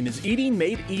Dining is eating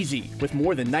made easy. With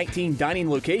more than 19 dining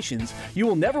locations, you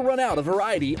will never run out of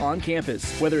variety on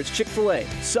campus. Whether it's Chick-fil-A,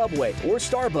 Subway, or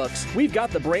Starbucks, we've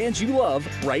got the brands you love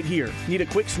right here. Need a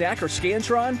quick snack or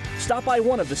Scantron? Stop by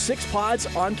one of the 6 pods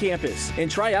on campus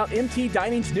and try out MT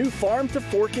Dining's new Farm to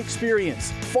Fork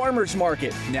experience. Farmers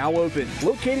Market, now open,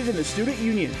 located in the Student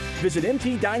Union. Visit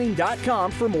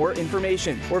mtdining.com for more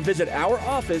information or visit our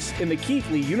office in the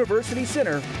Keithley University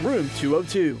Center, room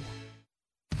 202.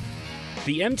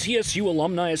 The MTSU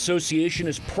Alumni Association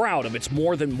is proud of its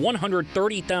more than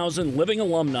 130,000 living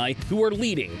alumni who are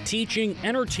leading, teaching,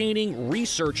 entertaining,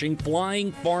 researching,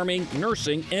 flying, farming,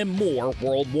 nursing, and more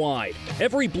worldwide.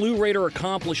 Every Blue Raider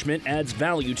accomplishment adds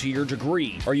value to your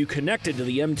degree. Are you connected to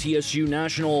the MTSU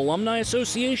National Alumni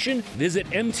Association? Visit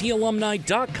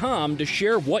mtalumni.com to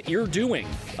share what you're doing.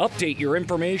 Update your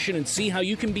information and see how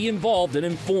you can be involved and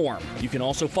informed. You can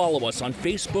also follow us on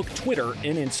Facebook, Twitter,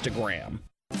 and Instagram.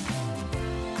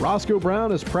 Roscoe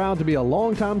Brown is proud to be a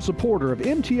longtime supporter of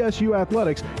MTSU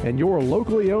athletics and your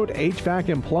locally owned HVAC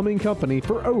and plumbing company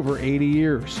for over 80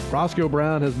 years. Roscoe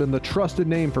Brown has been the trusted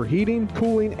name for heating,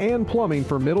 cooling, and plumbing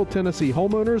for Middle Tennessee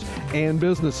homeowners and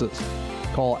businesses.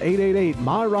 Call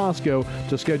 888-MY-ROSCOE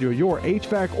to schedule your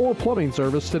HVAC or plumbing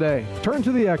service today. Turn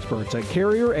to the experts at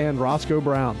Carrier and Roscoe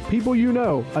Brown. People you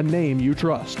know, a name you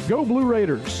trust. Go Blue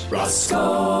Raiders.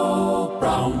 Roscoe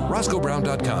Brown.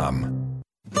 RoscoeBrown.com.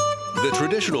 The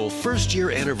traditional first-year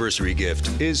anniversary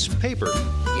gift is paper.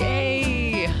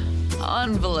 Yay!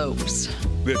 Envelopes.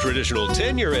 The traditional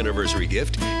 10-year anniversary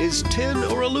gift is tin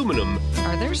or aluminum.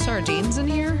 Are there sardines in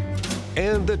here?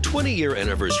 And the 20-year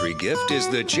anniversary gift is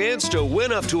the chance to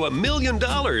win up to $1 million.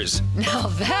 Now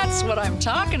that's what I'm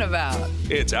talking about.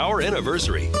 It's our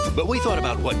anniversary, but we thought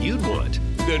about what you'd want.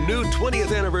 The new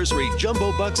 20th anniversary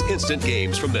Jumbo Bucks Instant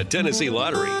Games from the Tennessee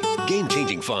Lottery.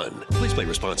 Game-changing fun. Please play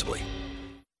responsibly.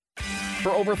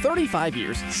 For over 35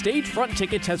 years, Stagefront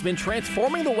Tickets has been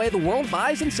transforming the way the world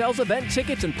buys and sells event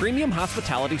tickets and premium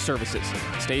hospitality services.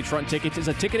 Stagefront Tickets is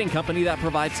a ticketing company that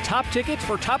provides top tickets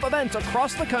for top events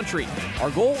across the country. Our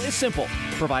goal is simple: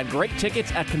 provide great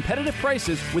tickets at competitive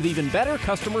prices with even better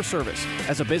customer service.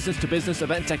 As a business-to-business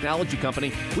event technology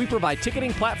company, we provide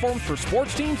ticketing platforms for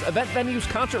sports teams, event venues,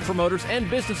 concert promoters, and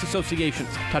business associations,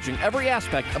 touching every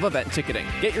aspect of event ticketing.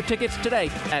 Get your tickets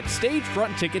today at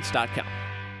stagefronttickets.com.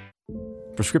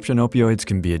 Prescription opioids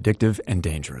can be addictive and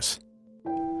dangerous.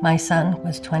 My son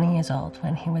was 20 years old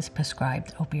when he was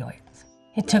prescribed opioids.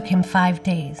 It took him 5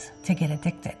 days to get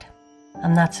addicted.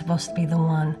 I'm not supposed to be the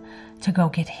one to go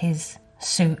get his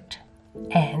suit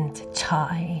and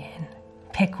tie and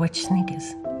pick which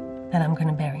sneakers that I'm going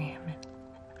to bury him in.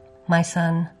 My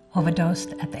son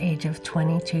overdosed at the age of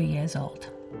 22 years old.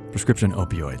 Prescription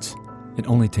opioids. It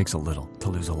only takes a little to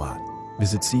lose a lot.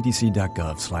 Visit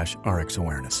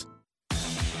cdc.gov/RxAwareness.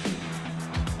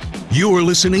 You're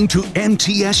listening to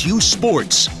MTSU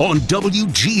Sports on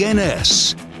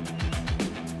WGNS.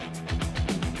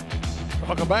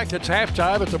 Welcome back. It's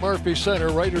halftime at the Murphy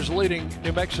Center. Raiders leading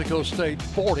New Mexico State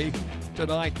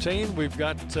 40-19. We've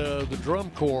got the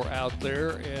drum corps out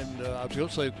there, and I was going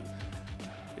to say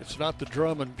it's not the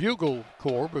drum and bugle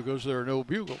corps because there are no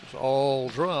bugles, all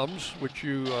drums, which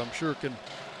you, I'm sure, can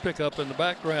pick up in the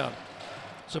background.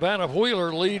 Savannah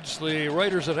Wheeler leads the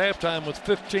Raiders at halftime with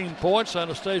 15 points.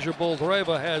 Anastasia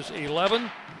Boldreva has 11.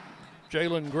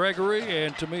 Jalen Gregory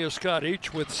and Tamia Scott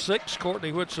each with 6.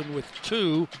 Courtney Whitson with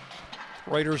 2.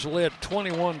 Raiders led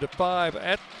 21-5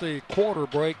 at the quarter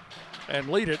break and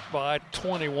lead it by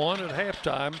 21 at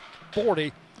halftime,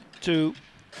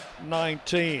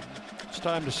 40-19. It's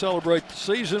time to celebrate the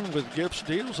season with gifts,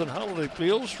 deals, and holiday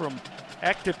deals from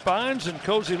Active Finds and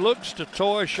Cozy Looks to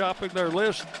toy shopping their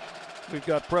list. We've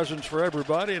got presents for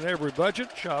everybody and every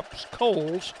budget. Shops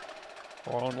Kohl's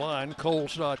or online,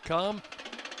 Kohl's.com.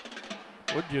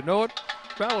 Wouldn't you know it?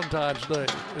 Valentine's Day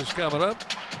is coming up.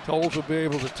 Kohl's will be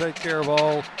able to take care of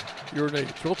all your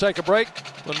needs. We'll take a break.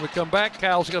 When we come back,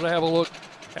 Kyle's going to have a look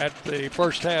at the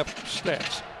first half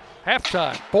stats.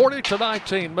 Halftime,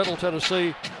 40-19, Middle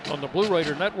Tennessee on the Blue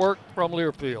Raider Network from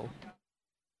Learfield.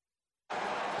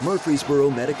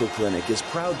 Murfreesboro Medical Clinic is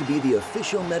proud to be the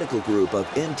official medical group of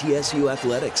MTSU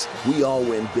Athletics. We all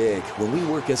win big when we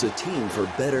work as a team for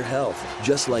better health.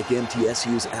 Just like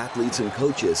MTSU's athletes and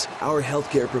coaches, our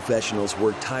healthcare professionals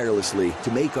work tirelessly to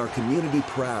make our community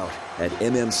proud. At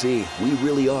MMC, we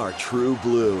really are true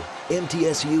blue.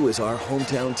 MTSU is our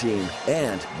hometown team,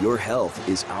 and your health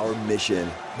is our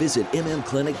mission. Visit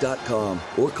mmclinic.com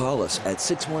or call us at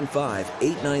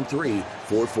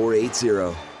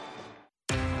 615-893-4480.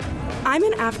 I'm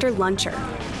an after luncher.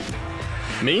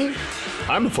 Me?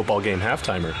 I'm a football game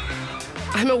half-timer.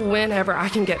 I'm a whenever I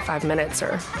can get 5 minutes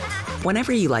or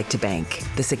whenever you like to bank.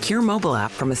 The secure mobile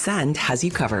app from Ascend has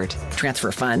you covered.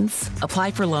 Transfer funds,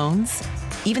 apply for loans,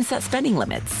 even set spending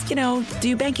limits. You know,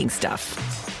 do banking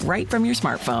stuff right from your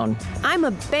smartphone. I'm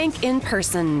a bank in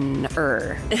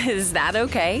person-er. Is that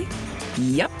okay?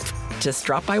 Yep. Just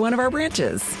drop by one of our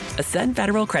branches. Ascend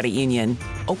Federal Credit Union.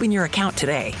 Open your account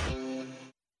today.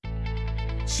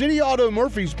 City Auto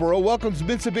Murfreesboro welcomes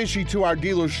Mitsubishi to our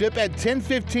dealership at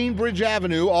 1015 Bridge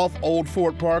Avenue off Old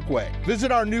Fort Parkway.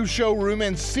 Visit our new showroom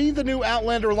and see the new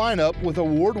Outlander lineup with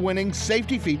award-winning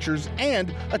safety features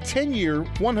and a 10-year,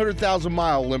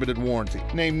 100,000-mile limited warranty.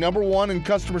 Named number 1 in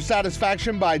customer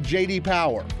satisfaction by J.D.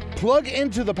 Power. Plug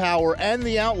into the Power and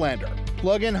the Outlander.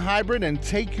 Plug-in hybrid and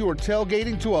take your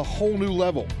tailgating to a whole new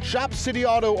level. Shop City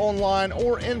Auto online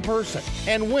or in person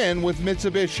and win with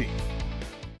Mitsubishi.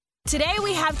 Today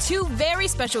we have two very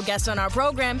special guests on our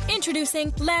program,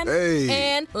 introducing Lem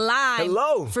and Lime.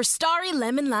 Hello. For Starry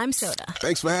Lemon Lime Soda.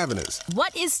 Thanks for having us.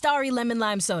 What is Starry Lemon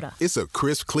Lime Soda? It's a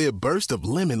crisp, clear burst of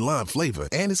lemon lime flavor,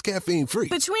 and it's caffeine-free.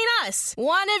 Between us,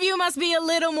 one of you must be a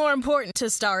little more important to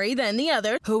Starry than the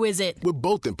other. Who is it? We're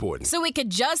both important. So it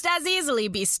could just as easily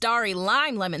be Starry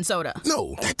Lime Lemon Soda.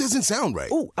 No, that doesn't sound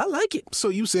right. Oh, I like it. So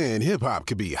you saying hip-hop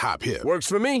could be hop-hip? Works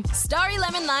for me. Starry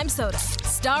Lemon Lime Soda.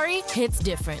 Starry hits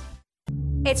different.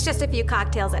 It's just a few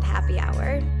cocktails at happy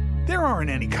hour. There aren't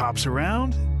any cops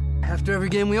around. After every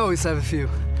game, we always have a few.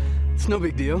 It's no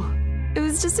big deal. It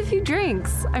was just a few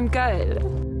drinks. I'm good.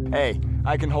 Hey,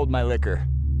 I can hold my liquor.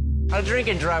 I drink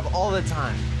and drive all the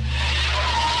time.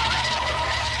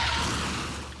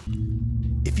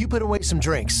 If you put away some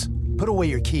drinks, put away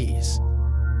your keys.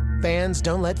 Fans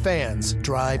don't let fans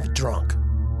drive drunk.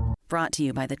 Brought to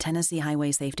you by the Tennessee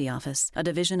Highway Safety Office, a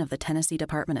division of the Tennessee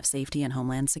Department of Safety and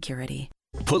Homeland Security.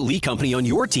 Put Lee Company on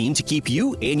your team to keep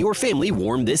you and your family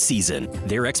warm this season.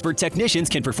 Their expert technicians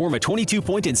can perform a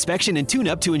 22-point inspection and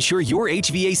tune-up to ensure your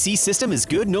HVAC system is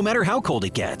good no matter how cold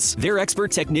it gets. Their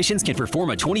expert technicians can perform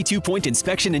a 22-point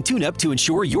inspection and tune-up to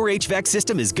ensure your HVAC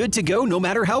system is good to go no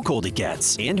matter how cold it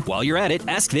gets. And while you're at it,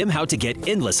 ask them how to get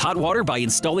endless hot water by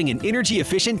installing an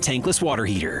energy-efficient tankless water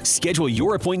heater. Schedule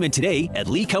your appointment today at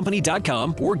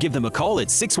leecompany.com or give them a call at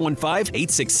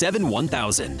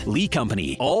 615-867-1000. Lee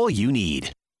Company, all you need.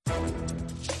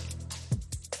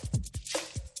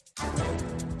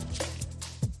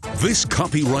 This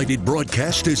copyrighted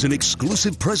broadcast is an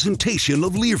exclusive presentation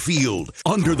of Learfield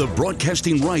under the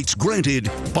broadcasting rights granted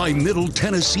by Middle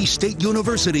Tennessee State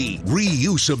University.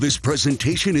 Reuse of this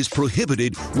presentation is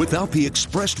prohibited without the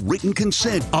expressed written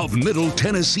consent of Middle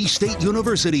Tennessee State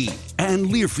University and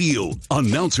Learfield.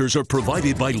 Announcers are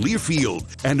provided by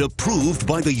Learfield and approved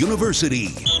by the university.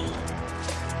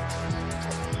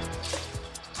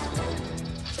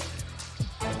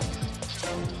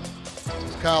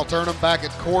 Kyle Turnham back at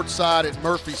courtside at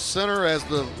Murphy Center as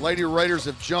the Lady Raiders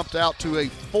have jumped out to a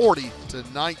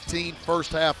 40-19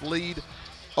 first half lead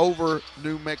over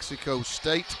New Mexico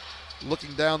State.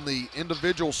 Looking down the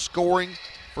individual scoring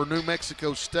for New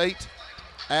Mexico State,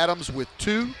 Adams with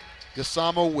 2,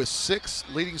 Gasamo with 6,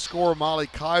 leading scorer Molly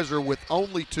Kaiser with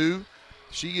only 2.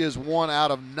 She is 1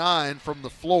 out of 9 from the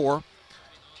floor.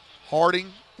 Harding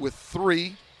with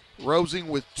 3. Rosing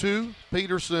with 2,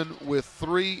 Peterson with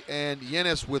 3, and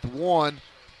Yenis with 1.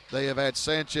 They have had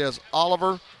Sanchez,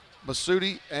 Oliver,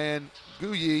 Masudi, and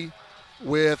Guyi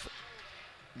with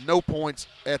no points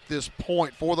at this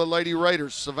point. For the Lady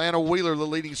Raiders, Savannah Wheeler, the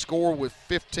leading scorer, with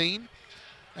 15.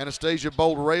 Anastasia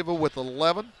Bold-Rava with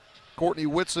 11. Courtney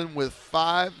Whitson with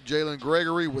 5. Jalen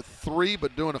Gregory with 3,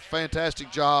 but doing a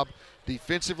fantastic job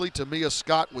defensively. Tamia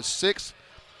Scott with 6.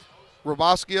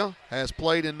 Robaskia has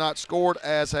played and not scored,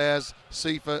 as has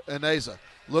Sifa Ineza.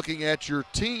 Looking at your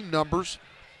team numbers,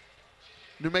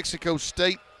 New Mexico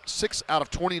State 6 out of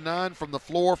 29 from the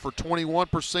floor for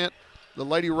 21%. The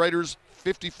Lady Raiders,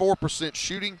 54%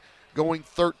 shooting, going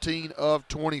 13 of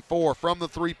 24. From the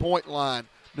three-point line,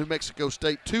 New Mexico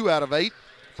State 2 out of 8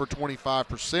 for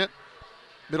 25%.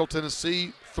 Middle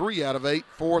Tennessee 3 out of 8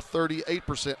 for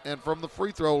 38%. And from the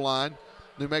free throw line,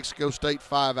 New Mexico State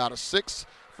 5 out of 6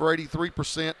 for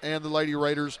 83%, and the Lady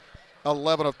Raiders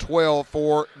 11 of 12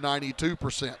 for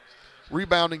 92%.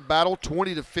 Rebounding battle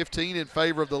 20-15 in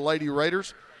favor of the Lady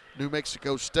Raiders. New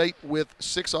Mexico State with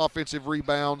 6 offensive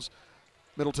rebounds,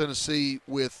 Middle Tennessee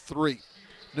with 3.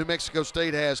 New Mexico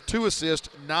State has 2 assists,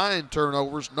 9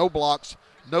 turnovers, no blocks,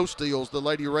 no steals. The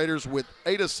Lady Raiders with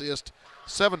 8 assists,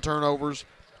 7 turnovers,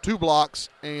 2 blocks,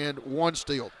 and 1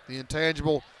 steal. The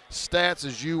intangible stats,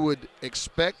 as you would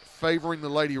expect, favoring the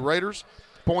Lady Raiders.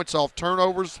 Points off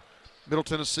turnovers, Middle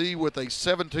Tennessee with a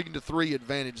 17-3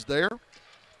 advantage there.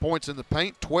 Points in the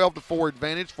paint, 12-4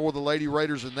 advantage for the Lady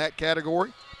Raiders in that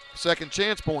category. Second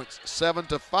chance points,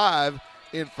 7-5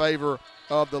 in favor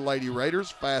of the Lady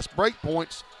Raiders. Fast break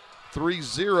points,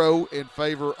 3-0 in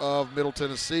favor of Middle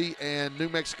Tennessee, and New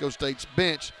Mexico State's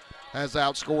bench has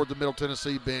outscored the Middle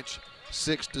Tennessee bench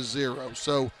 6-0.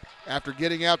 So after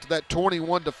getting out to that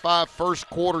 21-5 first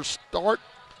quarter start,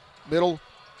 Middle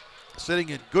sitting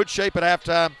in good shape at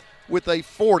halftime with a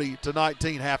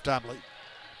 40-19 halftime lead.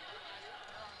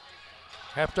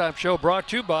 Halftime show brought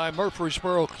to you by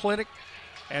Murfreesboro Clinic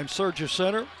and Surgery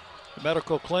Center. The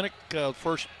medical clinic, the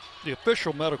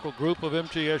official medical group of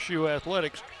MTSU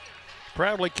Athletics,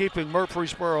 proudly keeping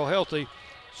Murfreesboro healthy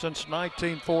since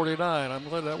 1949. I'm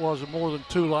glad that wasn't more than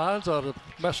 2 lines. I'd have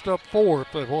messed up 4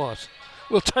 if it was.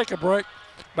 We'll take a break.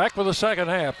 Back with the second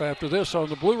half after this on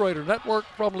the Blue Raider Network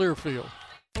from Learfield.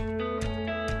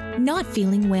 Not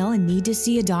feeling well and need to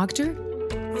see a doctor?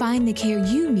 Find the care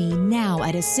you need now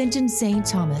at Ascension St.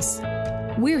 Thomas.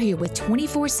 We're here with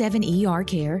 24/7 ER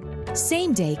care,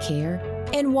 same-day care,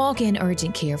 and walk-in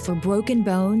urgent care for broken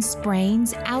bones,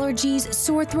 sprains, allergies,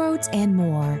 sore throats, and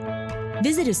more.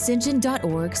 Visit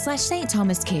ascension.org/St.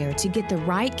 Thomas Care to get the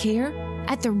right care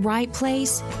at the right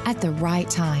place at the right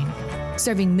time.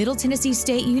 Serving Middle Tennessee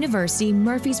State University,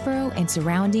 Murfreesboro, and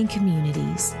surrounding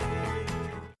communities.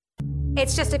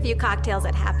 It's just a few cocktails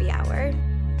at happy hour.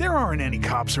 There aren't any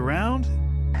cops around.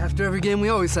 After every game, we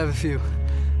always have a few.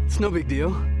 It's no big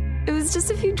deal. It was just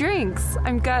a few drinks.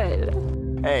 I'm good.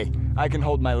 Hey, I can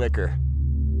hold my liquor.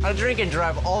 I drink and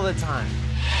drive all the time.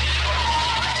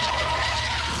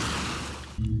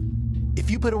 If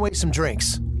you put away some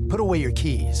drinks, put away your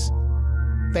keys.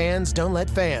 Fans don't let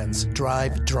fans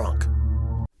drive drunk.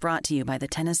 Brought to you by the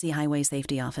Tennessee Highway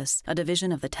Safety Office, a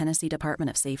division of the Tennessee Department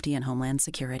of Safety and Homeland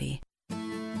Security.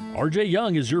 RJ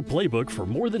Young is your playbook for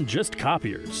more than just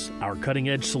copiers. Our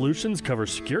cutting-edge solutions cover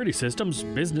security systems,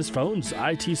 business phones,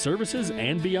 IT services,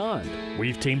 and beyond.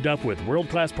 We've teamed up with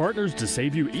world-class partners to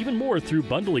save you even more through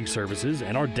bundling services,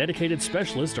 and our dedicated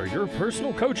specialists are your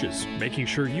personal coaches, making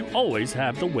sure you always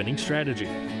have the winning strategy.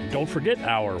 Don't forget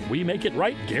our We Make It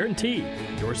Right guarantee.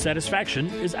 Your satisfaction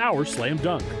is our slam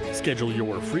dunk. Schedule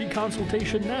your free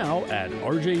consultation now at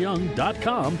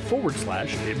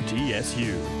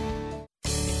rjyoung.com/MTSU.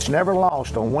 It's never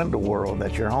lost on Window World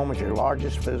that your home is your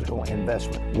largest physical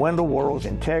investment. Window World's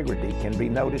integrity can be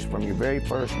noticed from your very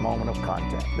first moment of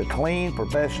contact. The clean,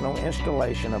 professional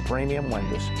installation of premium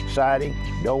windows, siding,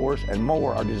 doors, and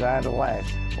more are designed to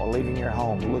last while leaving your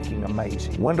home looking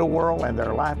amazing. Window World and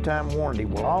their lifetime warranty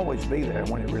will always be there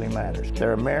when it really matters.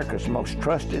 They're America's most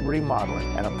trusted remodeler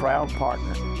and a proud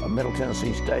partner of Middle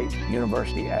Tennessee State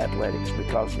University Athletics,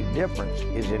 because the difference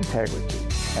is integrity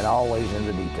and always in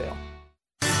the detail.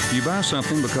 You buy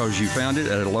something because you found it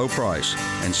at a low price,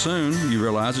 and soon you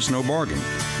realize it's no bargain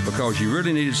because you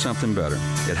really needed something better.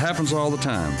 It happens all the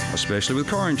time, especially with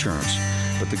car insurance.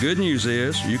 But the good news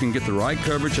is you can get the right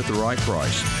coverage at the right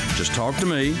price. Just talk to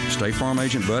me, State Farm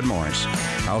Agent Bud Morris.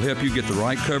 I'll help you get the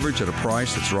right coverage at a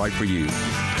price that's right for you.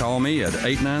 Call me at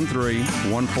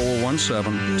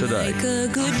 893-1417 today. Like a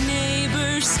good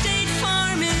neighbor, State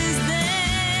Farm is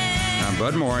there. I'm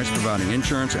Bud Morris, providing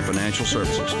insurance and financial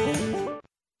services.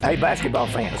 Hey, basketball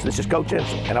fans, this is Coach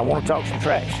Ensign, and I want to talk some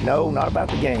trash. No, not about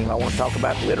the game. I want to talk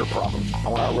about litter problems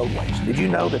on our roadways. Did you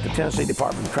know that the Tennessee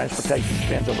Department of Transportation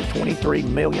spends over $23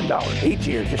 million each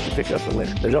year just to pick up the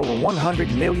litter? There's over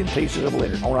 100 million pieces of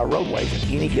litter on our roadways at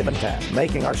any given time,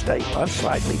 making our state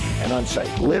unsightly and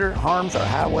unsafe. Litter harms our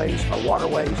highways, our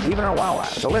waterways, even our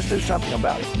wildlife. So let's do something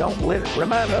about it. Don't litter.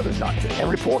 Remind others not to. And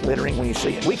report littering when you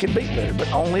see it. We can beat litter,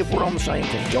 but only if we're on the same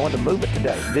team. Join the movement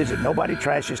today. Visit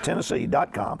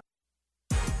NobodyTrashesTennessee.com.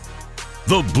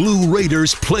 The Blue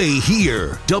Raiders play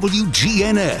here.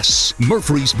 WGNS,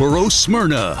 Murfreesboro,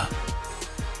 Smyrna.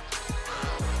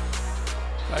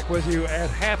 Back with you at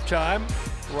halftime.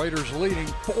 Raiders leading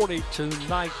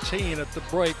 40-19 at the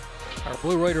break. Our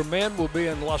Blue Raider men will be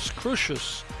in Las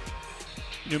Cruces,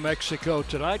 New Mexico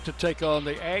tonight to take on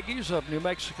the Aggies of New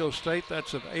Mexico State.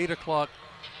 That's an 8 o'clock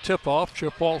tip-off.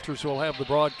 Chip Walters will have the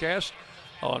broadcast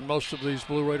on most of these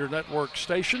Blue Raider Network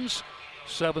stations.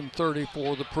 7:30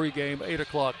 for the pregame, 8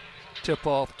 o'clock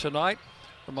tip-off tonight.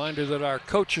 Reminder that our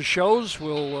coaches' shows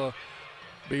will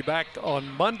be back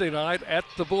on Monday night at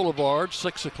the Boulevard,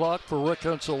 6 o'clock for Rick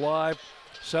Hensel Live,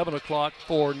 7 o'clock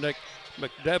for Nick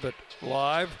McDevitt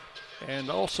Live. And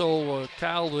also,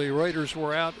 Kyle, the Raiders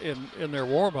were out in their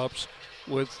warm-ups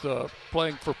with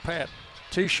Playing for Pat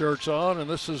T-shirts on, and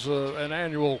this is an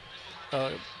annual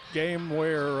game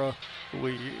where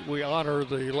we honor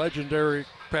the legendary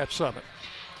Pat Summitt.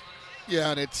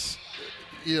 Yeah, and it's,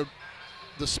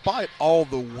 despite all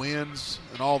the wins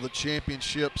and all the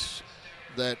championships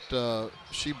that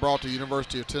she brought to the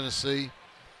University of Tennessee,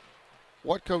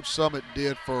 what Coach Summitt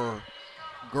did for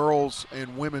girls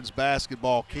and women's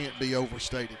basketball can't be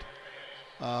overstated.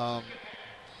 And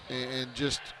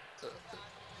just,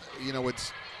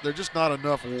 there's just not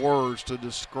enough words to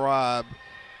describe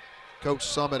Coach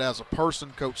Summitt as a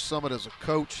person, Coach Summitt as a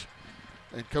coach,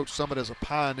 and Coach Summitt as a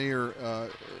pioneer.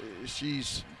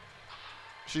 She's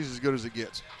as good as it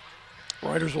gets.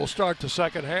 Raiders will start the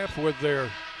second half with their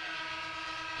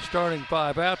starting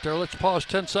five out there. Let's pause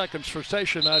 10 seconds for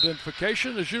station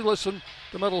identification as you listen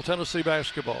to Middle Tennessee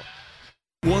basketball.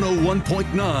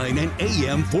 101.9 and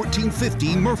AM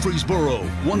 1450 Murfreesboro,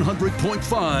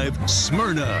 100.5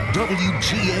 Smyrna,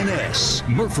 WGNS,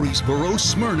 Murfreesboro,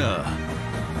 Smyrna.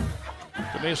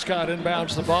 Tamia Scott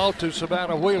inbounds the ball to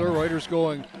Savannah Wheeler. Raiders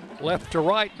going left to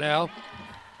right now,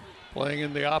 playing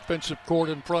in the offensive court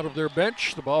in front of their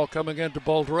bench. The ball coming into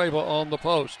Boldreva on the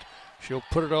post. She'll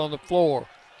put it on the floor,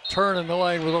 turn in the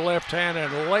lane with the left hand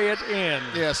and lay it in.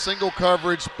 Yeah, single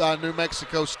coverage by New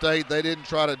Mexico State. They didn't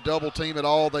try to double team at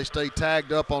all. They stayed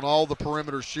tagged up on all the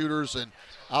perimeter shooters, and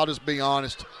I'll just be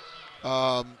honest,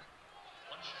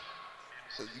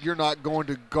 you're not going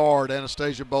to guard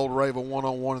Anastasia Boldreva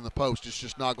one-on-one in the post. It's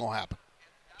just not going to happen.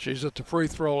 She's at the free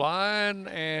throw line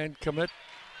and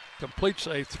completes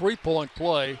a three-point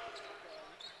play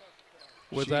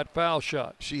with that foul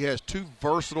shot. She has too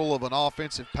versatile of an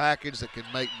offensive package that can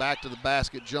make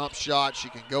back-to-the-basket jump shots. She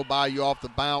can go by you off the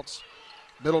bounce.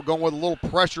 Middle going with a little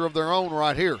pressure of their own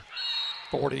right here.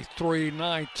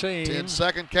 43-19.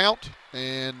 10-second count,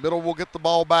 and Middle will get the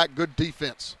ball back. Good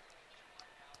defense.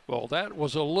 Well, that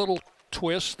was a little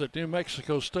twist that New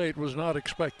Mexico State was not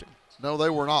expecting. No, they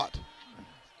were not.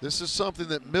 This is something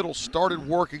that Middle started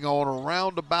working on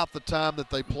around about the time that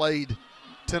they played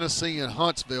Tennessee in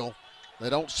Huntsville. They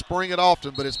don't spring it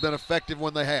often, but it's been effective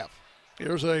when they have.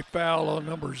 Here's a foul on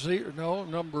number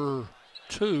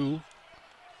 2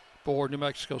 for New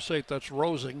Mexico State. That's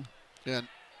Rosing. And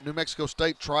New Mexico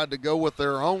State tried to go with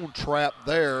their own trap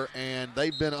there, and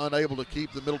they've been unable to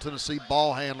keep the Middle Tennessee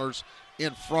ball handlers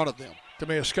in front of them.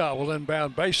 Tamia Scott will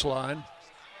inbound baseline.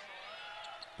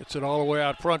 Gets it all the way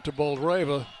out front to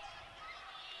Boldreva.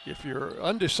 If you're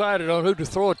undecided on who to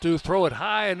throw it to, throw it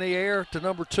high in the air to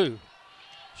number 2.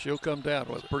 She'll come down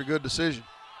with it. Pretty good decision.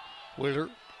 Wheeler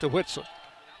to Whitson.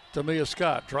 Tamia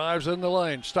Scott drives in the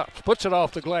lane, stops, puts it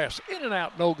off the glass, in and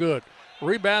out, no good.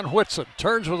 Rebound Whitson,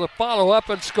 turns with a follow-up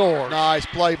and scores. Nice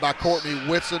play by Courtney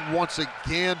Whitson, once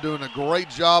again doing a great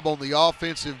job on the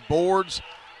offensive boards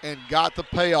and got the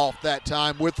payoff that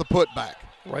time with the putback.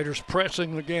 Raiders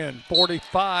pressing again,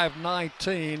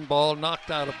 45-19, ball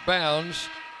knocked out of bounds.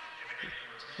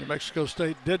 New Mexico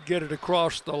State did get it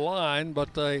across the line,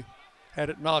 but they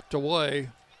had it knocked away.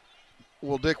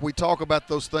 Well, Dick, we talk about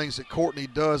those things that Courtney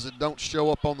does that don't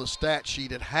show up on the stat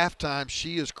sheet. At halftime,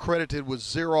 she is credited with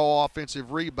 0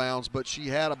 offensive rebounds, but she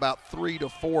had about 3 to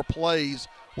 4 plays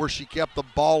where she kept the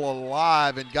ball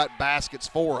alive and got baskets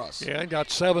for us. Yeah, and got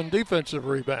 7 defensive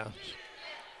rebounds.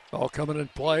 Ball coming in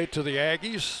play to the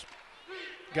Aggies.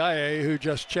 Gaye, who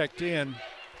just checked in,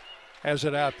 has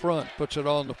it out front, puts it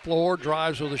on the floor,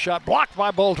 drives with a shot, blocked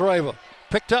by Boldreva,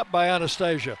 picked up by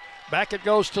Anastasia. Back it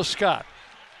goes to Scott.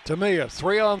 Tamia,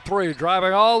 3-on-3,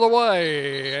 driving all the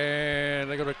way, and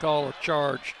they're going to call a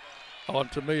charge on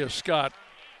Tamia Scott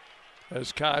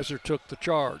as Kaiser took the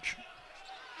charge.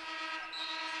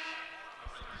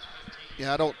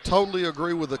 Yeah, I don't totally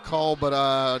agree with the call, but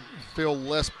I feel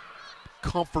less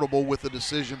comfortable with the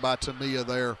decision by Tamia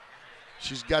there.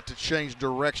 She's got to change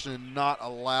direction and not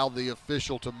allow the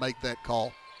official to make that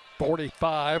call.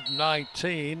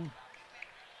 45-19.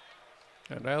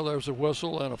 And now there's a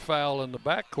whistle and a foul in the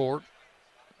backcourt.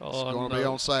 It's going to be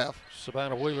on Saf.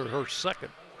 Savannah Wheeler, her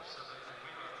second.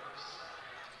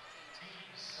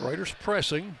 Raiders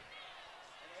pressing.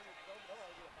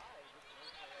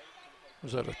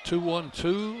 Was that a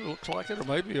 2-1-2? Looks like it, or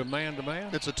maybe a man-to-man?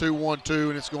 It's a 2-1-2,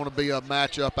 and it's going to be a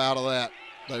matchup out of that.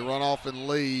 They run off and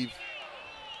leave.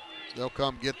 They'll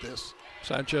come get this.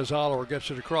 Sanchez Oliver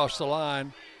gets it across the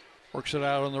line, works it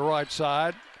out on the right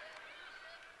side.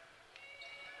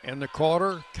 In the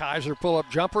corner, Kaiser pull-up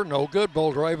jumper, no good.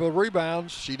 Boldreva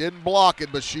rebounds. She didn't block it,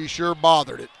 but she sure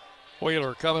bothered it.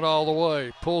 Wheeler coming all the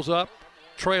way, pulls up,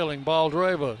 trailing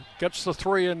Boldreva, gets the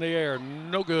three in the air,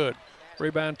 no good.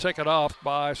 Rebound taken off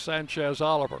by Sanchez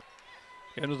Oliver.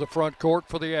 Into the front court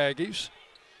for the Aggies.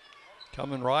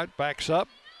 Coming right, backs up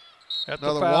at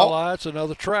the foul line. It's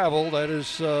another travel. That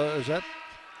is that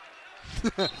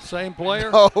same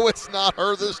player? No, it's not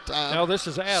her this time. No, this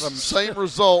is Adams. Same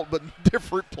result, but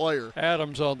different player.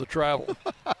 Adams on the travel.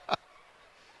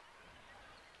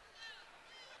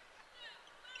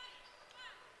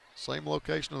 Same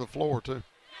location of the floor, too.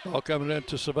 All coming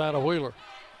into Savannah Wheeler.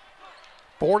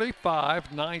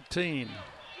 45-19.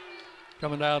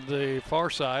 Coming down the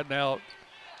far side. Now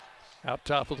out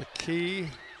top of the key.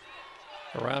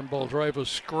 Around Boldreva's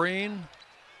screen.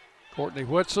 Courtney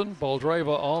Whitson,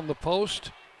 Boldreva on the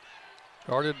post.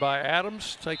 Guarded by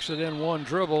Adams. Takes it in one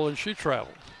dribble, and she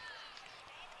traveled.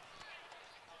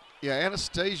 Yeah,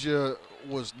 Anastasia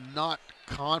was not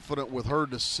confident with her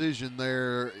decision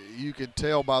there. You can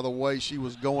tell by the way she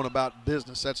was going about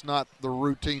business. That's not the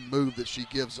routine move that she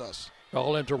gives us.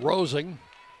 All into Rosing.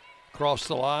 Across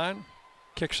the line.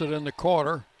 Kicks it in the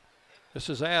corner. This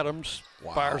is Adams.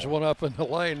 Wow. Fires one up in the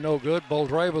lane. No good.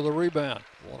 Boldreva the rebound.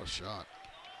 What a shot.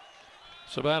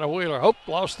 Savannah Wheeler.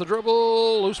 Lost the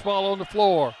dribble. Loose ball on the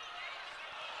floor.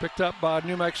 Picked up by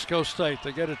New Mexico State.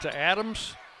 They get it to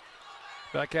Adams.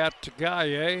 Back out to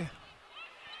Gaye.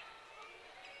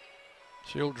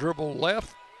 She'll dribble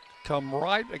left. Come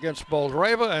right against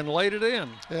Boldreva and laid it in.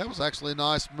 Yeah, that was actually a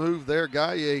nice move there.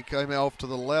 Gaye came off to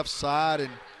the left side and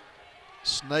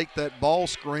snaked that ball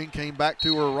screen, came back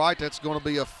to her right. That's going to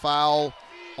be a foul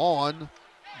on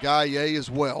Gaye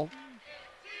as well.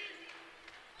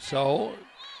 So,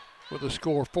 with the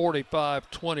score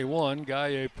 45-21,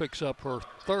 Gaye picks up her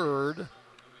third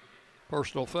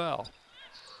personal foul.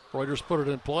 Raiders put it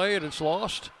in play, and it's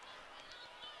lost.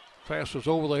 Pass was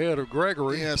over the head of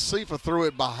Gregory. Yeah, Sifa threw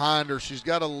it behind her. She's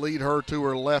got to lead her to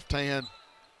her left hand.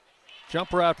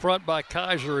 Jumper out front by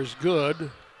Kaiser is good.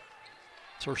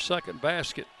 It's her second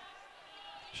basket.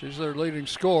 She's their leading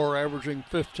scorer, averaging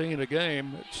 15 a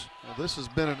game. Well, this has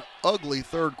been an ugly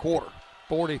third quarter.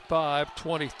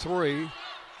 45-23.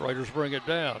 Raiders bring it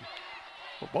down.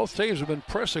 Well, both teams have been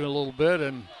pressing a little bit,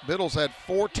 and Biddle's had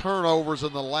 4 turnovers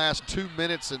in the last 2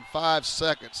 minutes and 5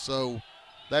 seconds, so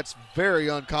that's very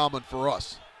uncommon for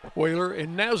us. Wheeler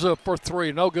and Neza for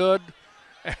three, no good.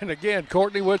 And again,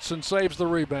 Courtney Whitson saves the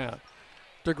rebound.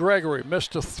 To Gregory,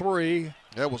 missed a three.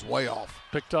 That was way off.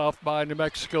 Picked off by New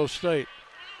Mexico State.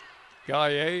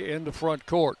 Gaye in the front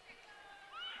court.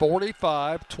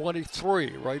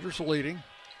 45-23, Raiders leading.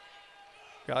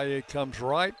 Gaye comes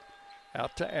right,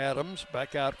 out to Adams,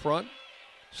 back out front.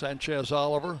 Sanchez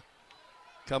Oliver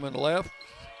coming left.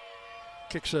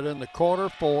 Kicks it in the corner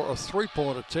for a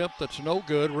three-point attempt that's no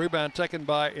good. Rebound taken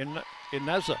by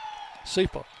Ineza.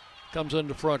 Sifa comes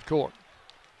into front court.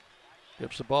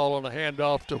 Gives the ball on a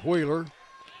handoff to Wheeler.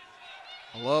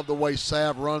 I love the way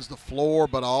Sav runs the floor,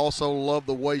 but I also love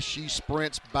the way she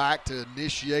sprints back to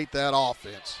initiate that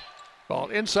offense.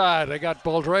 Ball inside. They got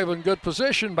Boldreva in good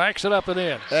position. Backs it up and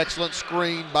in. Excellent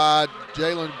screen by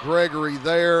Jalen Gregory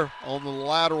there on the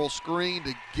lateral screen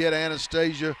to get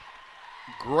Anastasia.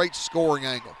 Great scoring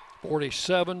angle.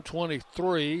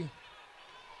 47-23.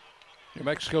 New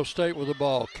Mexico State with the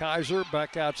ball. Kaiser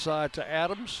back outside to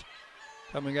Adams.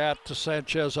 Coming out to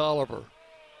Sanchez Oliver.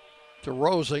 To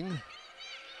Rosing.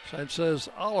 Sanchez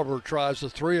Oliver tries the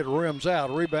three. It rims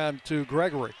out. Rebound to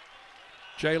Gregory.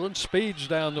 Jalen speeds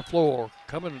down the floor.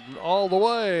 Coming all the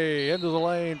way into the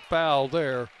lane. Foul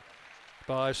there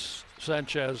by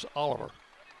Sanchez Oliver.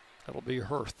 That'll be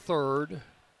her third.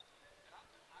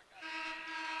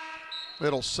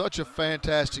 Middle, such a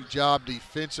fantastic job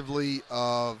defensively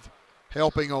of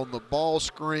helping on the ball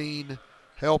screen,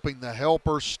 helping the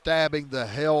helper, stabbing the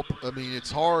help. I mean,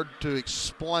 it's hard to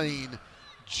explain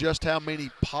just how many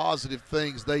positive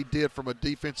things they did from a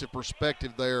defensive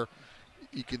perspective there.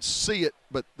 You can see it,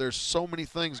 but there's so many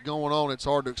things going on, it's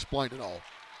hard to explain it all.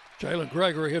 Jalen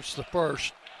Gregory hits the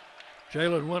first.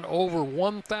 Jalen went over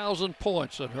 1,000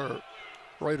 points in her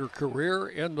Raider career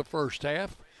in the first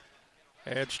half.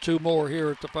 Adds two more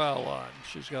here at the foul line.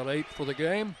 She's got 8 for the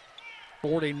game.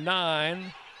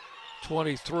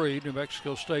 49-23, New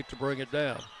Mexico State to bring it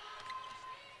down.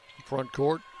 Front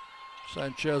court,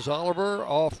 Sanchez Oliver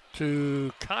off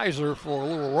to Kaiser for a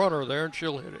little runner there, and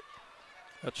she'll hit it.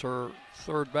 That's her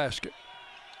third basket.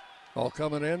 All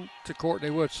coming in to Courtney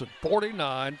Whitson,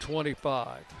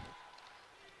 49-25.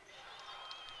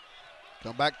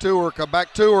 Come back to her, come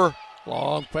back to her.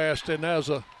 Long pass to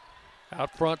Neza,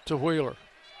 out front to Wheeler.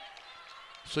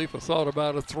 Sifa thought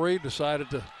about a three, decided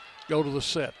to go to the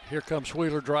set. Here comes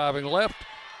Wheeler driving left,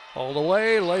 all the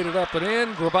way, laid it up and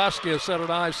in. Grabowski set a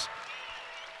nice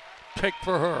pick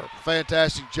for her.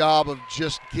 Fantastic job of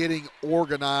just getting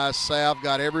organized. Sav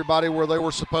got everybody where they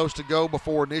were supposed to go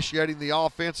before initiating the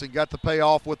offense and got the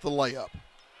payoff with the layup.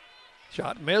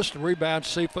 Shot missed, rebound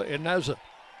Sifa Ineza.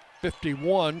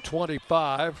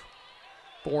 51-25,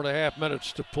 4.5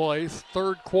 minutes to play,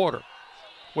 third quarter.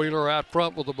 Wheeler out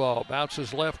front with the ball,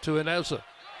 bounces left to Ineza.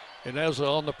 Ineza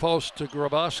on the post to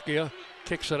Grabowski,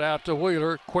 kicks it out to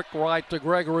Wheeler, quick right to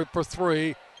Gregory for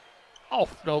three.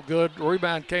 Off, no good.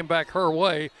 Rebound came back her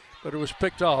way, but it was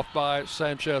picked off by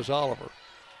Sanchez Oliver.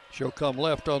 She'll come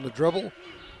left on the dribble,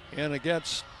 in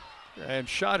against, and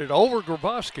shot it over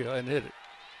Grabowski and hit it.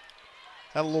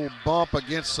 Had a little bump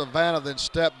against Savannah, then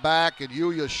stepped back, and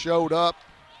Yulia showed up,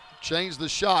 changed the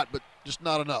shot, but just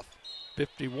not enough.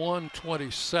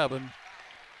 51-27.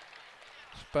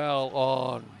 Foul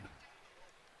on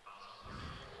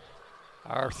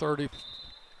our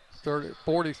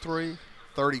 43.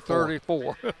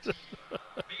 34.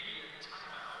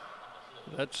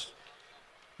 That's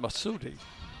Masudi.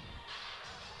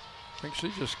 I think she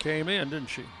just came in, didn't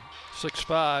she?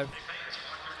 6'5".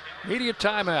 Media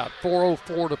timeout,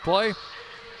 4:04 to play.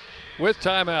 With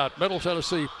timeout, Middle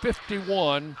Tennessee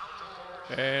 51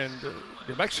 and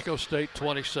New Mexico State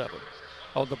 27.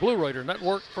 On the Blue Raider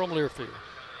Network from Learfield.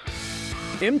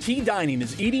 MT Dining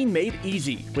is eating made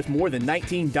easy. With more than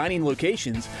 19 dining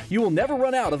locations, you will never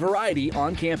run out of variety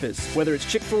on campus. Whether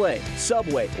it's Chick-fil-A,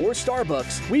 Subway, or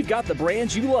Starbucks, we've got the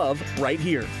brands you love right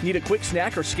here. Need a quick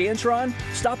snack or Scantron?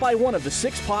 Stop by one of the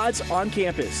 6 pods on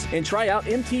campus and try out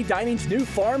MT Dining's new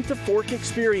Farm to Fork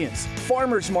experience.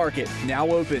 Farmers Market, now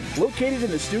open, located in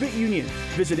the Student Union.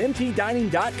 Visit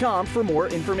mtdining.com for more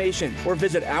information or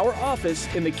visit our office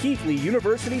in the Keithley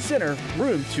University Center,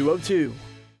 room 202.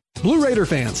 Blue Raider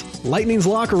fans, Lightning's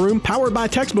Locker Room, powered by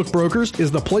Textbook Brokers,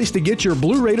 is the place to get your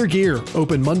Blue Raider gear.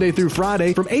 Open Monday through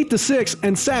Friday from 8 to 6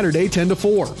 and Saturday 10 to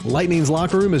 4. Lightning's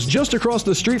Locker Room is just across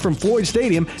the street from Floyd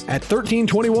Stadium at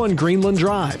 1321 Greenland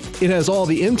Drive. It has all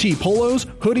the MT polos,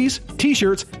 hoodies,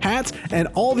 t-shirts, hats, and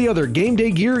all the other game day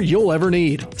gear you'll ever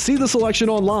need. See the selection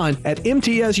online at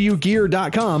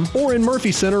mtsugear.com or in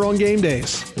Murphy Center on game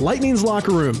days. Lightning's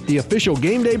Locker Room, the official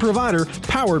game day provider,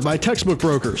 powered by Textbook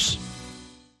Brokers.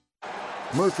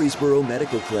 Murfreesboro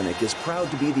Medical Clinic is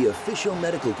proud to be the official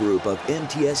medical group of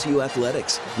MTSU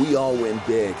Athletics. We all win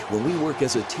big when we work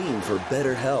as a team for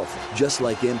better health. Just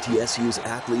like MTSU's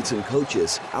athletes and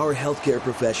coaches, our healthcare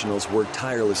professionals work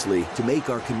tirelessly to make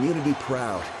our community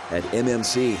proud. At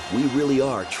MMC, we really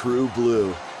are true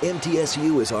blue.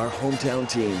 MTSU is our hometown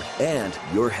team, and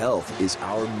your health is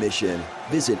our mission.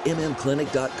 Visit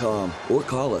mmclinic.com or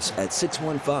call us at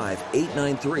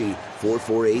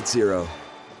 615-893-4480.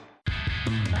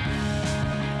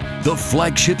 The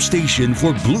flagship station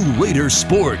for Blue Raider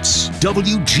sports,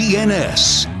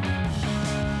 WGNS.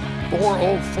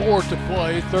 4:04 to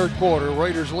play, third quarter.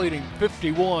 Raiders leading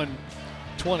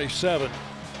 51-27.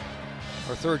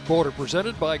 Our third quarter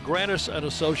presented by Grannis &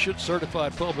 Associates,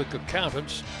 certified public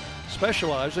accountants,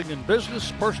 specializing in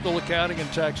business, personal accounting,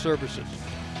 and tax services.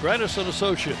 Grannis &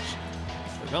 Associates.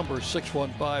 The number is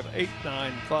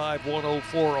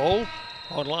 615-895-1040.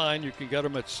 Online, you can get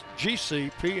them at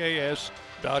gcpas.com.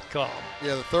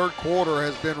 Yeah, the third quarter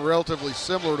has been relatively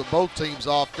similar to both teams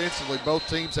offensively. Both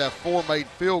teams have 4 made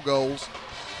field goals.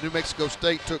 New Mexico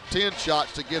State took 10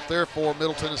 shots to get their 4.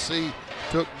 Middle Tennessee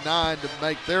took 9 to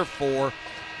make their 4.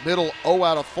 Middle 0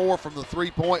 out of 4 from the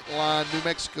three-point line. New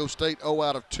Mexico State 0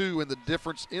 out of 2. And the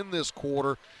difference in this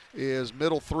quarter is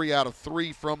Middle 3 out of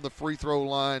 3 from the free throw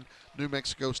line. New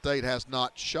Mexico State has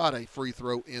not shot a free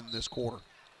throw in this quarter.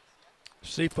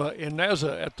 Sifa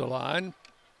Ineza at the line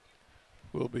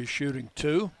will be shooting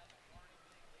 2.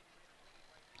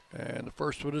 And the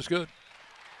first one is good.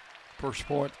 First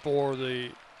point for the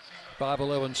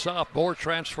 5'11" sophomore,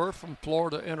 transfer from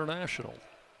Florida International.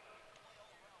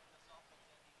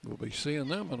 We'll be seeing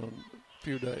them in a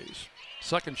few days.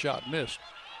 Second shot missed.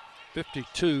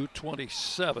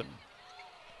 52-27.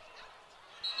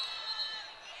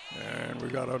 And we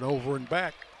got an over and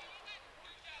back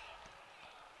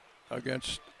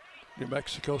against New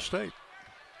Mexico State.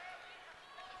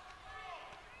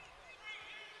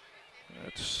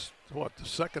 That's the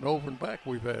second over and back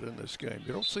we've had in this game.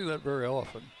 You don't see that very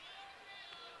often.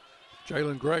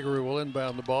 Jalen Gregory will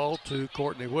inbound the ball to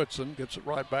Courtney Whitson. Gets it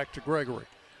right back to Gregory.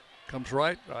 Comes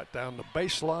right down the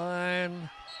baseline.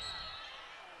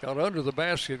 Got under the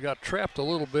basket, got trapped a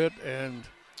little bit, and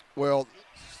well,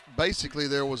 basically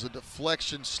there was a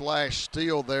deflection /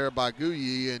 steal there by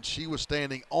Guyi, and she was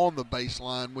standing on the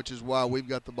baseline, which is why we've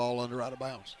got the ball under out of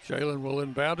bounds. Jalen will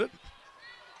inbound it.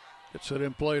 Gets it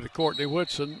in play to Courtney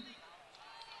Whitson.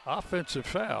 Offensive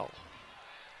foul.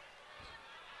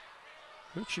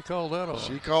 Who'd she call that on?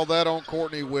 She called that on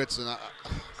Courtney Whitson.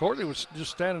 Courtney was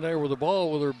just standing there with the ball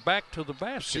with her back to the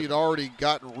basket. She'd already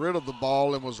gotten rid of the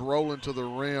ball and was rolling to the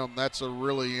rim. That's a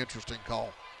really interesting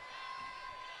call.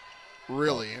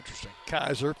 Really interesting.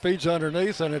 Kaiser feeds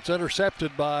underneath, and it's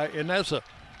intercepted by Ineza.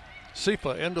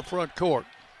 Sifa in the front court.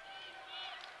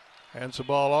 Hands the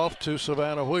ball off to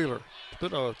Savannah Wheeler. It's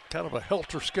been a kind of a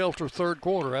helter-skelter third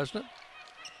quarter, hasn't it?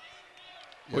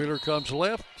 Yep. Wheeler comes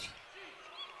left.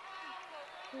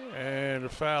 And a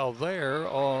foul there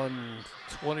on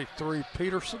 23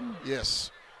 Peterson.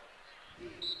 Yes.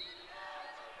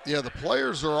 Yeah, the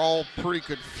players are all pretty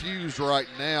confused right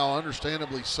now,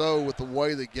 understandably so, with the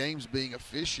way the game's being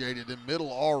officiated. In middle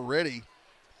already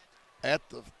at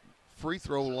the free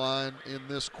throw line in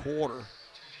this quarter.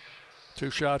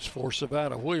 2 shots for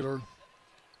Savannah Wheeler.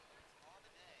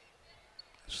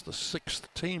 It's the 6th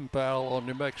team foul on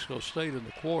New Mexico State in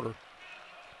the quarter.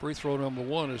 Free throw number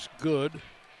 1 is good.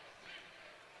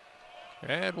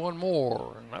 And one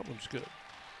more, and that one's good.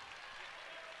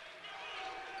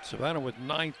 Savannah with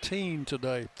 19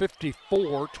 today,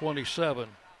 54-27.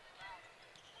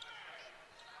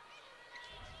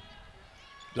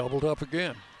 Doubled up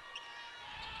again.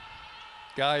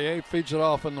 Gaye feeds it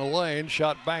off in the lane,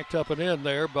 shot backed up and in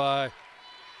there by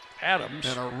Adams.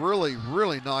 And a really,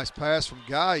 really nice pass from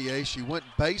Gaye. She went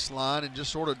baseline and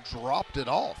just sort of dropped it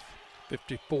off.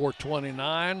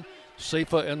 54-29.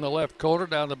 Sifa in the left corner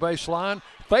down the baseline.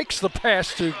 Fakes the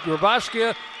pass to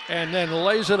Grabowska and then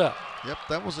lays it up. Yep,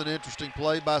 that was an interesting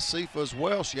play by Sifa as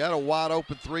well. She had a wide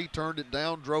open 3, turned it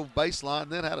down, drove baseline,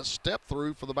 then had a step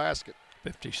through for the basket.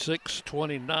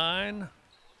 56-29.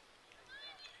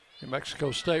 New Mexico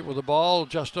State with the ball,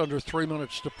 just under 3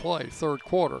 minutes to play, third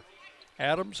quarter.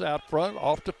 Adams out front,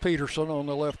 off to Peterson on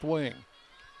the left wing.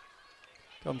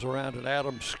 Comes around an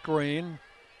Adams screen.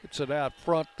 Gets it out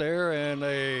front there, and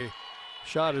a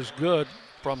shot is good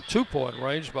from 2-point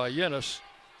range by Yenis.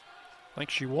 I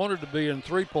think she wanted to be in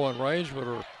 3-point range, but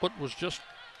her foot was just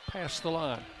past the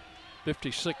line.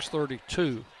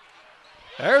 56-32.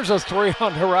 There's a 3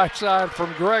 on the right side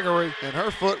from Gregory. And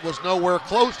her foot was nowhere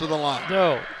close to the line.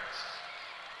 No.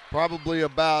 Probably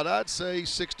about, I'd say,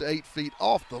 6 to 8 feet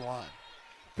off the line.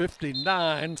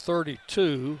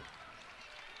 59-32.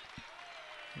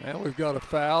 Now we've got a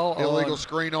foul. Illegal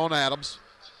screen on Adams.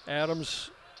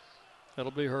 Adams,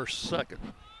 that'll be her second.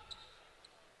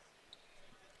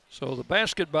 So the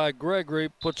basket by Gregory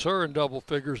puts her in double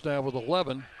figures now with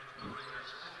 11.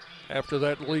 After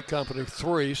that Lee Company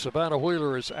 3, Savannah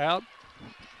Wheeler is out.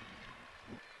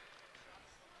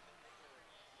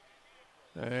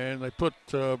 And they put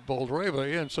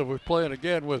Boldreva in, so we're playing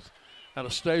again with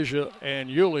Anastasia and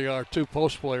Yulia, our 2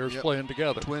 post players, playing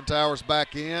together. Twin Towers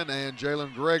back in, and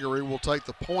Jalen Gregory will take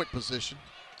the point position.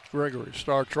 Gregory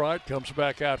starts right, comes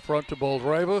back out front to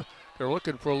Boldreva. They're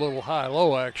looking for a little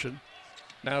high-low action.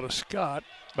 Now to Scott,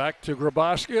 back to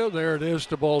Grabowska. There it is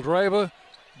to Boldreva.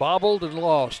 Bobbled and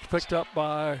lost, picked up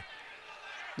by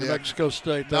New Mexico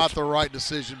State. Not the right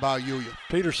decision by Yulia.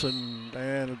 Peterson,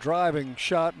 and a driving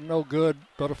shot, no good,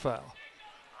 but a foul.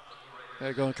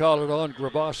 They're going to call it on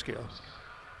Grabowska.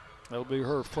 That'll be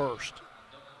her first.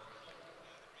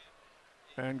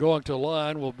 And going to the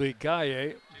line will be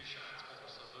Gaye.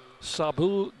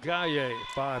 Sabu Gaye,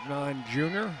 5'9"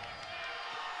 junior.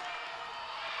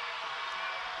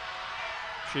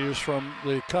 She is from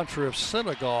the country of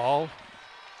Senegal.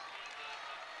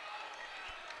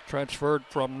 Transferred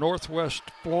from Northwest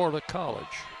Florida College.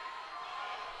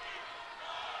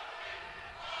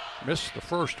 Missed the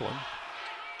first one.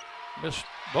 Missed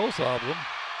both of them.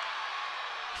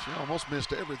 She almost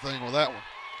missed everything with that one.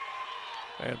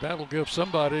 And that'll give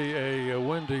somebody a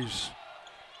Wendy's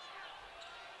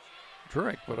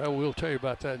drink, but I will tell you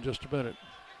about that in just a minute.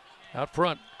 Out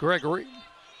front, Gregory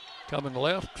coming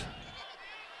left.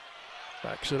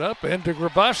 Backs it up into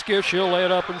Grabowska. She'll lay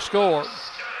it up and score.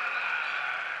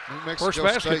 First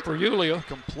basket State for Yulia.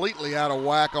 Completely out of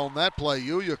whack on that play.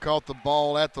 Yulia caught the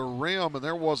ball at the rim, and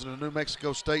there wasn't a New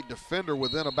Mexico State defender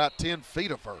within about 10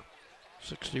 feet of her.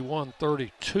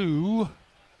 61-32.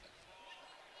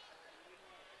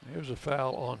 Here's a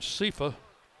foul on Sifa.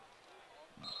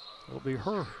 It'll be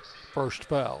her first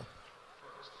foul.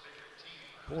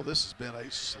 Boy, this has been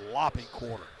a sloppy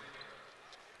quarter.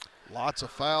 Lots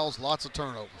of fouls, lots of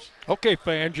turnovers. Okay,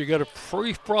 fans, you got a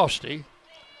free Frosty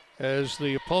as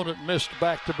the opponent missed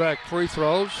back-to-back free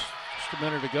throws just a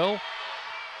minute ago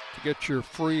to get your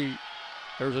free.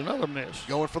 There's another miss.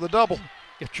 Going for the double.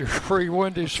 Get your free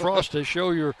Wendy's Frosty.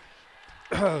 Show your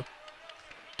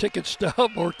ticket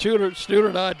stub or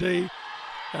student ID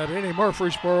at any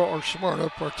Murfreesboro or Smyrna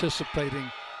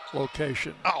participating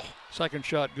location. Oh. Second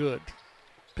shot good.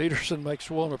 Peterson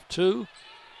makes one of two.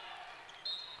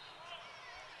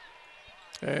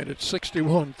 And it's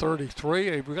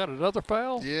 61-33. Have we got another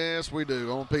foul? Yes, we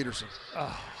do, on Peterson.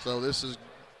 Oh. So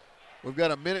we've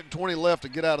got a minute and 20 left to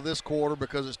get out of this quarter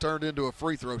because it's turned into a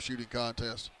free throw shooting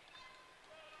contest.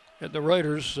 And the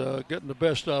Raiders getting the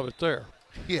best of it there.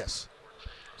 Yes.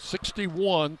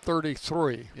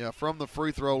 61-33. Yeah, from the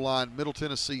free throw line, Middle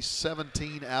Tennessee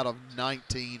 17 out of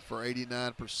 19 for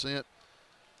 89%.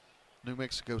 New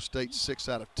Mexico State 6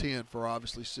 out of 10 for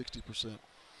obviously 60%.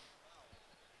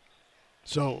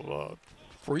 So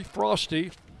free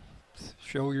Frosty.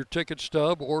 Show your ticket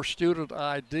stub or student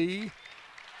ID.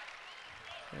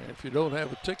 And if you don't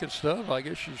have a ticket stub, I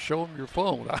guess you show them your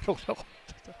phone. I don't know.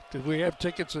 Do we have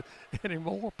tickets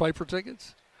anymore, paper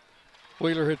tickets?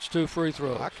 Wheeler hits two free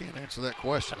throws. I can't answer that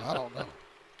question. I don't know. I'm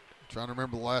trying to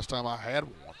remember the last time I had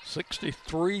one.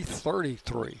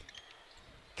 63-33.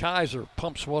 Kaiser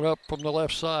pumps one up from the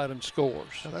left side and scores.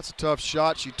 Now that's a tough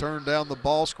shot. She turned down the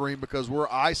ball screen because we're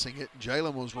icing it.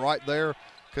 Jalen was right there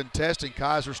contesting.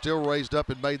 Kaiser still raised up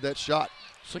and made that shot.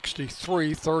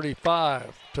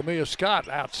 63-35. Tamia Scott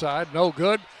outside, no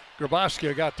good.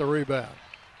 Grabowski got the rebound.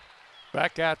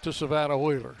 Back out to Savannah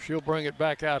Wheeler. She'll bring it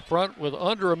back out front with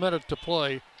under a minute to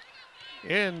play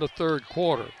in the third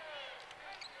quarter.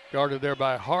 Guarded there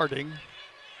by Harding.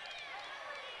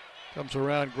 Comes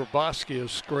around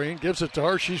Grabowski's screen, gives it to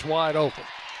her. She's wide open.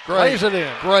 Lays it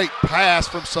in. Great pass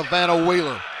from Savannah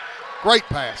Wheeler. Great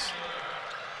pass.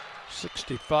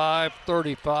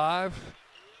 65-35.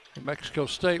 New Mexico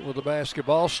State with the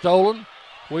basketball stolen.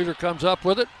 Wheeler comes up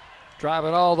with it.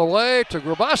 Driving all the way to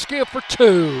Grabowski for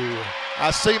two.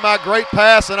 I see my great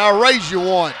pass, and I'll raise you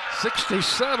one.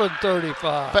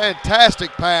 67-35.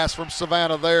 Fantastic pass from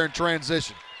Savannah there in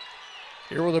transition.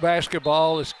 Here with the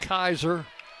basketball is Kaiser.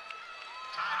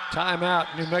 Timeout,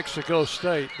 New Mexico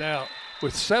State. Now,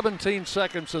 with 17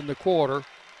 seconds in the quarter,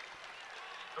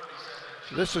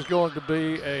 this is going to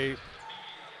be a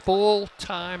full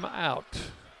timeout.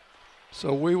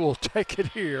 So we will take it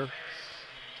here.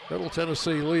 Middle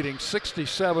Tennessee leading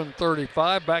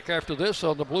 67-35. Back after this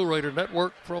on the Blue Raider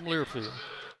Network from Learfield.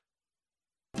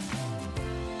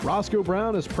 Roscoe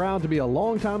Brown is proud to be a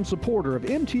longtime supporter of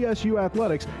MTSU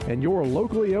athletics and your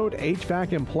locally owned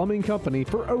HVAC and plumbing company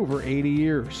for over 80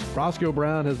 years. Roscoe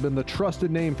Brown has been the trusted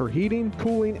name for heating,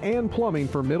 cooling, and plumbing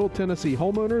for Middle Tennessee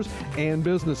homeowners and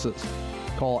businesses.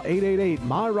 Call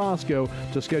 888-MY-ROSCOE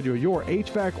to schedule your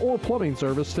HVAC or plumbing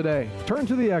service today. Turn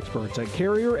to the experts at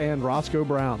Carrier and Roscoe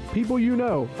Brown. People you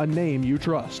know, a name you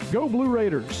trust. Go Blue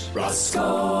Raiders.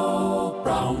 Roscoe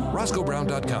Brown.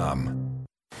 RoscoeBrown.com.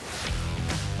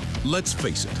 Let's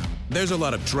face it, there's a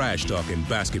lot of trash talk in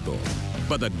basketball,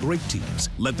 but the great teams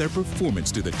let their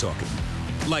performance do the talking.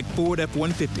 Like Ford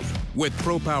F-150 with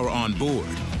Pro Power on board,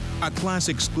 a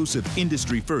class-exclusive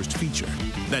industry-first feature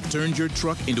that turns your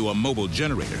truck into a mobile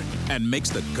generator and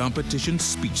makes the competition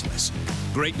speechless.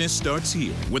 Greatness starts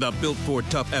here with a built Ford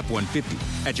Tough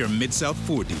F-150 at your Mid-South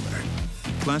Ford dealer.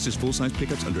 Class is full-size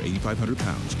pickups under 8,500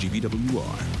 pounds,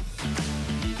 GVWR.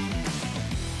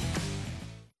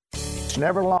 It's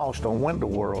never lost on Window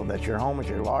World that your home is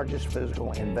your largest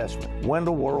physical investment.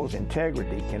 Window World's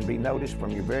integrity can be noticed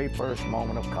from your very first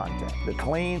moment of contact. The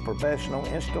clean, professional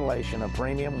installation of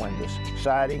premium windows,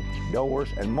 siding, doors,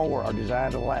 and more are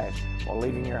designed to last while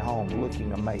leaving your home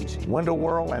looking amazing. Window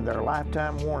World and their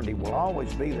lifetime warranty will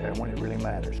always be there when it really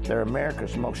matters. They're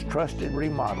America's most trusted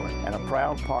remodeler and a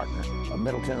proud partner of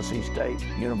Middle Tennessee State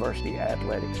University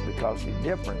Athletics because the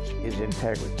difference is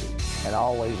integrity and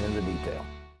always in the detail.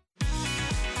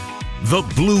 The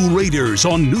Blue Raiders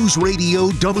on News Radio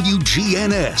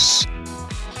WGNS.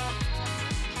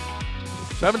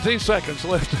 17 seconds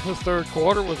left in the third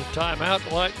quarter with a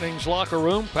timeout. Lightning's Locker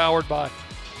Room, powered by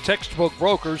Textbook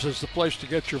Brokers, is the place to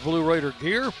get your Blue Raider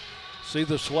gear. See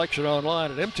the selection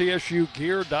online at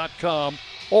mtsugear.com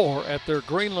or at their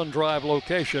Greenland Drive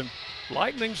location.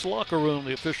 Lightning's Locker Room,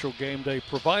 the official game day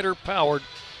provider, powered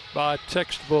by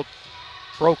Textbook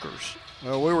Brokers.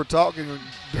 Well, we were talking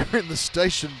during the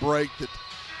station break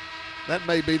that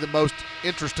may be the most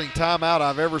interesting timeout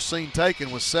I've ever seen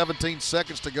taken with 17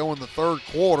 seconds to go in the third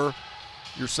quarter.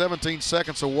 You're 17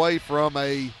 seconds away from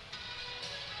a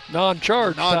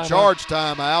non-charge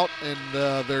timeout,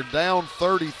 and they're down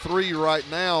 33 right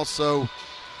now. So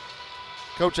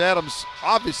Coach Adams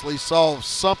obviously saw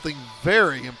something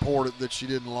very important that she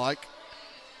didn't like.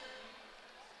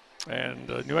 And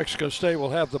New Mexico State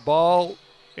will have the ball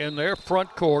in their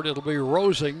front court. It'll be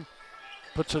Rosing,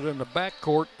 puts it in the back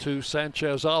court to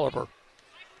Sanchez Oliver.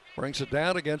 Brings it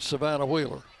down against Savannah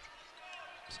Wheeler.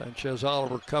 Sanchez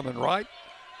Oliver coming right.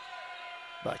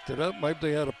 Backed it up. Maybe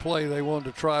they had a play they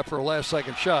wanted to try for a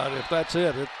last-second shot. If that's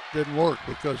it, it didn't work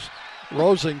because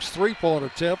Rosing's three-point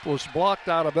attempt was blocked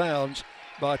out of bounds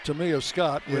by Tamia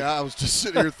Scott. Yeah, I was just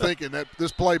sitting here thinking that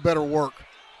this play better work.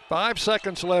 5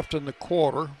 seconds left in the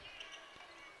quarter.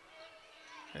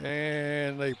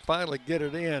 And they finally get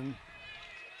it in.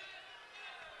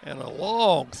 And a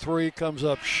long three comes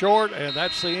up short, and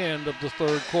that's the end of the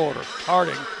third quarter.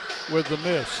 Harding with the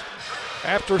miss.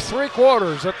 After 3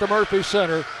 quarters at the Murphy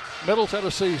Center, Middle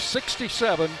Tennessee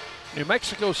 67, New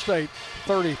Mexico State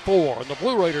 34. And the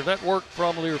Blue Raider Network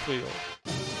from Learfield.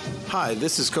 Hi,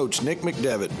 this is Coach Nick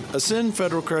McDevitt. Ascend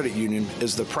Federal Credit Union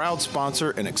is the proud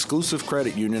sponsor and exclusive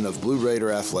credit union of Blue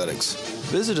Raider Athletics.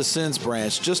 Visit Ascend's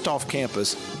branch just off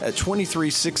campus at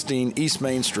 2316 East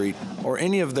Main Street or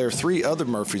any of their 3 other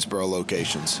Murfreesboro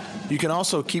locations. You can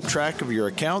also keep track of your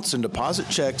accounts and deposit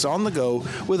checks on the go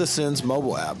with Ascend's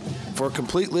mobile app. For a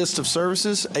complete list of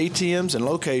services, ATMs, and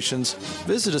locations,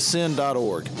 visit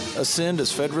ascend.org. Ascend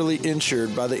is federally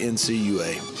insured by the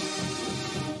NCUA.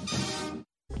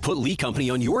 Put Lee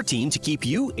Company on your team to keep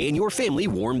you and your family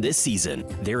warm this season.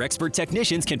 Their expert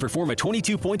technicians can perform a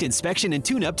 22-point inspection and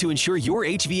tune-up to ensure your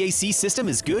HVAC system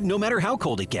is good no matter how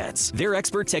cold it gets. Their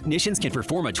expert technicians can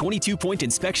perform a 22-point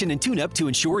inspection and tune-up to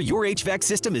ensure your HVAC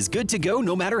system is good to go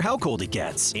no matter how cold it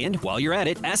gets. And while you're at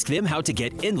it, ask them how to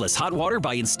get endless hot water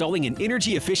by installing an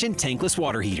energy-efficient tankless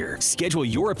water heater. Schedule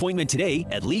your appointment today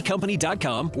at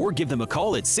leecompany.com or give them a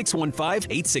call at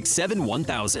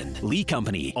 615-867-1000. Lee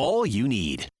Company, all you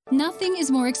need. Nothing is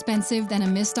more expensive than a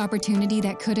missed opportunity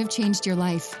that could have changed your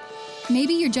life.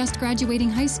 Maybe you're just graduating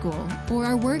high school or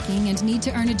are working and need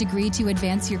to earn a degree to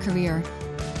advance your career.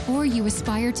 Or you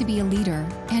aspire to be a leader,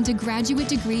 and a graduate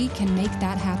degree can make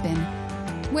that happen.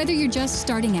 Whether you're just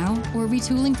starting out or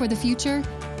retooling for the future,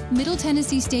 Middle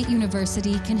Tennessee State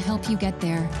University can help you get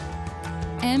there.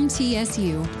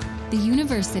 MTSU, the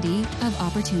University of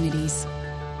Opportunities.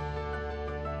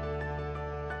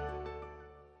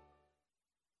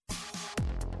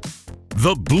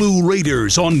 The Blue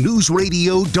Raiders on News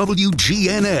Radio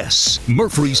WGNS,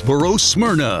 Murfreesboro,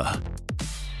 Smyrna.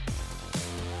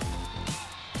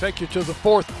 Take you to the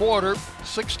fourth quarter,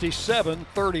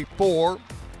 67-34.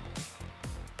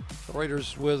 The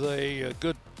Raiders with a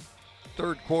good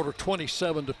third quarter,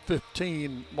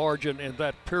 27-15 margin in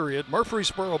that period.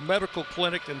 Murfreesboro Medical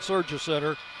Clinic and Surgery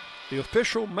Center, the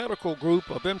official medical group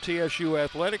of MTSU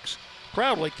Athletics,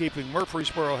 proudly keeping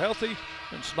Murfreesboro healthy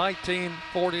since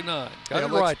 1949. Got it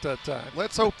right that time.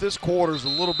 Let's hope this quarter is a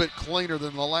little bit cleaner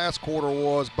than the last quarter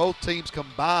was. Both teams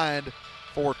combined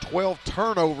for 12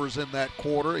 turnovers in that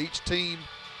quarter. Each team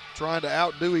trying to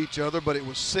outdo each other, but it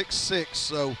was 6-6.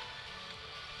 So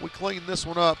we clean this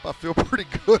one up. I feel pretty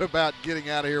good about getting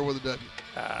out of here with a W.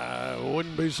 I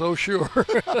wouldn't be so sure.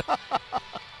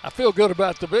 I feel good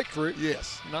about the victory.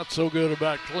 Yes. Not so good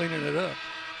about cleaning it up.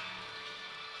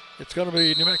 It's going to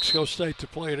be New Mexico State to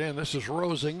play it in. This is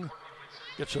Rosing.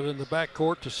 Gets it in the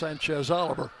backcourt to Sanchez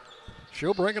Oliver.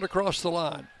 She'll bring it across the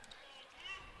line.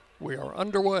 We are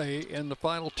underway in the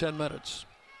final 10 minutes.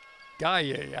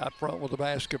 Gaye out front with the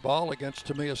basketball against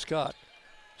Tamia Scott.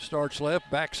 Starts left,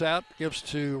 backs out, gives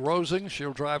to Rosing.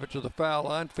 She'll drive it to the foul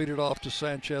line, feed it off to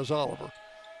Sanchez Oliver.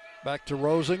 Back to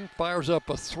Rosing, fires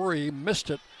up a three, missed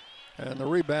it, and the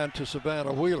rebound to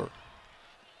Savannah Wheeler.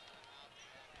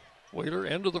 Wheeler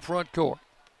into the front court.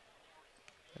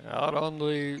 Out on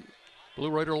the Blue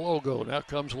Raider logo. Now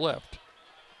comes left.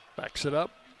 Backs it up.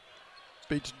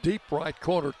 Beats deep right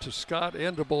corner to Scott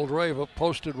into Boldreva.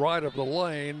 Posted right of the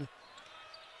lane.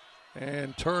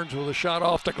 And turns with a shot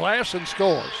off the glass and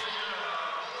scores.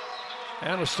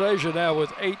 Anastasia now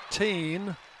with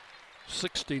 18.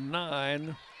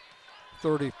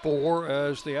 69-34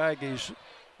 as the Aggies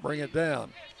bring it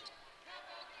down.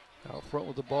 Out front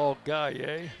with the ball,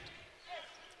 Gaye.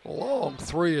 Long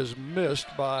three is missed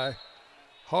by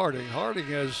Harding. Harding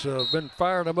has been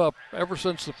firing them up ever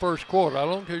since the first quarter. I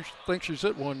don't think she's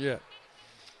hit one yet.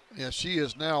 Yeah, she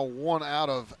is now 1 out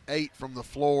of 8 from the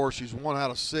floor. She's 1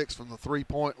 out of 6 from the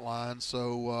three-point line,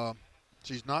 so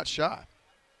she's not shy.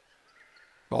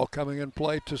 Ball coming in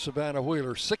play to Savannah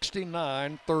Wheeler,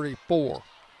 69-34.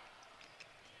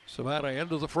 Savannah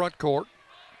into the front court.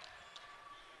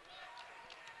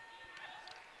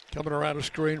 Coming around a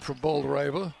screen from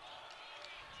Boldreva.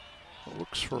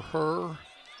 Looks for her.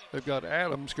 They've got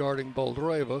Adams guarding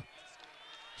Boldreva.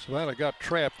 Savannah got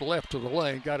trapped left of the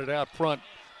lane, got it out front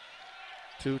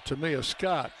to Tamia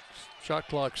Scott. Shot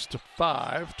clock's to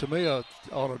 5. Tamia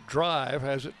on a drive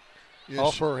has it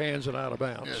off her hands and out of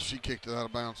bounds. Yeah, she kicked it out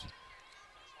of bounds.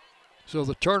 So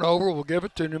the turnover will give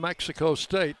it to New Mexico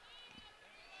State.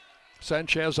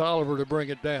 Sanchez Oliver to bring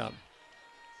it down.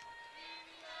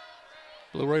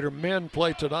 Blue Raider men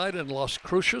play tonight in Las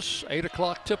Cruces. 8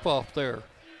 o'clock tip-off there.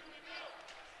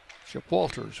 Chip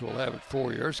Walters will have it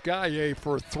for you. There's Gaye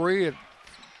for 3. It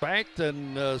banked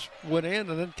and went in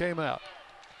and then came out.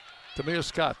 Tamia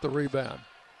Scott, the rebound.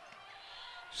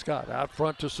 Scott out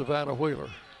front to Savannah Wheeler.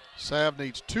 Sav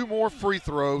needs 2 more free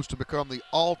throws to become the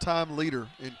all-time leader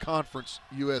in Conference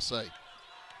USA.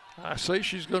 I say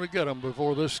she's going to get them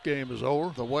before this game is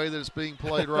over. The way that it's being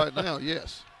played right now,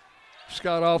 yes.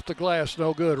 Scott off the glass,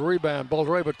 no good. Rebound.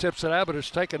 Boldreva tips it out, but it's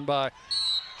taken by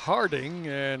Harding,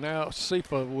 and now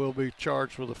Sifa will be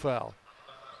charged with a foul.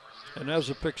 And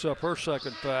Ezra picks up her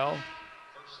second foul.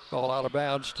 Ball out of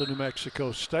bounds to New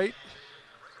Mexico State.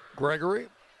 Gregory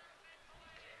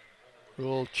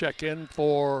will check in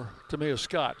for Tamia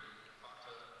Scott.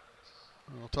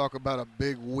 We'll talk about a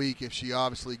big week if she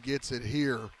obviously gets it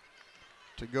here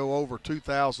to go over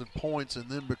 2,000 points and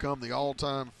then become the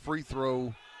all-time free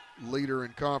throw leader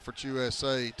in Conference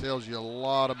USA. Tells you a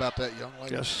lot about that young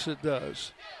lady. Yes, it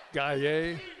does.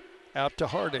 Gaye out to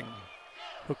Harding.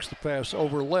 Hooks the pass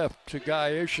over left to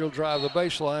Gaye. She'll drive the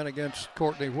baseline against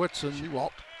Courtney Whitson. She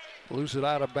walked. Lose it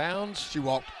out of bounds. She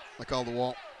walked. They call the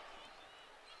walk.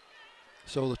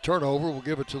 So the turnover will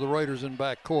give it to the Raiders in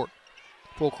back court.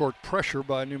 Full court pressure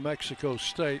by New Mexico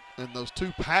State. And those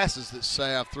 2 passes that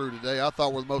Sav threw today, I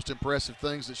thought were the most impressive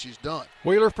things that she's done.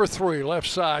 Wheeler for 3, left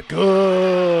side,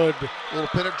 good. A little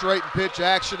penetrating pitch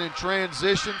action in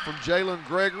transition from Jalen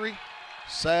Gregory.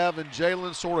 Sav and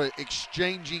Jalen sort of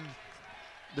exchanging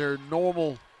their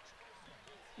normal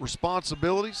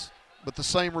responsibilities, but the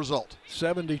same result.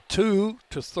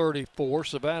 72-34.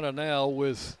 Savannah now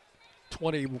with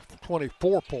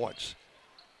 24 points.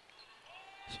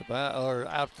 Savannah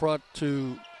out front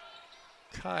to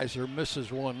Kaiser,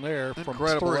 misses one there.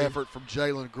 Incredible effort from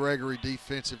Jalen Gregory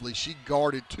defensively. She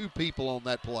guarded 2 people on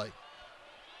that play.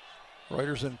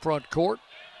 Raiders in front court.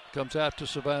 Comes out to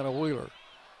Savannah Wheeler.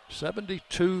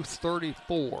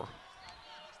 72-34.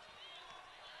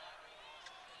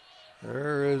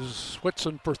 There is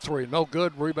Whitson for 3. No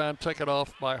good. Rebound taken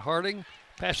off by Harding.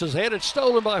 Pass is headed,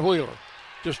 stolen by Wheeler.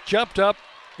 Just jumped up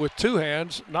with 2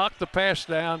 hands, knocked the pass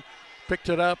down, picked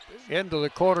it up into the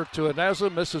corner to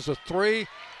Ineza, misses a 3.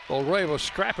 Boldreva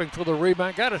scrapping for the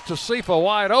rebound, got it to Sifa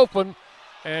wide open,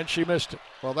 and she missed it.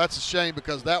 Well, that's a shame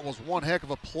because that was one heck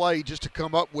of a play just to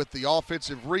come up with the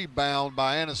offensive rebound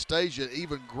by Anastasia.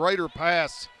 Even greater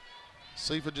pass.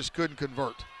 Sifa just couldn't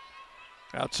convert.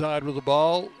 Outside with the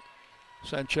ball,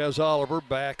 Sanchez Oliver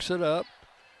backs it up,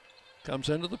 comes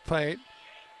into the paint,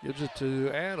 gives it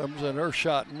to Adams, and her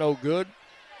shot no good.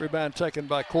 Rebound taken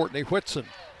by Courtney Whitson.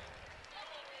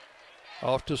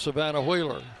 Off to Savannah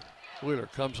Wheeler. Wheeler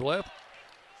comes left.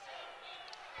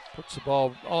 Puts the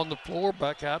ball on the floor,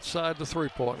 back outside the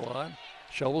three-point line.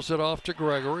 Shovels it off to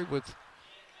Gregory with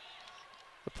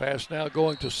the pass now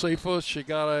going to Sifa. She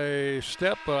got a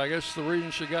step, but I guess the reason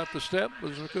she got the step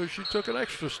was because she took an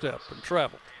extra step and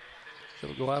traveled.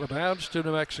 It'll go out of bounds to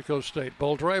New Mexico State.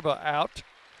 Boldreva out.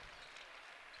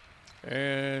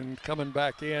 And coming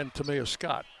back in, Tamia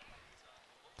Scott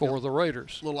for the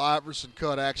Raiders. Little Iverson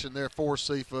cut action there for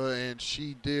Sifa, and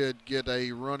she did get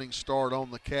a running start on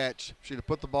the catch. If she'd have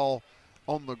put the ball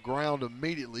on the ground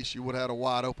immediately, she would have had a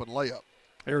wide open layup.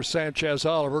 Here's Sanchez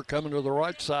Oliver coming to the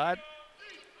right side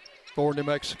for New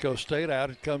Mexico State. Out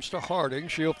it comes to Harding.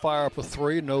 She'll fire up a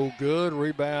 3, no good.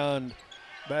 Rebound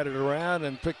batted around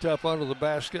and picked up under the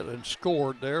basket and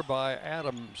scored there by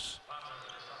Adams.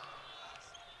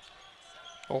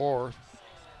 Or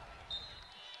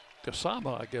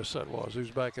Kasama, I guess that was,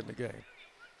 who's back in the game.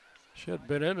 She hadn't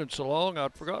been in so long,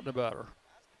 I'd forgotten about her.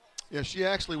 Yeah, she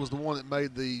actually was the one that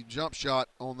made the jump shot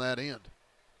on that end.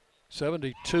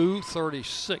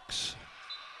 72-36.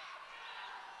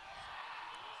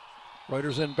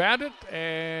 Raiders inbound it,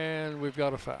 and we've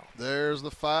got a foul. There's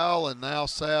the foul, and now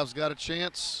Sav's got a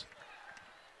chance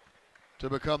to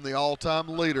become the all-time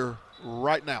leader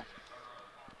right now.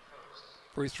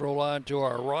 Free throw line to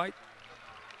our right.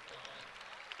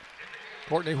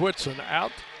 Courtney Whitson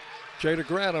out. Jada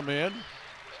Granum in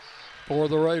for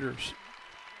the Raiders.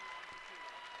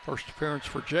 First appearance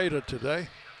for Jada today.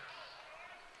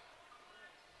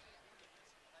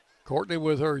 Courtney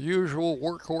with her usual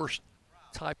workhorse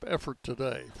type effort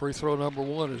today. Free throw number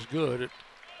 1 is good. It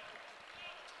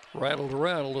rattled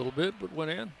around a little bit, but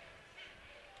went in.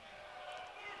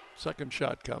 Second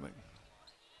shot coming.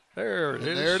 There it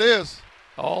is. There it is.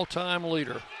 All-time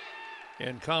leader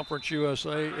in Conference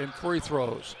USA in free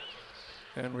throws.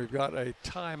 And we've got a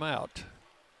timeout.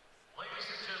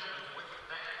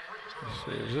 Let's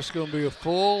see, is this going to be a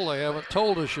full? They haven't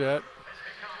told us yet.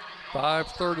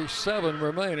 5:37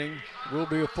 remaining. Will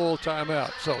be a full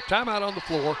timeout. So timeout on the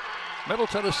floor. Middle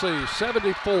Tennessee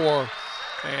 74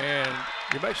 and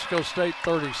New Mexico State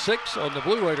 36 on the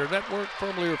Blue Raider Network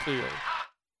from Learfield.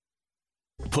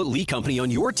 Put Lee Company on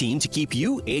your team to keep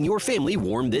you and your family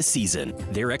warm this season.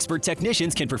 Their expert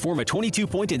technicians can perform a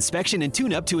 22-point inspection and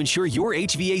tune-up to ensure your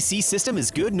HVAC system is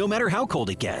good no matter how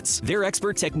cold it gets. Their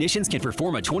expert technicians can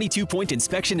perform a 22-point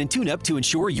inspection and tune-up to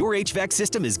ensure your HVAC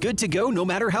system is good to go no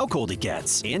matter how cold it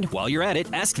gets. And while you're at it,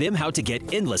 ask them how to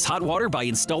get endless hot water by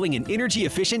installing an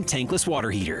energy-efficient tankless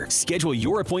water heater. Schedule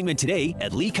your appointment today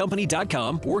at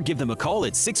leecompany.com or give them a call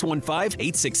at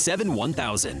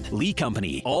 615-867-1000. Lee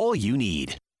Company, all you need.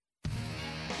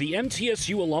 The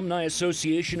MTSU Alumni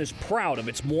Association is proud of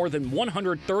its more than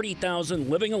 130,000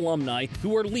 living alumni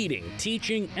who are leading,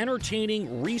 teaching,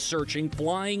 entertaining, researching,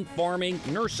 flying, farming,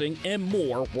 nursing, and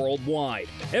more worldwide.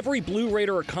 Every Blue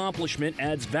Raider accomplishment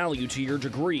adds value to your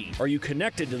degree. Are you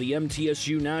connected to the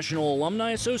MTSU National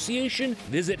Alumni Association?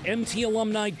 Visit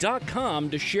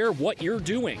mtalumni.com to share what you're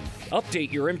doing.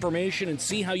 Update your information and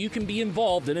see how you can be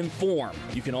involved and informed.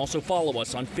 You can also follow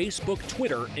us on Facebook,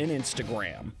 Twitter, and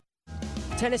Instagram.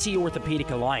 Tennessee Orthopedic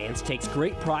Alliance takes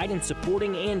great pride in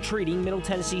supporting and treating Middle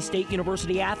Tennessee State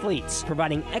University athletes.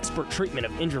 Providing expert treatment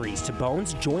of injuries to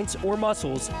bones, joints, or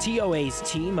muscles, TOA's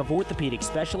team of orthopedic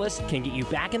specialists can get you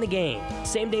back in the game.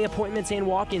 Same-day appointments and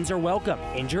walk-ins are welcome.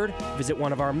 Injured? Visit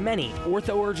one of our many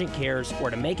ortho urgent cares,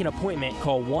 or to make an appointment,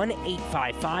 call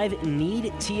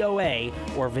 1-855-NEED-TOA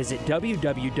or visit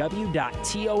www.toa.com.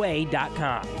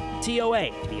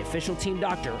 TOA, the official team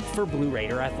doctor for Blue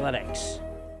Raider Athletics.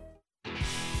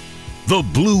 The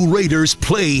Blue Raiders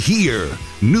play here.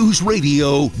 News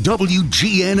Radio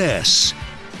WGNS.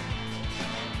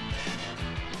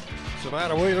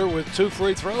 Savannah Wheeler with 2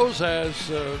 free throws has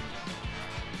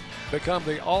become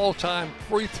the all-time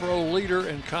free throw leader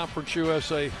in Conference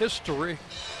USA history.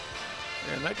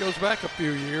 And that goes back a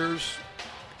few years.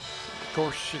 Of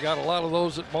course, she got a lot of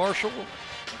those at Marshall.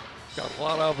 Got a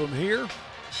lot of them here.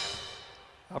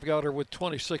 I've got her with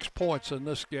 26 points in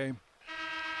this game.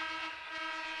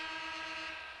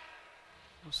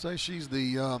 I'll say she's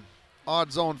the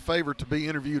odds-on favorite to be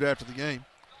interviewed after the game.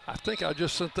 I think I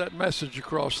just sent that message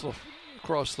across the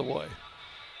way.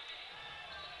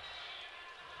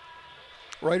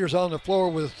 Raiders on the floor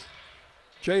with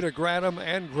Jada Granum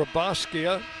and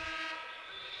Grabowska.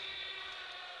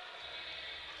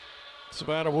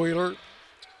 Savannah Wheeler,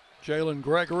 Jalen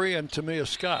Gregory, and Tamia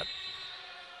Scott.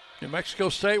 New Mexico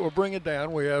State will bring it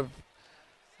down. We have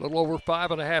a little over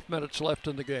 5.5 minutes left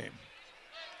in the game.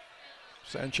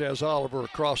 Sanchez Oliver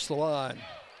across the line.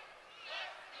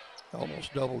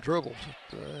 Almost double dribbles.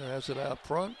 Has it out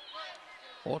front.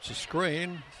 Wants a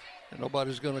screen, and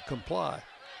nobody's going to comply.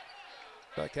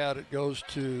 Back out it goes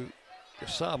to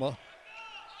Gasama.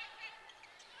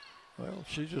 Well,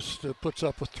 she just puts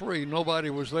up a 3. Nobody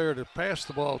was there to pass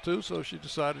the ball to, so she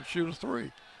decided to shoot a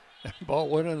 3. And the ball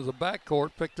went into the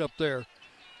backcourt, picked up there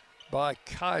by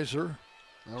Kaiser.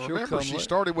 Now remember, she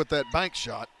started with that bank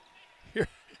shot.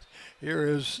 Here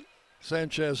is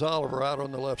Sanchez Oliver out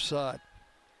on the left side.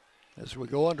 As we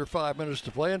go under 5 minutes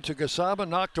to play, into Gasama,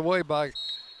 knocked away by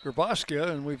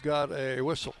Grabowska, and we've got a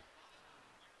whistle.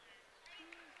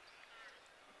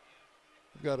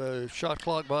 We've got a shot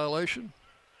clock violation.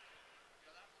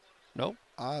 Nope.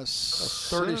 A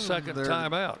 30-second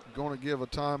timeout. Going to give a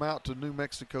timeout to New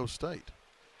Mexico State.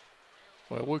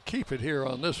 Well, we'll keep it here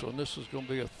on this one. This is going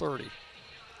to be a 30.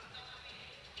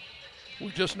 We're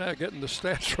just now getting the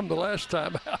stats from the last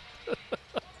time out.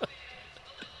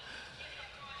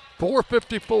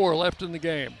 4:54 left in the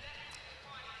game.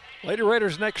 Lady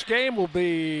Raiders' next game will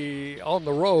be on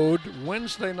the road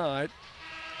Wednesday night,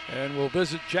 and we'll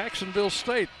visit Jacksonville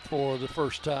State for the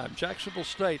first time. Jacksonville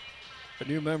State, a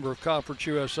new member of Conference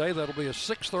USA. That'll be a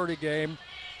 6:30 game,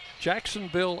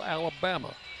 Jacksonville,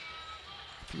 Alabama.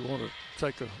 If you want to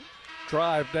take a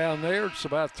drive down there, it's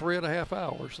about 3.5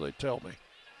 hours, they tell me.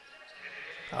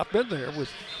 I've been there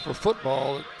for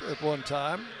football at one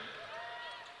time.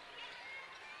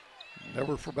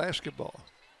 Never for basketball.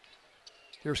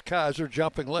 Here's Kaiser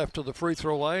jumping left to the free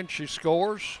throw line. She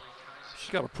scores.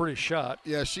 She's got a pretty shot.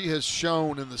 Yeah, she has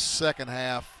shown in the second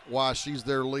half why she's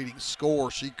their leading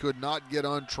scorer. She could not get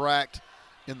untracked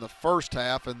in the first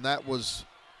half, and that was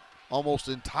almost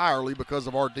entirely because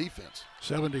of our defense.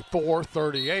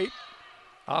 74-38,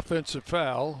 offensive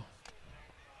foul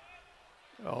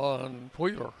on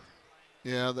Wheeler.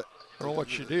 Yeah, I don't know what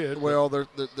she did. Well, they're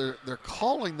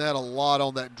calling that a lot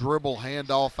on that dribble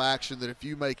handoff action, that if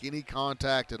you make any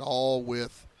contact at all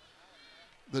with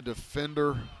the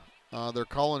defender, they're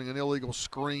calling an illegal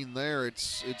screen there.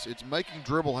 It's making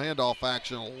dribble handoff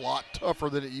action a lot tougher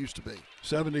than it used to be.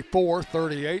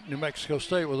 74-38, New Mexico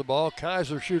State with the ball.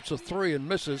 Kaiser shoots a three and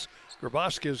misses.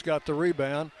 Grabowski's got the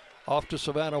rebound off to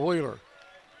Savannah Wheeler.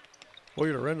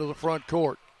 Wheeler into the front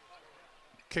court.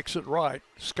 Kicks it right.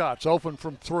 Scott's open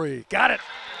from three. Got it.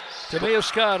 Tamia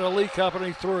Scott, a Lee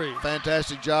Company three.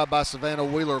 Fantastic job by Savannah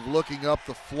Wheeler of looking up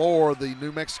the floor. The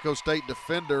New Mexico State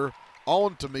defender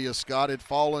on Tamia Scott had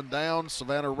fallen down.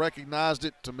 Savannah recognized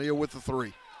it. Tamia with the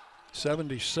three.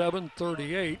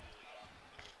 77-38.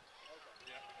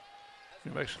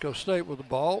 New Mexico State with the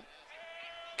ball.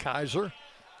 Kaiser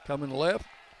coming left,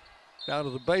 down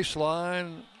to the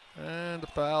baseline, and a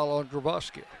foul on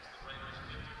Grabowski.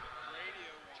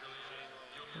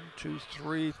 1, 2,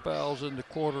 3 fouls in the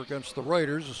quarter against the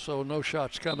Raiders, so no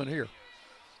shots coming here.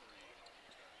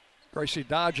 Gracie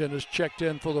Dodgen is checked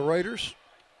in for the Raiders.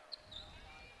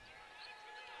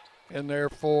 In there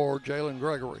for Jalen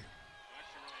Gregory.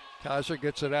 Kaiser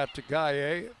gets it out to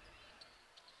Gaye.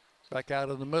 Back out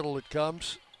in the middle it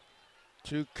comes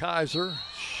to Kaiser.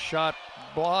 Shot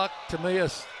blocked. Tamia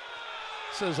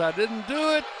says, I didn't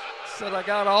do it. Said I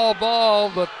got all ball,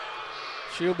 but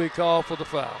she'll be called for the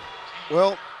foul.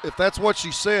 Well, if that's what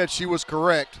she said, she was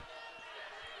correct.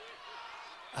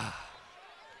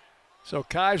 So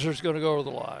Kaiser's going to go to the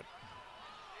line.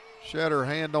 She had her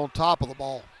hand on top of the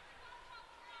ball.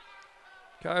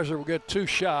 Kaiser will get 2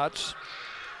 shots.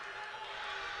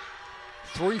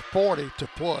 3:40 to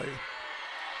play.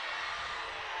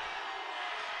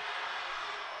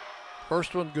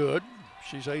 First one good.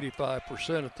 She's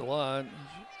 85% at the line.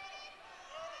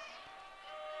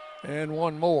 And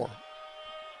one more.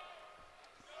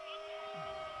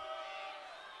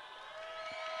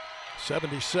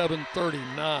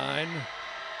 (77-39).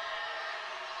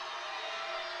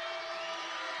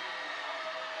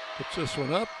 Puts this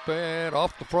one up and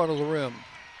off the front of the rim.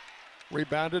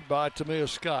 Rebounded by Tamia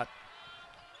Scott.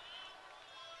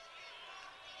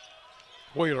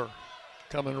 Wheeler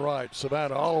coming right.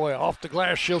 Savannah all the way off the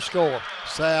glass. She'll score.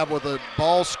 Sav with a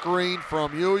ball screen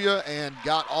from Yulia and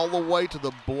got all the way to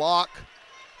the block.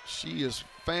 She is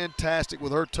fantastic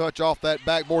with her touch off that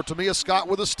backboard. Tamia Scott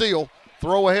with a steal.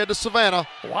 Throw ahead to Savannah.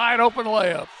 Wide open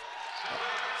layup.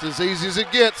 It's as easy as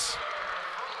it gets.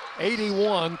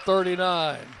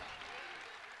 81-39.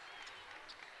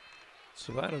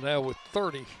 Savannah now with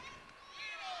 30.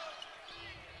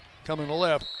 Coming to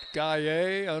left.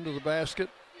 Gaye under the basket.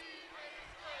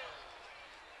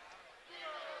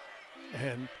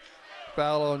 And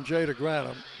foul on Jada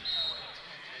Granum.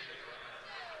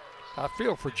 I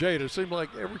feel for Jada. It seems like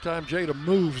every time Jada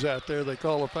moves out there, they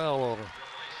call a foul on her.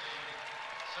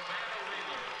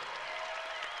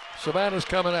 Savannah's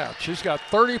coming out. She's got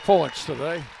 30 points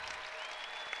today.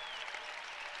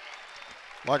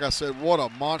 Like I said, what a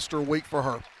monster week for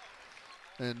her.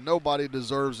 And nobody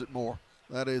deserves it more.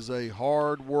 That is a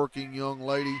hard-working young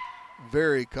lady,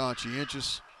 very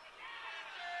conscientious.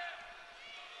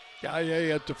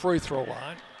 Gaye at the free throw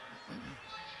line.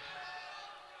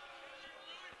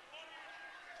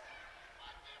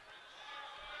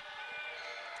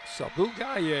 Sabu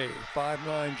Gaye,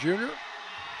 5'9" junior.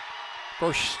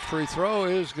 First free throw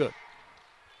is good.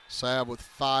 Sav with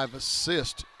 5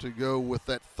 assists to go with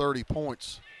that 30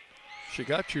 points. She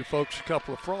got you folks a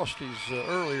couple of Frosties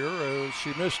earlier.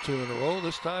 She missed 2 in a row.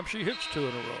 This time she hits 2 in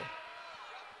a row.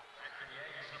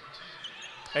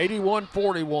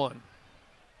 81-41.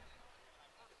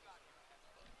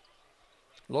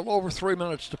 A little over 3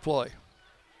 minutes to play.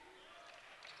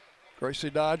 Gracie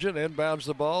Dodgen inbounds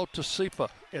the ball to Sifa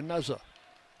Ineza.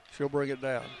 She'll bring it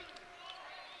down.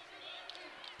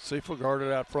 Sifa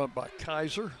guarded out front by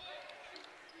Kaiser.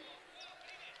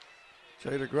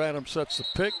 Jada Granum sets the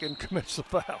pick and commits the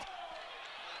foul.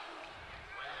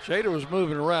 Jada was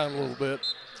moving around a little bit.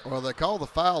 Well, they called the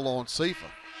foul on Sifa.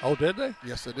 Oh, did they?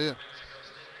 Yes, they did.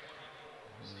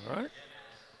 All right.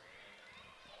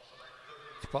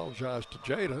 Apologize to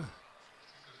Jada.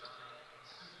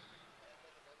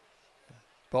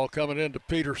 Ball coming into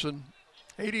Peterson.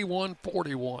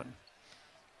 81-41.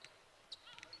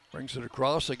 Brings it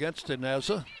across against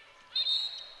Ineza.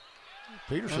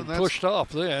 Peterson pushed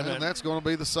off then. And that's going to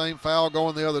be the same foul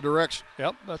going the other direction.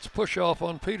 Yep, that's a push off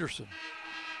on Peterson.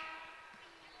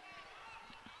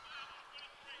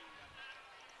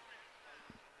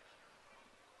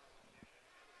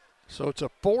 So it's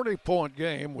a 40-point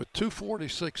game with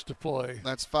 2:46 to play.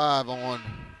 That's 5 on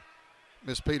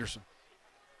Miss Peterson.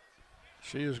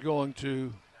 She is going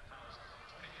to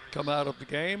come out of the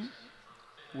game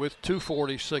with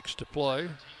 2:46 to play,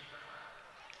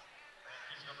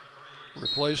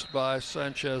 replaced by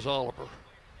Sanchez Oliver.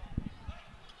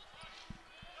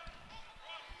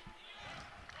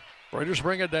 Raiders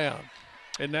bring it down.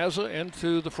 Ineza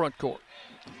into the front court.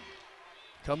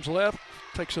 Comes left,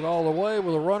 takes it all the way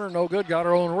with a runner, no good. Got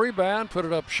her own rebound, put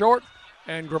it up short,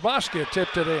 and Grabowski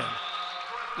tipped it in.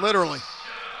 Literally.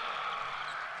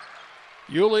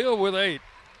 Yulia with 8.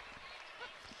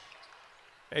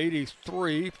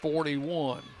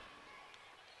 83-41.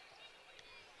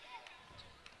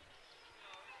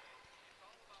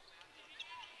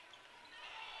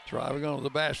 Driving onto the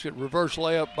basket, reverse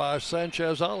layup by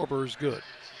Sanchez Oliver is good.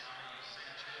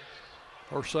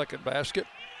 Her second basket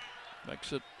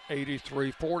makes it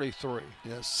 83-43.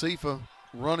 Yes, Sifa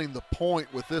running the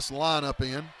point with this lineup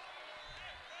in.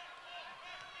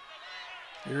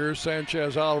 Here's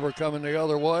Sanchez Oliver coming the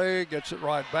other way, gets it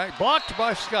right back. Blocked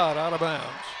by Scott, out of bounds.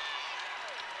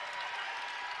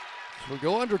 So we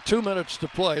go under 2 minutes to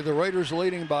play. The Raiders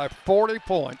leading by 40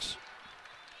 points.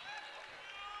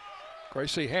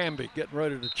 Gracie Hamby getting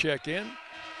ready to check in.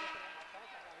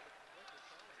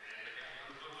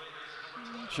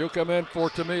 She'll come in for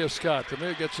Tamia Scott.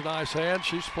 Tamia gets a nice hand.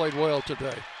 She's played well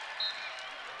today.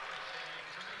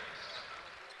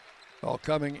 All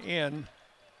coming in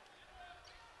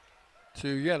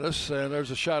to Yennis, and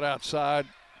there's a shot outside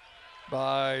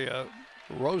by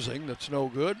Rosing that's no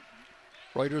good.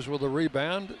 Raiders with a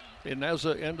rebound.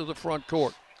 Ineza into the front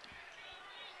court.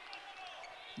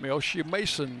 Miyoshi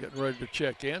Mason getting ready to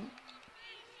check in,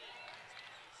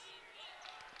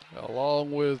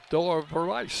 along with Dora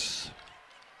Verice.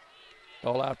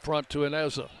 All out front to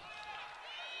Ineza.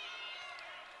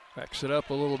 Backs it up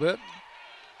a little bit.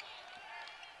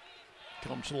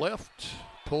 Comes left,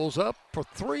 pulls up for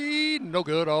 3, no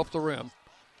good, off the rim.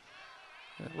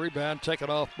 And rebound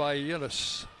taken off by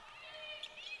Yennis.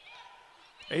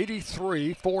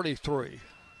 83-43.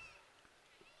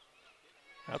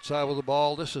 Outside with the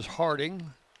ball, this is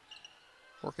Harding.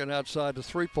 Working outside the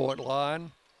three-point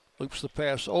line. Loops the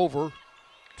pass over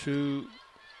to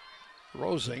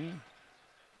Rosing.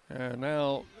 And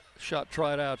now shot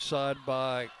tried outside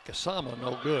by Kasama,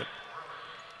 no good.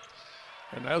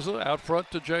 And as out front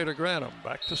to Jada Granum.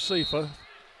 Back to Sifa.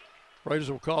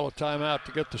 Raiders will call a timeout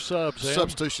to get the subs in.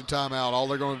 Substitution timeout. All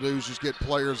they're going to do is just get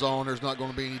players on. There's not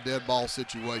going to be any dead ball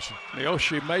situation.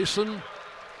 Miyoshi Mason,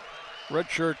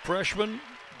 redshirt freshman.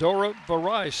 Dora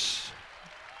Verice,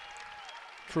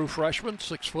 true freshman,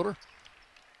 6-footer.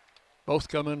 Both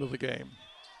come into the game.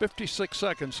 56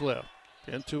 seconds left.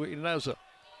 Into Ineza.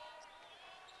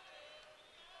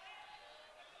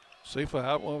 Sifa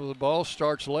out one with the ball,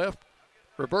 starts left.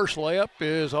 Reverse layup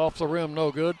is off the rim,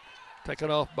 no good.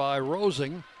 Taken off by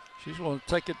Rosing. She's going to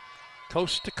take it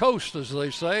coast to coast, as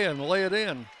they say, and lay it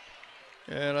in.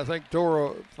 And I think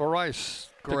Dora Verice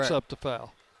picks up the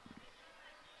foul.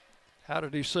 How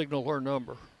did he signal her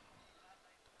number?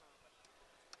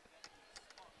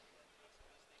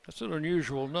 That's an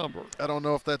unusual number. I don't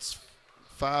know if that's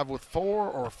 5 with 4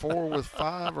 or 4 with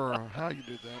 5 or how you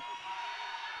do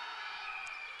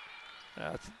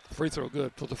that. Free throw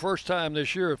good. For the first time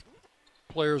this year,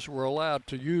 players were allowed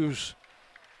to use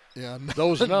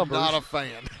those numbers. Not a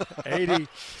fan.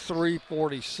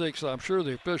 83-46. I'm sure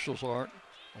the officials aren't.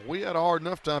 We had a hard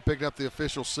enough time picking up the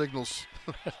official signals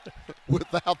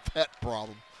without that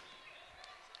problem.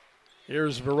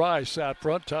 Here's Verice out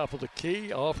front, top of the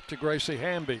key, off to Gracie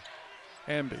Hamby.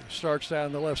 Hamby starts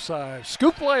down the left side.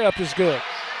 Scoop layup is good.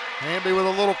 Hamby with a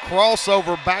little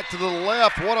crossover back to the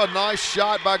left. What a nice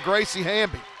shot by Gracie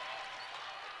Hamby.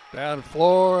 Down the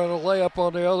floor and a layup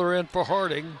on the other end for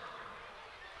Harding.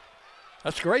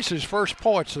 That's Gracie's first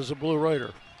points as a Blue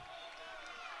Raider.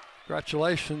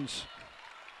 Congratulations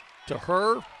to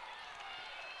her.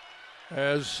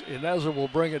 As Ineza will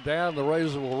bring it down, the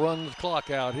Raiders will run the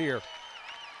clock out here.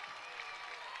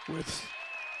 With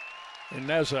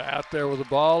Ineza out there with the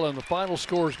ball, and the final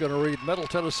score is going to read Middle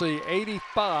Tennessee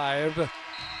 85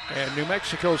 and New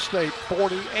Mexico State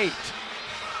 48.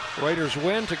 Raiders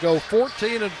win to go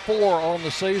 14-4 on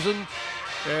the season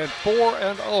and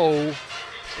 4-0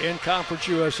 in Conference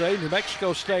USA. New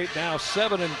Mexico State now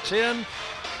 7-10.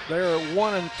 They're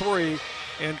 1-3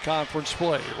 in conference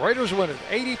play. Raiders win it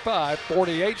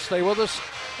 85-48. Stay with us.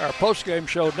 Our postgame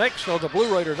show next on the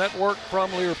Blue Raider Network from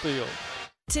Learfield.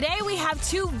 Today we have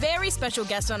two very special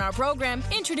guests on our program.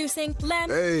 Introducing Lem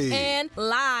and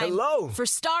Lime. Hello. For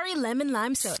Starry Lemon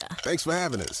Lime Soda. Thanks for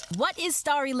having us. What is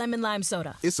Starry Lemon Lime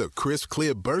Soda? It's a crisp,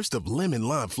 clear burst of lemon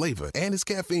lime flavor, and it's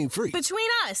caffeine-free. Between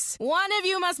us, one of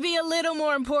you must be a little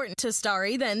more important to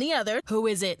Starry than the other. Who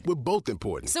is it? We're both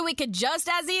important. So it could just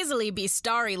as easily be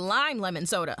Starry Lime Lemon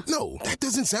Soda. No, that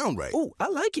doesn't sound right. Oh, I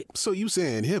like it. So you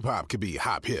saying hip-hop could be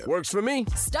hop-hip? Works for me.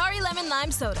 Starry Lemon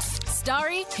Lime Soda.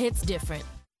 Starry hits different.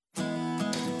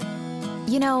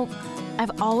 You know,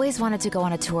 I've always wanted to go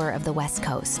on a tour of the West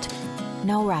Coast.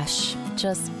 No rush,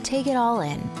 just take it all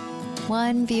in,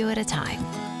 one view at a time.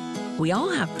 We all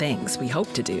have things we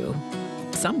hope to do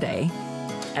someday.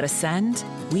 At Ascend,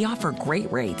 we offer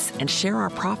great rates and share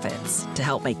our profits to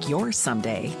help make your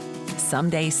someday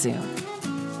soon.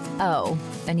 Oh,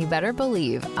 and you better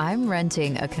believe I'm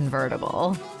renting a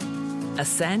convertible.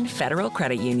 Ascend Federal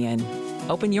Credit Union.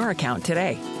 Open your account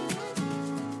today.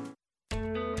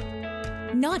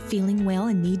 Not feeling well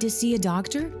and need to see a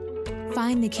doctor?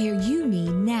 Find the care you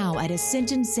need now at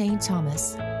Ascension St.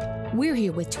 Thomas. We're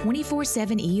here with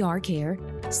 24/7 ER care,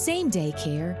 same-day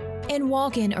care, and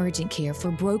walk-in urgent care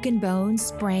for broken bones,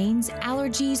 sprains,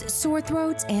 allergies, sore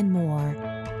throats, and more.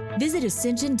 Visit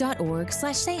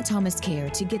ascension.org/St. Thomas Care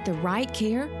to get the right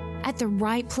care at the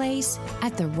right place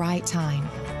at the right time.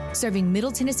 Serving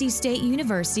Middle Tennessee State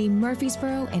University,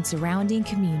 Murfreesboro, and surrounding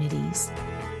communities.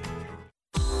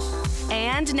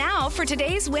 And now for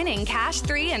today's winning Cash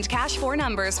 3 and Cash 4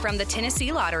 numbers from the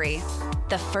Tennessee Lottery.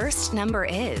 The first number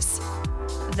is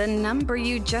the number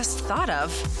you just thought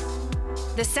of.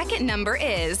 The second number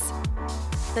is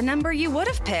the number you would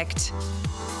have picked.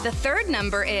 The third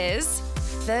number is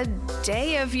the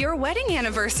day of your wedding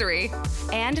anniversary.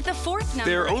 And the fourth number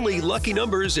They're only lucky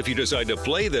numbers if you decide to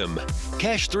play them.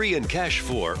 Cash 3 and Cash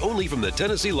 4, only from the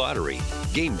Tennessee Lottery.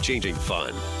 Game-changing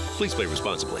fun. Please play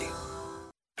responsibly.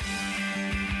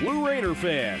 Blue Raider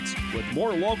fans, with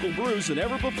more local brews than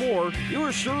ever before, you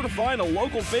are sure to find a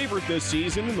local favorite this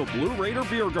season in the Blue Raider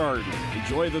Beer Garden.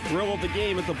 Enjoy the thrill of the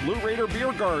game at the Blue Raider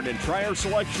Beer Garden and try our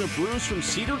selection of brews from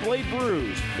Cedar Glade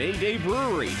Brews, Mayday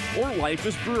Brewery, or Life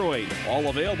is Brewing. All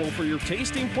available for your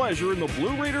tasting pleasure in the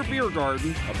Blue Raider Beer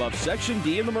Garden above Section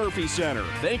D in the Murphy Center.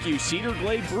 Thank you, Cedar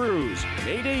Glade Brews,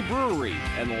 Mayday Brewery,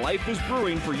 and Life is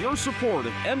Brewing for your support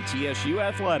of MTSU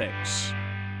Athletics.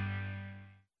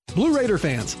 Blue Raider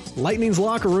fans, Lightning's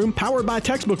Locker Room, powered by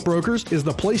Textbook Brokers, is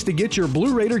the place to get your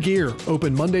Blue Raider gear.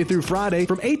 Open Monday through Friday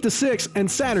from 8 to 6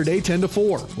 and Saturday 10 to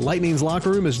 4. Lightning's Locker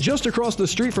Room is just across the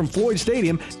street from Floyd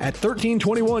Stadium at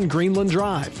 1321 Greenland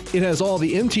Drive. It has all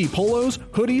the MT polos,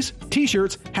 hoodies,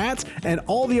 t-shirts, hats, and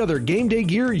all the other game day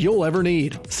gear you'll ever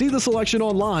need. See the selection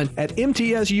online at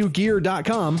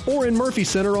mtsugear.com or in Murphy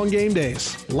Center on game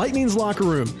days. Lightning's Locker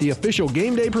Room, the official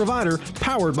game day provider,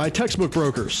 powered by Textbook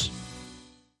Brokers.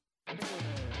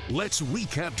 Let's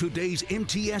recap today's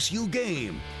MTSU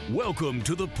game. Welcome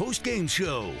to the post-game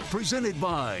show, presented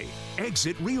by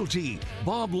Exit Realty,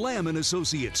 Bob Lamb &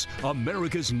 Associates,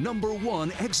 America's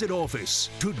 #1 exit office.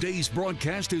 Today's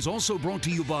broadcast is also brought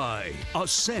to you by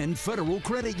Ascend Federal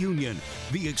Credit Union,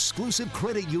 the exclusive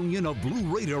credit union of Blue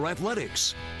Raider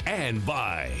Athletics, and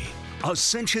by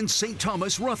Ascension St.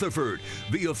 Thomas Rutherford,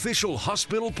 the official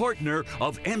hospital partner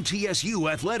of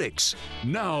MTSU Athletics.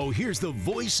 Now, here's the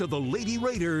voice of the Lady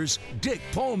Raiders, Dick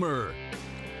Palmer.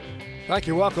 Thank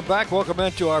you. Welcome back. Welcome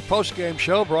into our post-game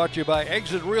show brought to you by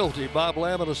Exit Realty, Bob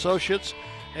Lamb & Associates,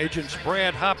 agents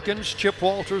Brad Hopkins, Chip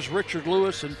Walters, Richard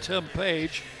Lewis, and Tim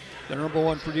Page, the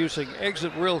 #1 producing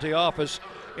Exit Realty office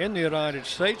in the United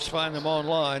States. Find them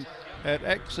online at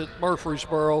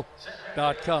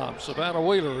exitmurfreesboro.com. Savannah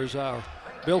Wheeler is our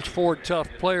Built Ford Tough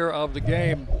player of the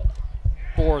game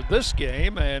for this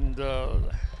game, and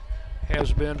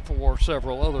has been for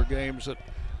several other games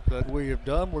that we have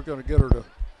done. We're going to get her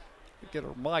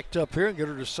mic'd up here and get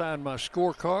her to sign my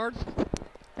scorecard.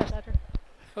 That better.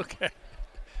 Okay.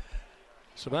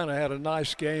 Savannah had a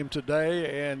nice game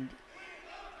today and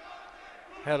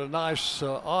had a nice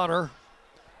honor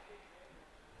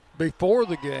before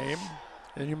the game,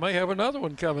 and you may have another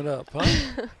one coming up,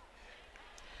 huh?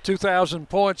 2,000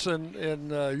 points in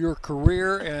your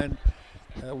career, and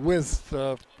with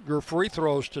your free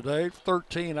throws today,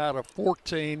 13 out of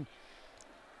 14,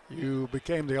 you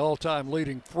became the all-time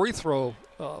leading free throw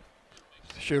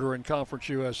shooter in Conference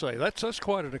USA. That's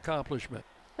quite an accomplishment.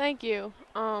 Thank you.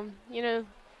 You know,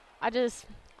 I guess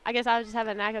I just have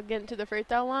a knack of getting to the free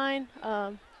throw line.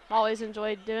 Always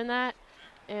enjoyed doing that.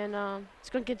 And it's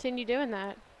going to continue doing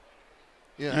that.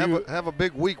 Yeah, have a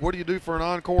big week. What do you do for an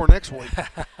encore next week?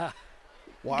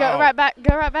 Wow. Go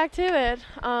right back to it.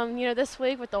 This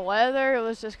week with the weather, it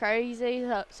was just crazy.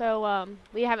 So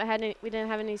we didn't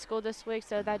have any school this week,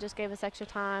 so that just gave us extra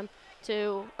time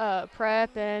to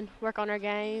prep and work on our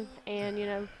game,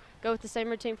 and go with the same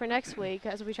routine for next week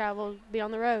as we travel, be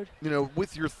on the road.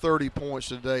 With your 30 points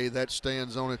today, that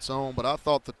stands on its own. But I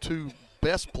thought the two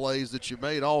best plays that you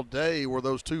made all day were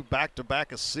those two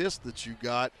back-to-back assists that you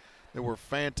got. They were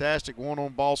fantastic. One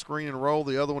on ball screen and roll,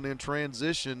 the other one in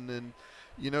transition, and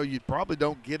you probably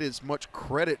don't get as much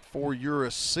credit for your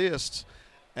assists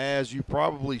as you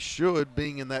probably should,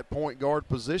 being in that point guard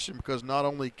position, because not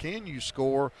only can you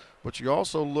score, but you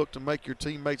also look to make your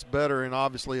teammates better, and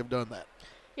obviously have done that.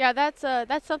 Yeah, that's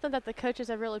something that the coaches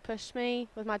have really pushed me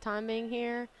with my time being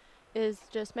here, is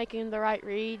just making the right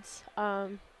reads,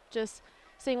 just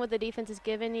seeing what the defense is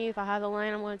giving you. If I have the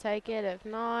lane, I'm going to take it. If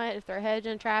not, if they're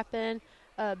hedging, trapping,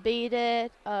 beat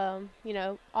it.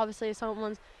 Obviously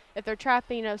if they're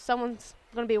trapping, someone's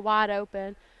going to be wide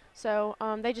open. So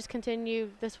they just continue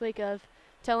this week of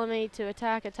telling me to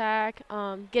attack,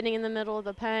 getting in the middle of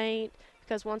the paint,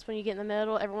 because when you get in the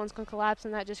middle, everyone's going to collapse,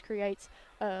 and that just creates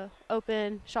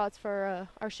open shots for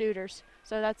our shooters.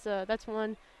 So that's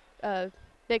one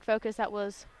big focus that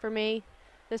was for me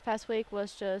this past week,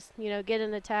 was just, get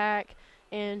an attack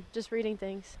and just reading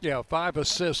things. Yeah, 5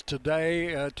 assists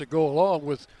today to go along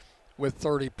with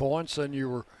 30 points, and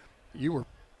you were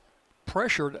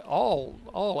pressured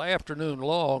all afternoon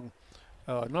long.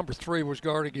 Number 3 was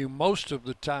guarding you most of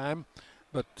the time,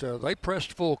 but they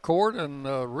pressed full court and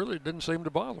really didn't seem to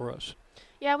bother us.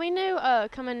 Yeah, we knew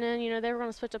coming in, they were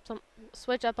going to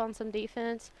switch up on some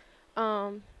defense.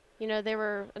 They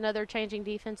were another changing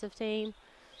defensive team,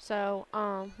 so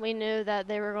we knew that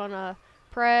they were going to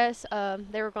press.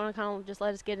 They were going to kind of just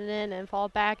let us get it in and fall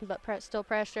back, but still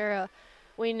pressure.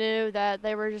 We knew that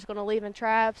they were just going to leave and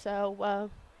trap, so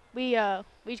we kind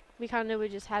of knew we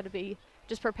just had to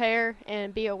just prepare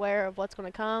and be aware of what's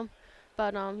going to come.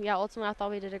 But ultimately I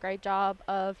thought we did a great job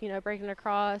of breaking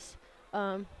across,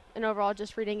 and overall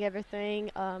just reading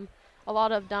everything. A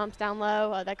lot of dumps down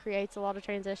low, that creates a lot of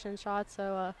transition shots.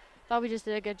 So I thought we just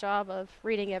did a good job of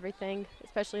reading everything,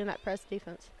 especially in that press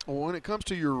defense. Well, when it comes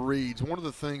to your reads, one of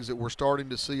the things that we're starting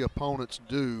to see opponents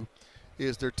do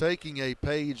is they're taking a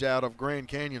page out of Grand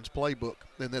Canyon's playbook,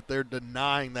 and that they're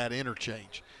denying that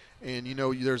interchange. And,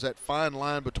 there's that fine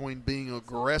line between being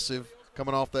aggressive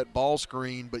coming off that ball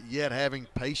screen, but yet having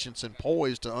patience and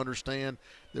poise to understand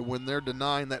that when they're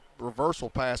denying that reversal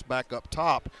pass back up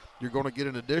top, you're going to get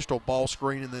an additional ball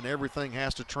screen, and then everything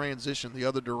has to transition the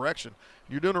other direction.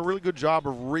 You're doing a really good job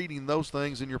of reading those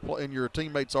things, and your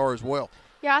teammates are as well.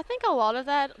 Yeah, I think a lot of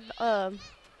that,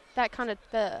 that kind of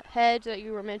the hedge that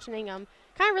you were mentioning, kind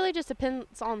of really just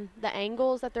depends on the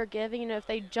angles that they're giving. If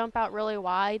they jump out really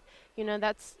wide,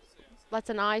 that's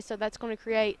an eye, so that's going to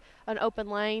create an open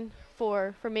lane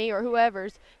for me or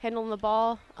whoever's handling the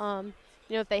ball.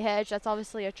 If they hedge, that's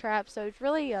obviously a trap. So it's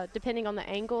really depending on the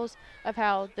angles of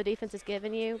how the defense is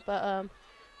giving you. But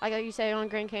like you say on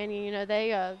Grand Canyon,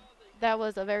 that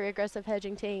was a very aggressive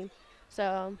hedging team.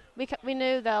 So we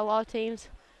knew that a lot of teams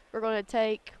were going to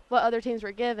take what other teams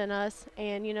were giving us,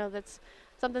 and that's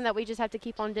something that we just have to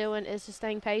keep on doing, is just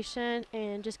staying patient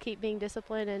and just keep being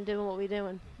disciplined and doing what we're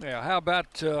doing. Yeah, how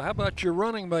about your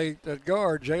running mate at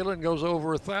guard? Jalen goes over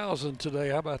 1,000 today.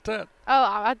 How about that? Oh,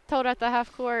 I told her at the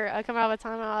half court, coming out of a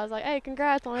timeout, I was like, hey,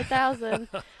 congrats on 1,000.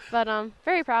 But I'm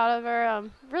very proud of her.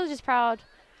 I'm really just proud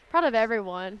of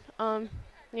everyone.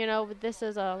 This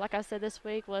is, like I said, this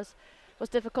week was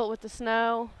difficult with the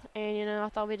snow, and, I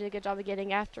thought we did a good job of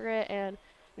getting after it, and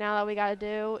now all we got to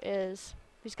do is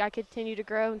we just got to continue to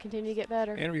grow and continue to get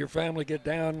better. And your family get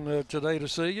down today to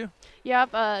see you?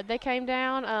 Yep, they came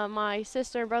down. My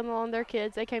sister and brother-in-law and their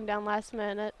kids, they came down last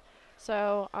minute.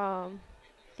 So,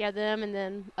 them, and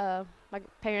then my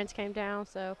parents came down.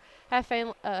 So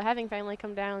having family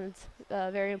come down is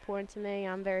very important to me.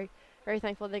 I'm very, very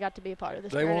thankful they got to be a part of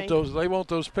this journey. They want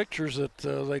those pictures that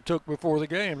they took before the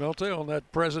game, don't they, on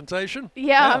that presentation?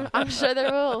 Yeah, I'm sure they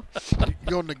will. You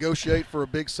going to negotiate for a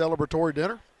big celebratory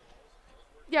dinner?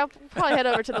 Yeah, probably head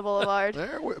over to the Boulevard.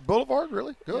 Boulevard,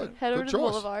 really? Good. Head over to the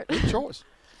Boulevard. Good choice.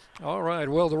 All right.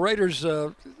 Well, the Raiders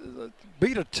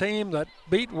beat a team that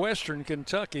beat Western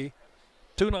Kentucky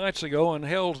 2 nights ago and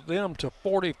held them to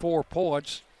 44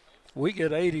 points. We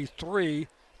get 83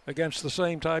 against the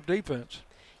same type defense.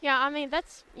 Yeah, I mean,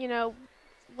 that's,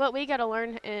 what we got to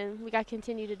learn and we got to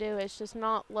continue to do is just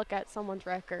not look at someone's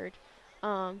record.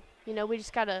 We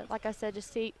just got to, like I said,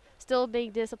 just still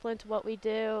being disciplined to what we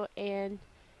do, and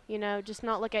just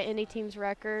not look at any team's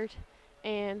record,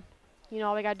 and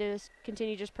all we got to do is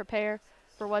continue to just prepare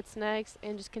for what's next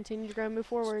and just continue to grow and move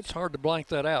forward. It's hard to blank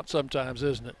that out sometimes,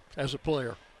 isn't it, as a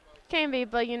player? Can be,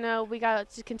 but, we got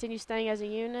to continue staying as a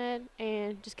unit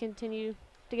and just continue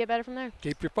to get better from there.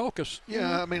 Keep your focus.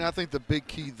 Yeah, I think the big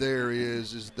key there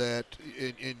is that,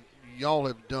 and y'all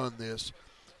have done this,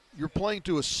 you're playing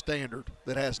to a standard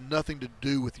that has nothing to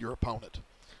do with your opponent.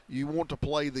 You want to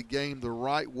play the game the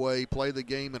right way, play the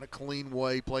game in a clean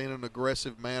way, play in an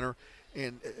aggressive manner,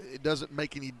 and it doesn't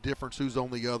make any difference who's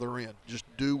on the other end. Just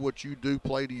do what you do,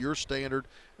 play to your standard,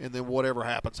 and then whatever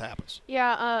happens, happens.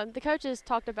 Yeah, the coaches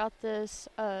talked about this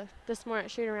this morning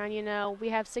at shoot-around. We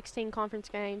have 16 conference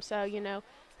games, so,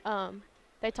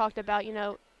 they talked about,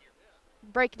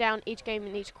 break down each game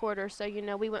in each quarter. So,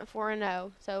 we went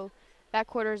 4-0. So that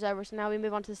quarter is over. So now we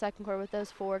move on to the second quarter with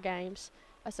those 4 games.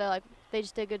 So, they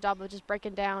just did a good job of just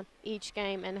breaking down each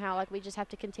game and how, we just have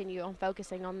to continue on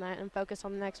focusing on that and focus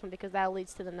on the next one because that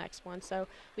leads to the next one. So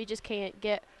we just can't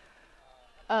get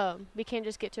too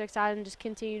excited and just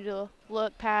continue to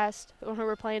look past who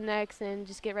we're playing next and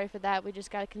just get ready for that. We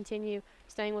just got to continue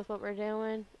staying with what we're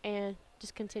doing and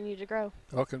just continue to grow.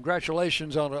 Well,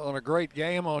 congratulations on a great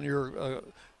game, on your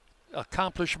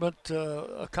accomplishments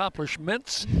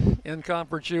in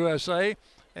Conference USA.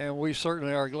 And we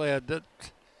certainly are glad that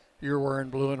you're wearing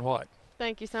blue and white.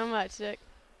 Thank you so much, Dick.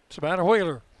 Savannah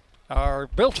Wheeler, our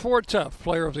Built Ford Tough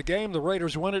player of the game. The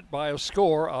Raiders win it by a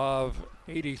score of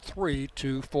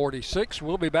 83-46.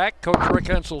 We'll be back. Coach Rick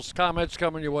Hensel's comments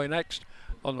coming your way next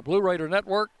on the Blue Raider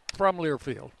Network from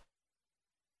Learfield.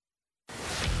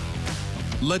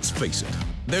 Let's face it,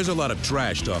 there's a lot of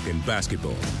trash talk in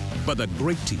basketball, but the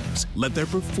great teams let their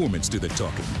performance do the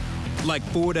talking. Like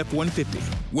Ford F-150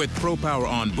 with Pro Power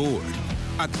on board,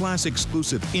 a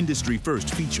class-exclusive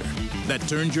industry-first feature that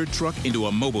turns your truck into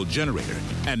a mobile generator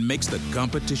and makes the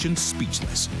competition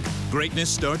speechless. Greatness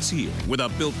starts here with a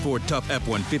Built Ford Tough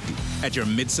F-150 at your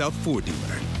Mid-South Ford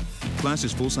dealer. Class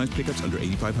is full-size pickups under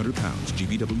 8,500 pounds,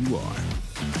 GVWR.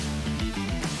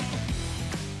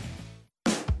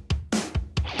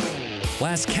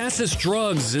 Las Casas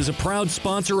Drugs is a proud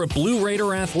sponsor of Blue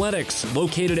Raider Athletics,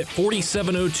 located at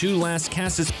 4702 Las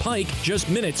Casas Pike, just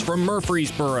minutes from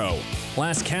Murfreesboro.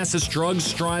 Las Casas Drugs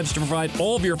strives to provide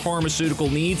all of your pharmaceutical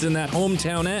needs in that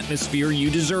hometown atmosphere you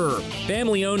deserve.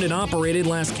 Family-owned and operated,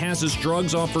 Las Casas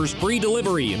Drugs offers free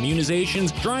delivery,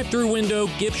 immunizations, drive-through window,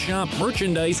 gift shop,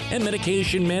 merchandise, and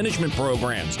medication management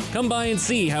programs. Come by and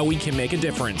see how we can make a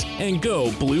difference. And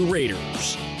go Blue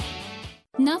Raiders.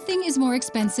 Nothing is more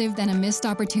expensive than a missed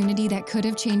opportunity that could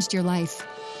have changed your life.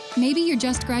 Maybe you're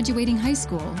just graduating high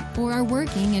school or are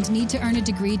working and need to earn a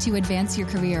degree to advance your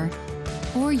career.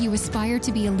 Or you aspire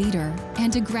to be a leader,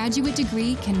 and a graduate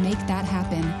degree can make that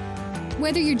happen.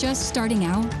 Whether you're just starting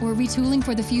out or retooling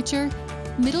for the future,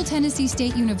 Middle Tennessee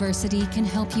State University can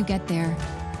help you get there.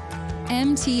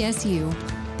 MTSU,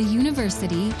 the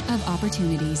University of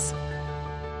Opportunities.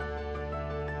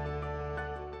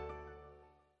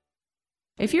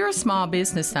 If you're a small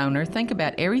business owner, think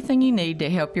about everything you need to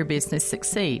help your business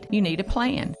succeed. You need a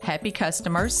plan, happy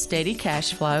customers, steady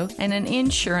cash flow, and an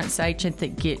insurance agent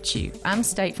that gets you. I'm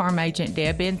State Farm Agent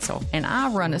Deb Insel, and I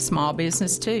run a small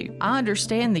business too. I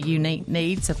understand the unique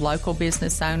needs of local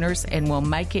business owners and will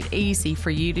make it easy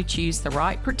for you to choose the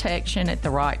right protection at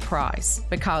the right price.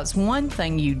 Because one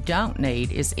thing you don't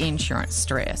need is insurance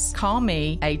stress. Call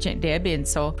me, Agent Deb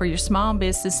Insel, for your small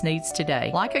business needs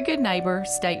today. Like a good neighbor,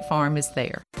 State Farm is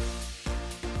there.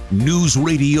 News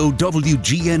Radio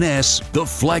WGNS, the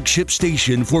flagship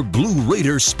station for Blue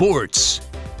Raider sports.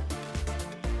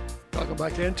 Welcome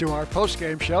back into our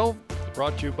postgame show,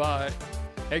 brought to you by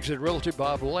Exit Realty,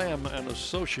 Bob Lamb and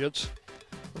Associates.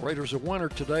 The Raiders a winner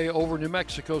today over New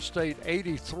Mexico State,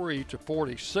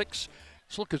 83-46. Let's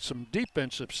look at some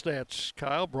defensive stats,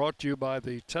 Kyle, brought to you by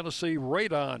the Tennessee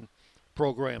Radon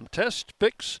program. Test,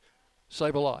 fix,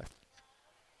 save a life.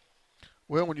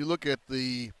 Well, when you look at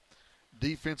the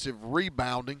defensive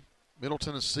rebounding, Middle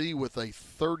Tennessee with a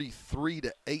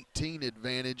 33-18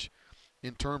 advantage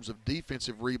in terms of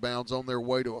defensive rebounds, on their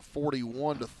way to a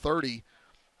 41-30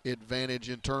 advantage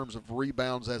in terms of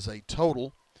rebounds as a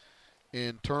total.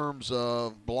 In terms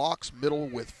of blocks, Middle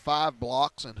with 5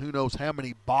 blocks and who knows how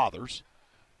many bothers,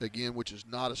 again, which is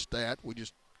not a stat. We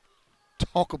just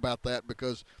talk about that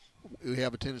because we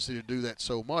have a tendency to do that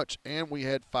so much. And we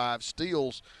had 5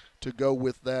 steals to go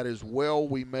with that as well.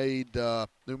 We made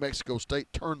New Mexico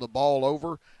State turn the ball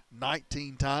over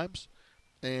 19 times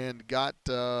and got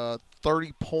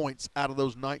 30 points out of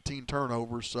those 19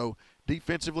 turnovers. So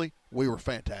defensively, we were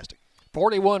fantastic.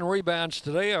 41 rebounds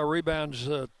today. Our rebounds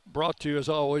brought to you, as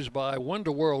always, by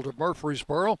Window World of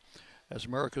Murfreesboro, as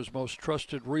America's most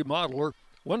trusted remodeler.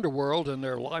 Wonderworld and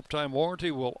their lifetime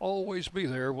warranty will always be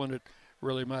there when it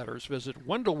really matters. Visit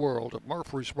Wonderworld at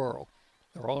Murfreesboro.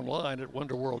 They're online at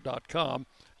wonderworld.com.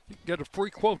 You can get a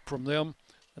free quote from them,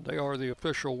 and they are the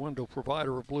official window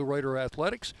provider of Blue Raider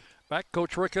Athletics. Back,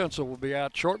 Coach Rick Ensel will be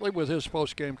out shortly with his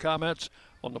post-game comments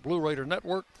on the Blue Raider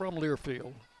Network from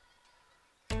Learfield.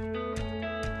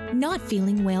 Not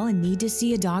feeling well and need to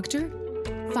see a doctor?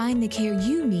 Find the care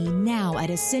you need now at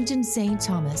Ascension St.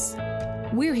 Thomas.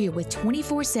 We're here with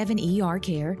 24/7 ER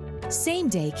care,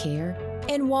 same-day care,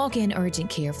 and walk-in urgent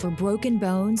care for broken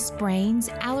bones, sprains,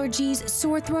 allergies,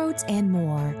 sore throats, and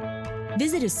more.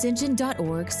 Visit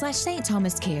ascension.org/St.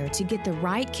 Thomas Care to get the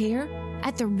right care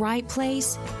at the right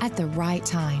place at the right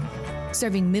time.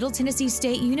 Serving Middle Tennessee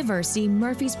State University,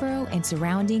 Murfreesboro, and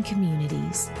surrounding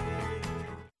communities.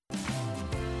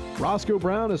 Roscoe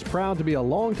Brown is proud to be a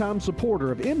longtime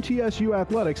supporter of MTSU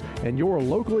athletics and your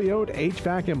locally owned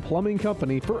HVAC and plumbing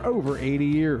company for over 80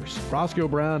 years. Roscoe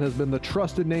Brown has been the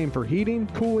trusted name for heating,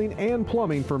 cooling, and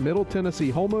plumbing for Middle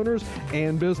Tennessee homeowners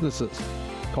and businesses.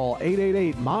 Call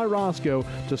 888-MY-ROSCOE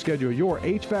to schedule your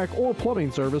HVAC or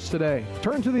plumbing service today.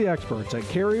 Turn to the experts at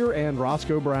Carrier and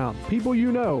Roscoe Brown. People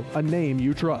you know, a name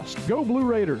you trust. Go Blue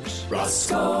Raiders.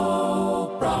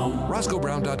 Roscoe Brown.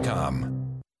 RoscoeBrown.com.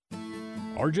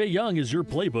 RJ Young is your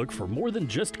playbook for more than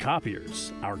just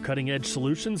copiers. Our cutting-edge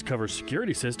solutions cover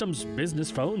security systems,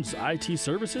 business phones, IT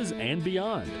services, and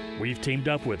beyond. We've teamed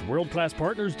up with world-class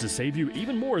partners to save you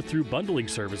even more through bundling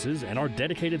services, and our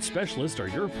dedicated specialists are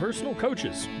your personal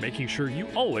coaches, making sure you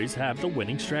always have the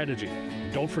winning strategy.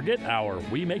 Don't forget our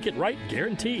We Make It Right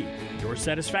guarantee. Your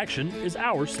satisfaction is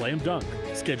our slam dunk.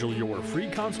 Schedule your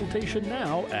free consultation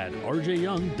now at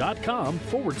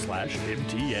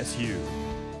rjyoung.com/MTSU.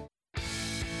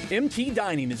 MT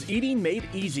Dining is eating made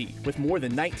easy. With more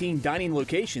than 19 dining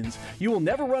locations, you will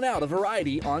never run out of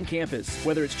variety on campus.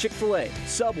 Whether it's Chick-fil-A,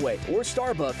 Subway, or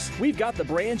Starbucks, we've got the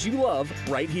brands you love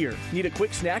right here. Need a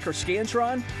quick snack or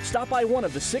Scantron? Stop by one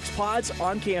of the 6 pods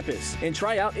on campus and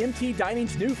try out MT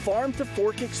Dining's new Farm to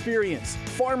Fork experience.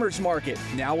 Farmers Market,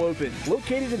 now open,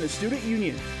 located in the Student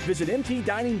Union. Visit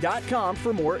mtdining.com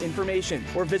for more information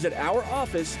or visit our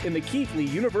office in the Keithley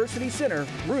University Center,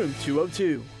 room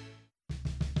 202.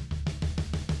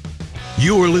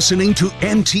 You're listening to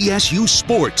MTSU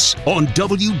Sports on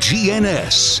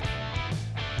WGNS.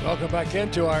 Welcome back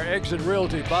into our Exit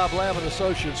Realty Bob Lamb &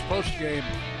 Associates postgame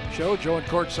show, joined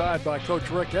courtside by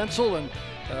Coach Rick Ensel, and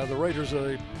the Raiders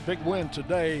a big win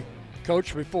today,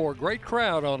 Coach, before a great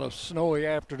crowd on a snowy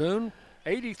afternoon,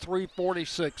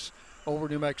 83-46 over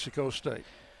New Mexico State.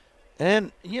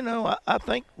 And, you know, I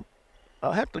think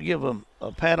I'll have to give them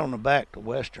a pat on the back to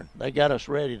Western. They got us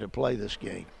ready to play this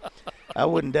game. I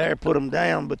wouldn't dare put them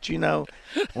down, but, you know,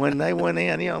 when they went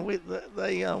in, you know,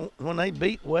 when they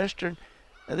beat Western,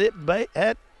 at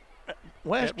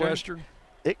Western,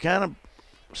 it kind of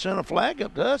sent a flag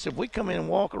up to us. If we come in and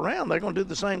walk around, they're going to do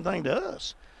the same thing to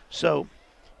us. So,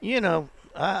 you know,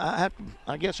 I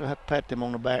guess I'll have to pat them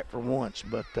on the back for once.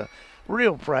 But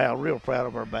real proud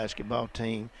of our basketball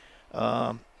team.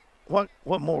 What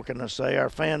more can I say? Our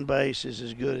fan base is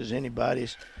as good as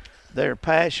anybody's. They're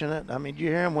passionate. I mean, you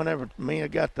hear them whenever Mina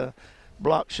got the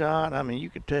block shot. I mean, you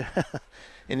could tell.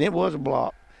 And it was a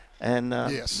block. And,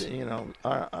 yes. You know,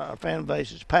 our fan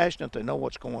base is passionate. They know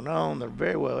what's going on. They're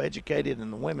very well educated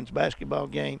in the women's basketball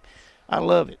game. I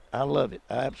love it. I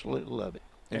absolutely love it.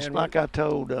 And it's like I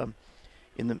told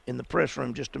in the press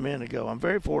room just a minute ago, I'm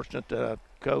very fortunate to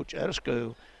coach at a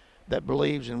school that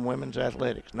believes in women's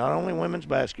athletics. Not only women's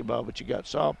basketball, but you got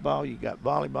softball, you got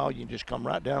volleyball. You can just come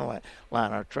right down the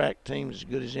line. Our track team is as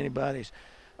good as anybody's.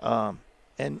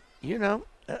 And, you know,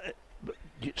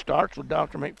 it starts with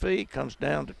Dr. McPhee, comes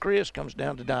down to Chris, comes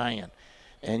down to Diane.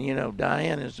 And, you know,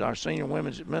 Diane is our senior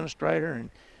women's administrator, and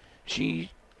she's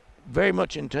very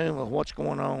much in tune with what's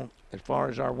going on as far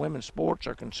as our women's sports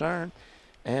are concerned.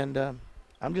 And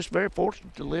I'm just very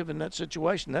fortunate to live in that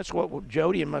situation. That's what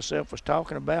Jody and myself was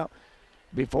talking about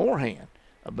beforehand,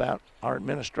 about our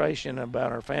administration,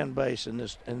 about our fan base in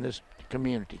this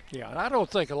community. Yeah, and I don't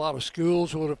think a lot of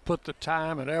schools would have put the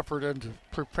time and effort into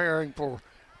preparing for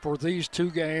these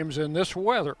two games in this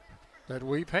weather that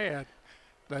we've had,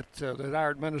 that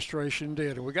our administration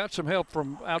did. And we got some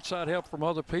outside help from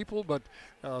other people, but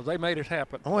they made it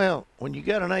happen. Well, when you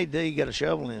got an AD, you got a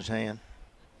shovel in his hand.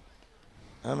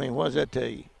 I mean, what does that tell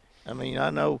you? I mean,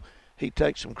 I know he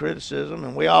takes some criticism,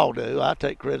 and we all do. I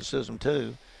take criticism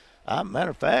too. Matter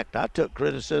of fact, I took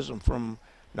criticism from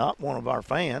not one of our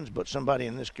fans, but somebody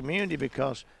in this community,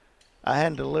 because I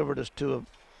hadn't delivered us to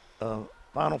a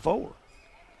Final Four.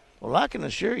 Well, I can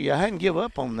assure you I hadn't give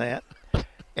up on that,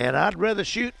 and I'd rather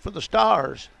shoot for the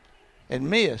stars and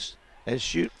miss as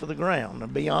shoot for the ground, to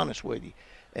be honest with you.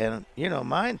 And,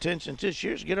 my intention this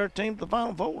year is to get our team to the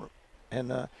Final Four.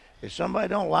 And if somebody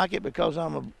don't like it because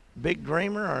I'm a big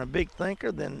dreamer or a big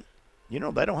thinker, then, they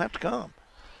don't have to come.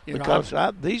 Because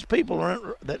these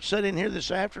people that sit in here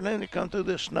this afternoon that come through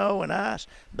this snow and ice,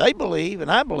 they believe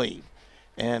and I believe.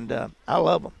 And I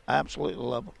love them. I absolutely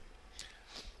love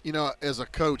them. As a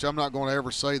coach, I'm not going to ever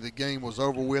say the game was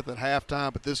over with at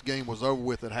halftime, but this game was over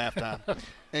with at halftime.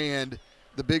 And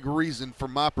the big reason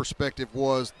from my perspective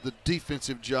was the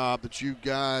defensive job that you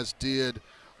guys did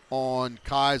on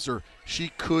Kaiser.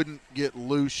 She couldn't get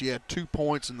loose. She had 2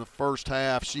 points in the first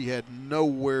half. She had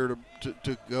nowhere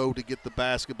to go to get the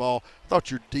basketball. I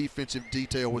thought your defensive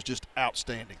detail was just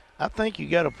outstanding. I think you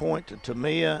got to point to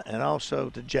Tamia and also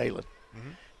to Jalen. Mm-hmm.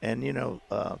 And,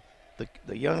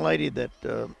 the young lady that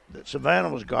Savannah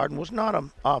was guarding was not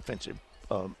an offensive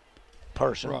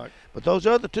person. Right. But those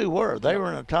other two were. They were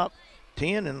in the top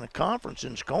 10 in the conference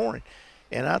in scoring.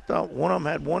 And I thought one of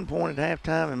them had 1 point at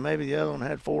halftime and maybe the other one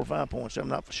had 4 or 5 points. I'm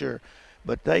not for sure.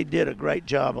 But they did a great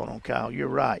job on them, Kyle. You're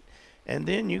right. And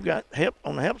then you got help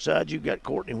on the help side. You got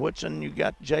Courtney Whitson. You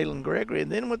got Jalen Gregory.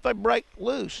 And then when they break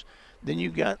loose, then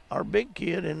you got our big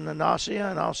kid in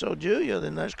Nasia and also Julia.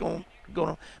 Then that's going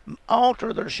to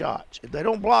alter their shots. If they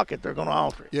don't block it, they're going to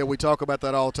alter it. Yeah, we talk about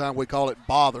that all the time. We call it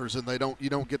bothers, and you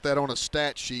don't get that on a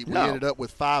stat sheet. We ended up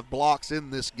with 5 blocks in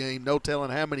this game. No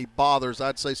telling how many bothers.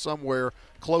 I'd say somewhere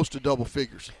close to double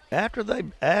figures. After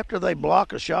they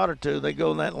block a shot or two, they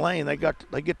go in that lane. They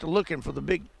get to looking for the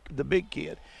big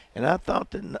kid. And I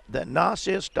thought that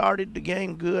Nasia started the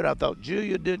game good. I thought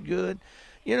Julia did good.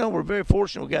 We're very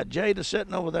fortunate. We got Jada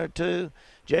sitting over there too.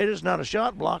 Jada's not a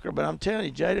shot blocker, but I'm telling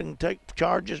you, Jada can take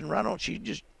charges and run on. She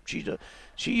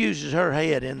uses her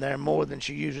head in there more than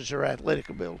she uses her athletic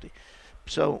ability.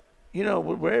 So,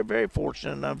 we're very, very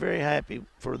fortunate, and I'm very happy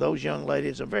for those young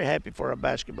ladies. I'm very happy for our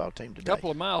basketball team today. A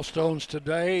couple of milestones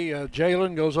today.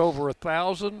 Jalen goes over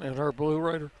 1,000 in her Blue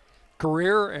Raider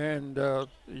career, and the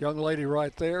young lady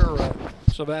right there,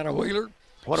 Savannah Wheeler,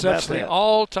 sets the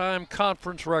all-time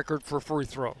conference record for free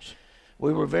throws.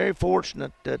 We were very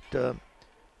fortunate that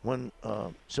when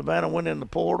Savannah went in the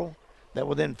portal, that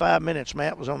within 5 minutes,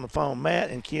 Matt was on the phone.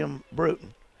 Matt and Kim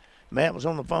Bruton. Matt was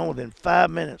on the phone within 5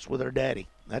 minutes with her daddy.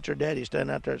 That's her daddy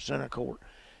standing out there at center court.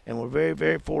 And we're very,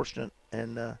 very fortunate.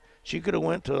 And she could have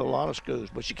went to a lot of schools,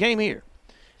 but she came here.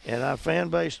 And our fan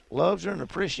base loves her and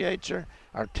appreciates her.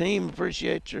 Our team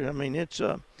appreciates her. I mean, it's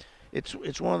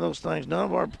one of those things. None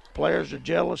of our players are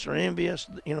jealous or envious.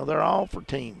 They're all for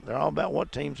team. They're all about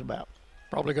what team's about.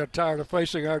 Probably got tired of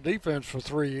facing our defense for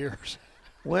 3 years.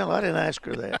 Well, I didn't ask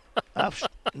her that.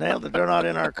 Now that they're not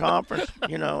in our conference,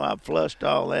 I've flushed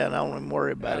all that, and I don't even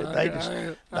worry about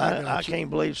it. I can't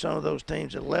believe some of those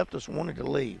teams that left us wanted to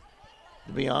leave,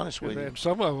 to be honest with you. And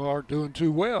some of them aren't doing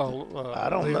too well. I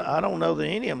don't know that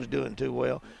any of them's doing too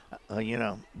well,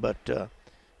 but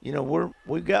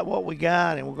we've got what we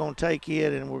got, and we're going to take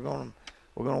it, and we're going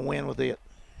to win with it.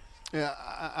 Yeah,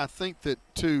 I think that,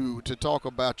 too, to talk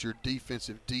about your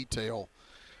defensive detail,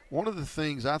 one of the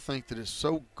things I think that is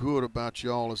so good about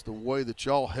y'all is the way that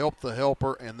y'all help the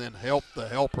helper and then help the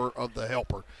helper of the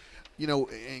helper.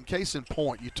 In case in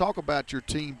point, you talk about your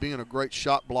team being a great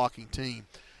shot blocking team.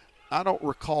 I don't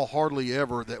recall hardly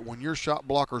ever that when your shot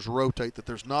blockers rotate that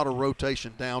there's not a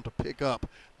rotation down to pick up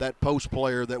that post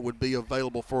player that would be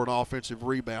available for an offensive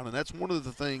rebound. And that's one of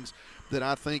the things that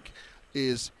I think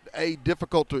is,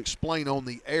 difficult to explain on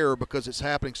the air because it's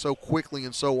happening so quickly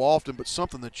and so often, but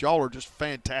something that y'all are just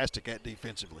fantastic at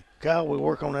defensively. Kyle, we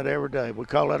work on that every day. We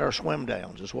call that our swim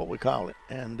downs is what we call it.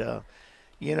 And,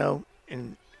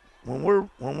 and when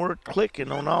we're clicking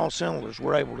on all cylinders,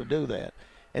 we're able to do that.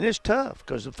 And it's tough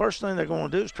because the first thing they're going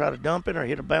to do is try to dump it or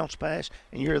hit a bounce pass,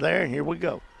 and you're there, and here we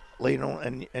go. Leading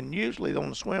on, and usually on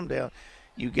the swim down,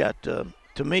 you got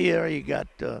Tamia, you got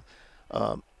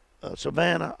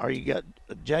Savannah, or you got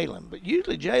Jalen. But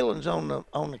usually Jalen's on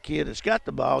the kid that's got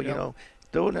the ball,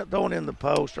 throwing it in the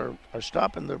post or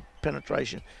stopping the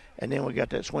penetration, and then we got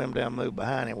that swim down move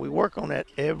behind it. We work on that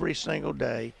every single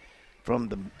day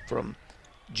from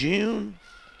June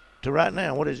to right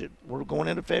now. What is it? We're going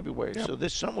into February. Yep. So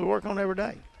this is something we work on every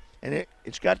day. And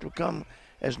it's got to become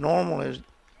as normal as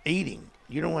eating.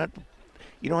 You don't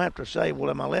have to say,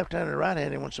 well, am I left-handed or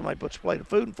right-handed? When somebody puts a plate of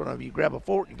food in front of you, you grab a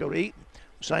fork and go to eating.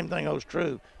 Same thing holds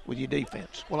true with your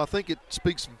defense. Well, I think it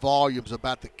speaks volumes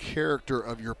about the character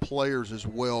of your players as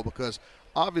well, because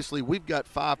obviously we've got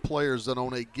 5 players that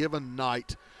on a given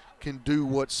night can do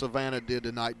what Savannah did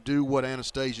tonight, do what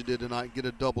Anastasia did tonight, get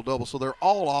a double-double. So they're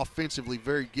all offensively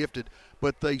very gifted,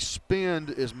 but they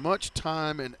spend as much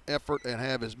time and effort and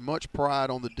have as much pride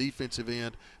on the defensive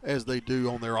end as they do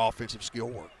on their offensive skill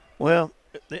work. Well,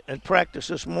 at practice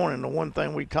this morning, the one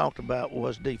thing we talked about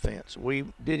was defense. We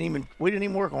didn't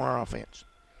even work on our offense.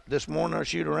 This morning, our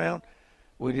shoot-around,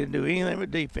 we didn't do anything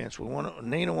with defense.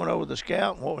 Nina went over the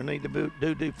scout and what we need to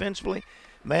do defensively.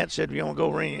 Matt said, "You want to go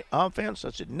over any offense?"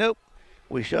 I said, "Nope."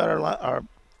 We shot our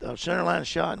center line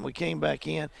shot, and we came back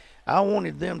in. I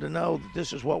wanted them to know that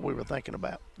this is what we were thinking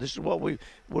about. This is what we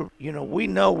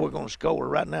know we're going to score.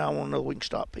 Right now, I want to know we can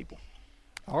stop people.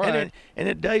 All right. And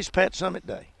today's Pat Summit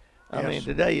Day. I mean,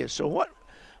 today is. So what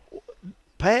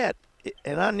Pat,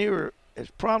 and I knew her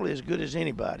as probably as good as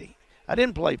anybody. I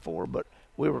didn't play for her, but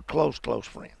we were close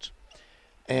friends.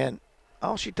 And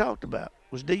all she talked about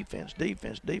was defense.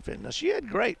 Now, she had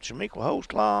great. Shamika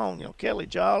Holtzclaw, Kelly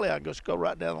Jolly. I just go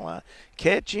right down the line.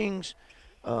 Catchings.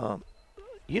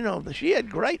 She had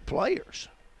great players.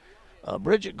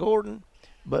 Bridget Gordon.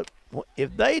 But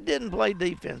if they didn't play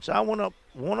defense, I went up,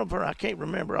 one of her, I can't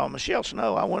remember, Michelle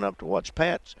Snow, I went up to watch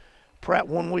Pratt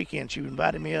one weekend. She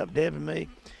invited me up, Deb and me.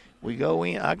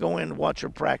 I go in to watch her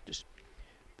practice.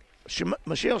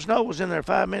 Michelle Snow was in there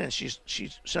 5 minutes. She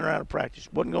sent her out of practice.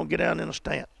 Wasn't going to get down in a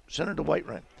stand. Sent her to the weight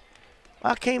room.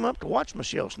 I came up to watch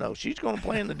Michelle Snow. She's going to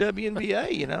play in the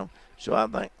WNBA, So I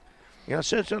think, I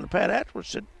said something to Pat afterwards.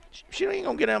 Said, she ain't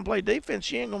going to get down and play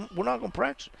defense. We're not going to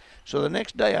practice. So the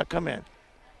next day I come in.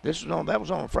 That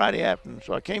was on a Friday afternoon.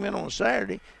 So I came in on a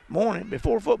Saturday morning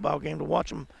before a football game to watch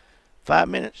them 5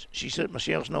 minutes. She sent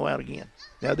Michelle Snow out again.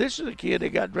 Now, this is a kid that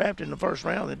got drafted in the first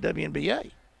round in the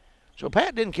WNBA. So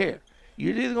Pat didn't care.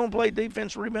 You're either going to play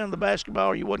defense, rebound the basketball,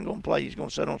 or you wasn't going to play. He's going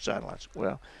to sit on the sidelines.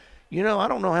 Well, I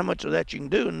don't know how much of that you can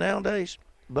do nowadays,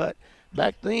 but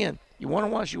back then, you want to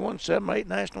watch, you won 7 or 8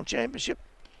 national championship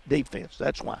defense.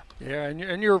 That's why. Yeah,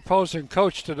 and your opposing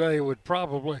coach today would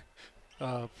probably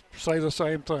say the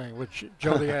same thing with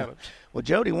Jody Adams. Well,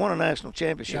 Jody won a national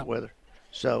championship with her.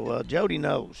 So Jody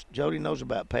knows. Jody knows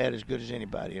about Pat as good as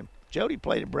anybody. And Jody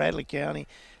played at Bradley County.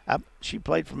 She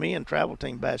played for me in travel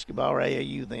team basketball, or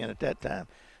AAU then at that time.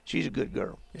 She's a good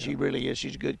girl. Yeah. She really is.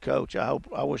 She's a good coach. I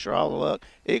wish her all the luck,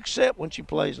 except when she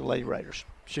plays the Lady Raiders.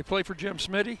 She played for Jim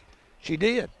Smitty? She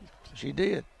did.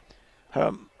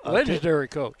 Her legendary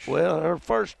coach. Well,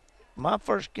 my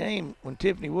first game when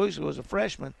Tiffany Woosley was a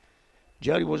freshman,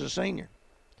 Jody was a senior.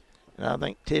 And I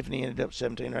think Tiffany ended up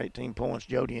 17 or 18 points.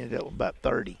 Jody ended up with about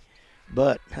 30.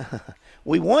 But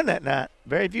we won that night.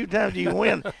 Very few times did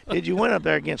you win up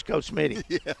there against Coach Smitty.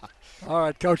 Yeah. All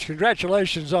right, Coach,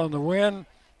 congratulations on the win.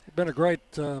 It's been a great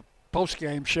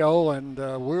post-game show, and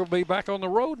we'll be back on the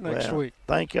road next week.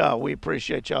 Thank y'all. We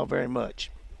appreciate y'all very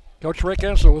much. Coach Rick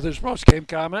Ensler with his post-game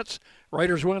comments.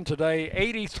 Raiders win today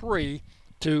 83-46.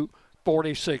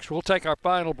 We'll take our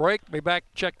final break. Be back,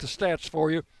 check the stats for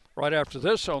you right after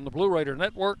this on the Blue Raider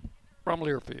Network from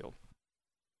Learfield.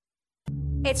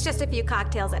 It's just a few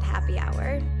cocktails at happy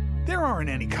hour. There aren't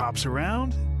any cops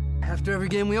around. After every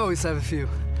game, we always have a few.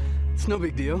 It's no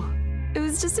big deal. It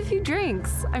was just a few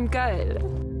drinks. I'm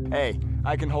good. Hey,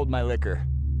 I can hold my liquor.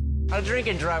 I drink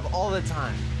and drive all the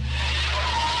time.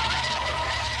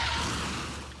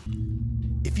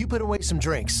 If you put away some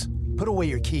drinks, put away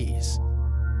your keys.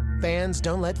 Fans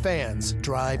don't let fans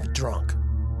drive drunk.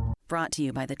 Brought to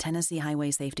you by the Tennessee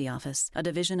Highway Safety Office, a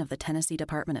division of the Tennessee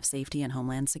Department of Safety and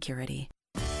Homeland Security.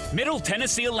 Middle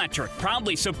Tennessee Electric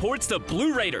proudly supports the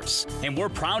Blue Raiders, and we're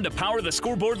proud to power the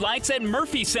scoreboard lights at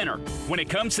Murphy Center. When it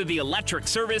comes to the electric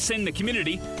service in the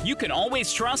community, you can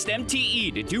always trust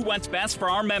MTE to do what's best for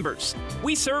our members.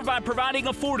 We serve by providing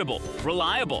affordable,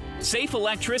 reliable, safe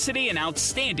electricity and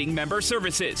outstanding member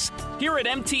services. Here at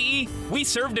MTE, we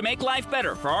serve to make life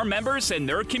better for our members and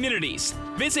their communities.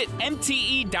 Visit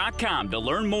MTE.com to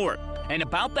learn more. And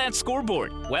about that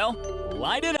scoreboard, well,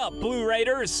 light it up, Blue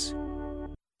Raiders.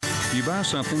 You buy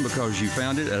something because you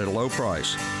found it at a low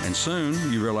price, and soon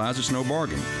you realize it's no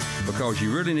bargain because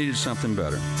you really needed something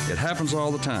better. It happens all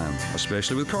the time,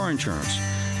 especially with car insurance.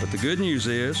 But the good news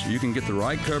is you can get the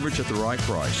right coverage at the right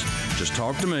price. Just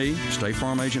talk to me, State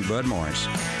Farm Agent Bud Morris.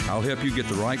 I'll help you get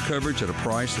the right coverage at a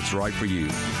price that's right for you.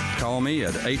 Call me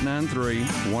at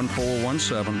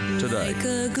 893-1417 today. Like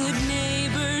a good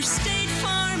neighbor, State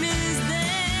Farm is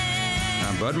there.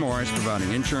 I'm Bud Morris,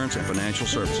 providing insurance and financial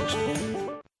services.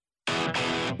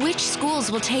 Which schools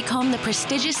will take home the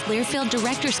prestigious Learfield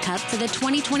Directors Cup for the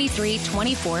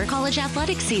 2023-24 college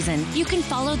athletics season? You can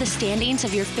follow the standings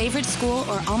of your favorite school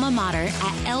or alma mater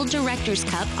at L Directors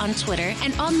Cup on Twitter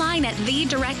and online at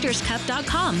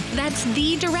thedirectorscup.com. That's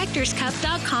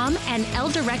thedirectorscup.com and L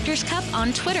Directors Cup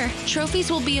on Twitter. Trophies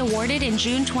will be awarded in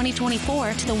June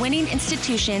 2024 to the winning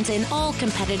institutions in all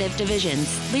competitive divisions.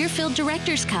 Learfield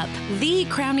Directors Cup, the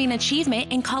crowning achievement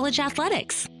in college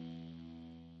athletics.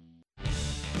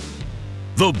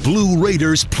 The Blue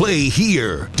Raiders play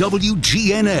here.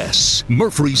 WGNS,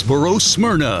 Murfreesboro,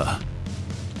 Smyrna.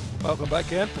 Welcome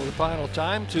back in for the final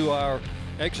time to our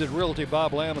Exit Realty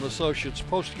Bob Lamb & Associates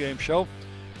postgame show.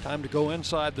 Time to go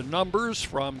inside the numbers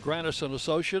from Grannis &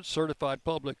 Associates, certified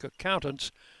public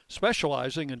accountants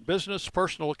specializing in business,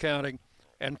 personal accounting,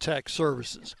 and tax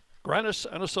services. Grannis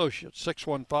 & Associates,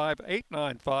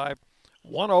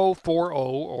 615-895-1040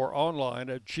 or online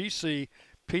at gcpas.com.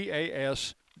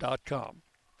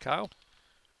 Kyle?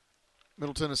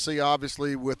 Middle Tennessee,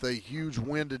 obviously, with a huge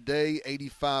win today,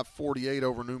 85-48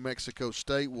 over New Mexico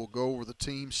State. We'll go over the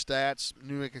team stats.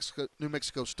 New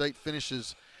Mexico State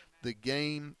finishes the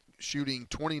game shooting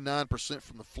 29%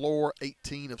 from the floor,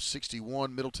 18 of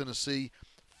 61. Middle Tennessee,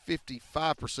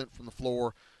 55% from the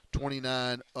floor,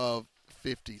 29 of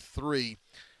 53.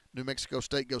 New Mexico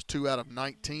State goes 2 out of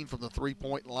 19 from the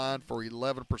three-point line for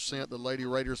 11%. The Lady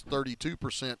Raiders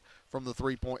 32% from the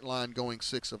three-point line, going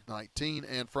 6 of 19.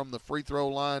 And from the free throw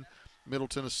line, Middle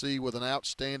Tennessee with an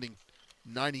outstanding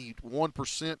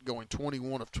 91%, going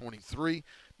 21 of 23.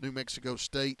 New Mexico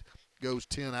State goes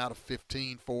 10 out of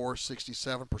 15 for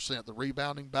 67%. The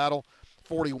rebounding battle,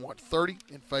 41-30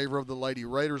 in favor of the Lady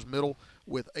Raiders. Middle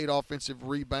with 8 offensive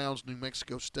rebounds, New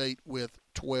Mexico State with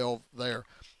 12 there.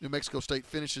 New Mexico State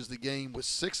finishes the game with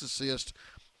 6 assists,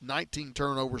 19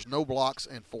 turnovers, no blocks,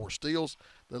 and 4 steals.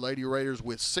 The Lady Raiders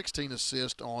with 16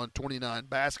 assists on 29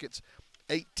 baskets,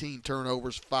 18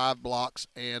 turnovers, 5 blocks,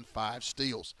 and 5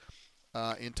 steals.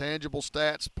 Intangible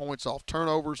stats, points off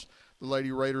turnovers, the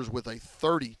Lady Raiders with a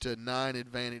 30-9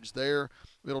 advantage there.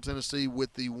 Middle Tennessee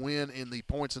with the win in the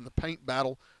points in the paint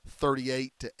battle,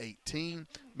 38-18.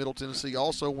 Middle Tennessee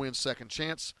also wins second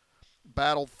chance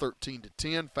battle,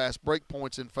 13-10. Fast break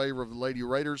points in favor of the Lady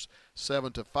Raiders,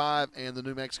 7-5, and the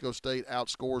New Mexico State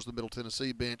outscores the Middle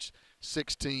Tennessee bench,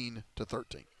 16-13.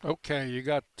 Okay, you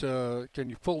got. Can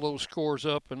you pull those scores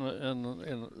up in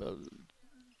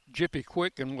jiffy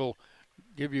quick, and we'll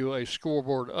give you a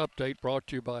scoreboard update brought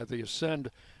to you by the Ascend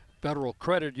Federal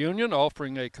Credit Union,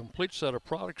 offering a complete set of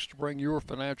products to bring your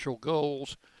financial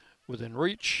goals within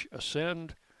reach.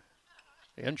 Ascend,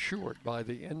 insured by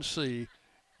the NCUA.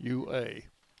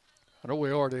 I know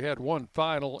we already had one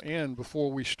final in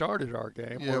before we started our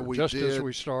game. Yeah, we just did. As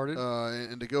we started.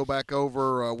 And to go back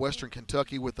over, Western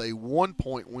Kentucky with a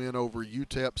 1-point win over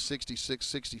UTEP,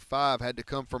 66-65, had to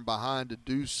come from behind to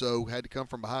do so, had to come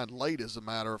from behind late, as a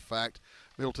matter of fact.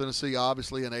 Middle Tennessee,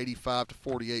 obviously, an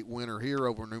 85-48 winner here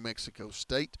over New Mexico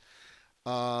State.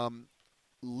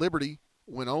 Liberty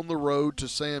went on the road to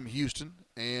Sam Houston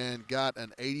and got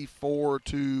an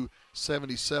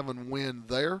 84-77 win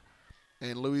there.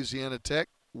 And Louisiana Tech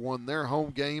won their home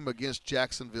game against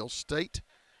Jacksonville State,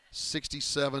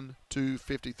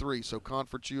 67-53. So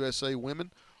Conference USA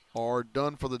women are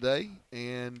done for the day,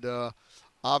 and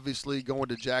obviously going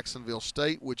to Jacksonville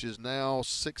State, which is now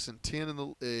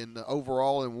 6-10 in the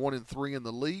overall and 1-3 in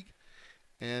the league,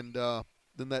 and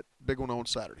then that big one on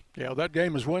Saturday. Yeah, that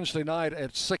game is Wednesday night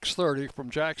at 6:30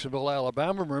 from Jacksonville,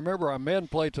 Alabama. Remember, our men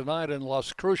play tonight in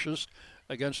Las Cruces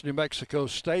against New Mexico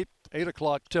State. 8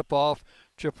 o'clock tip-off.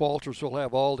 Chip Walters will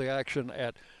have all the action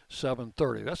at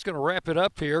 7:30. That's going to wrap it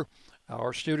up here.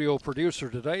 Our studio producer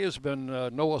today has been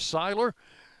Noah Seiler.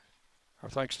 Our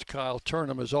thanks to Kyle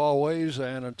Turnham as always.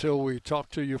 And until we talk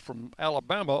to you from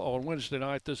Alabama on Wednesday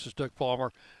night, this is Doug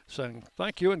Palmer saying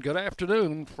thank you and good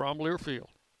afternoon from Learfield.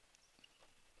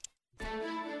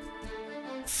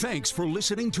 Thanks for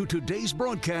listening to today's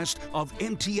broadcast of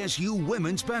MTSU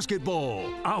Women's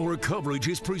Basketball. Our coverage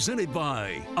is presented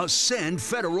by Ascend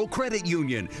Federal Credit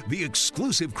Union, the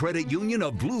exclusive credit union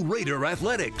of Blue Raider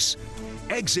Athletics.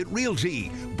 Exit Realty,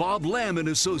 Bob Lamb &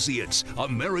 Associates,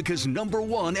 America's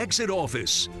 #1 exit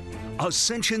office.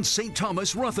 Ascension St.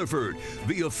 Thomas Rutherford,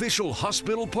 the official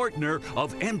hospital partner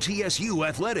of MTSU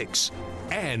Athletics.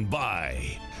 And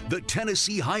by the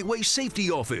Tennessee Highway Safety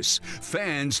Office.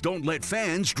 Fans don't let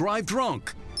fans drive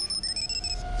drunk.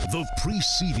 The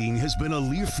preceding has been a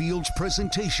Learfield's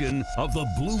presentation of the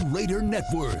Blue Raider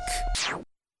Network.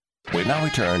 We now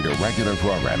return to regular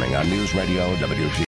programming on News Radio WG.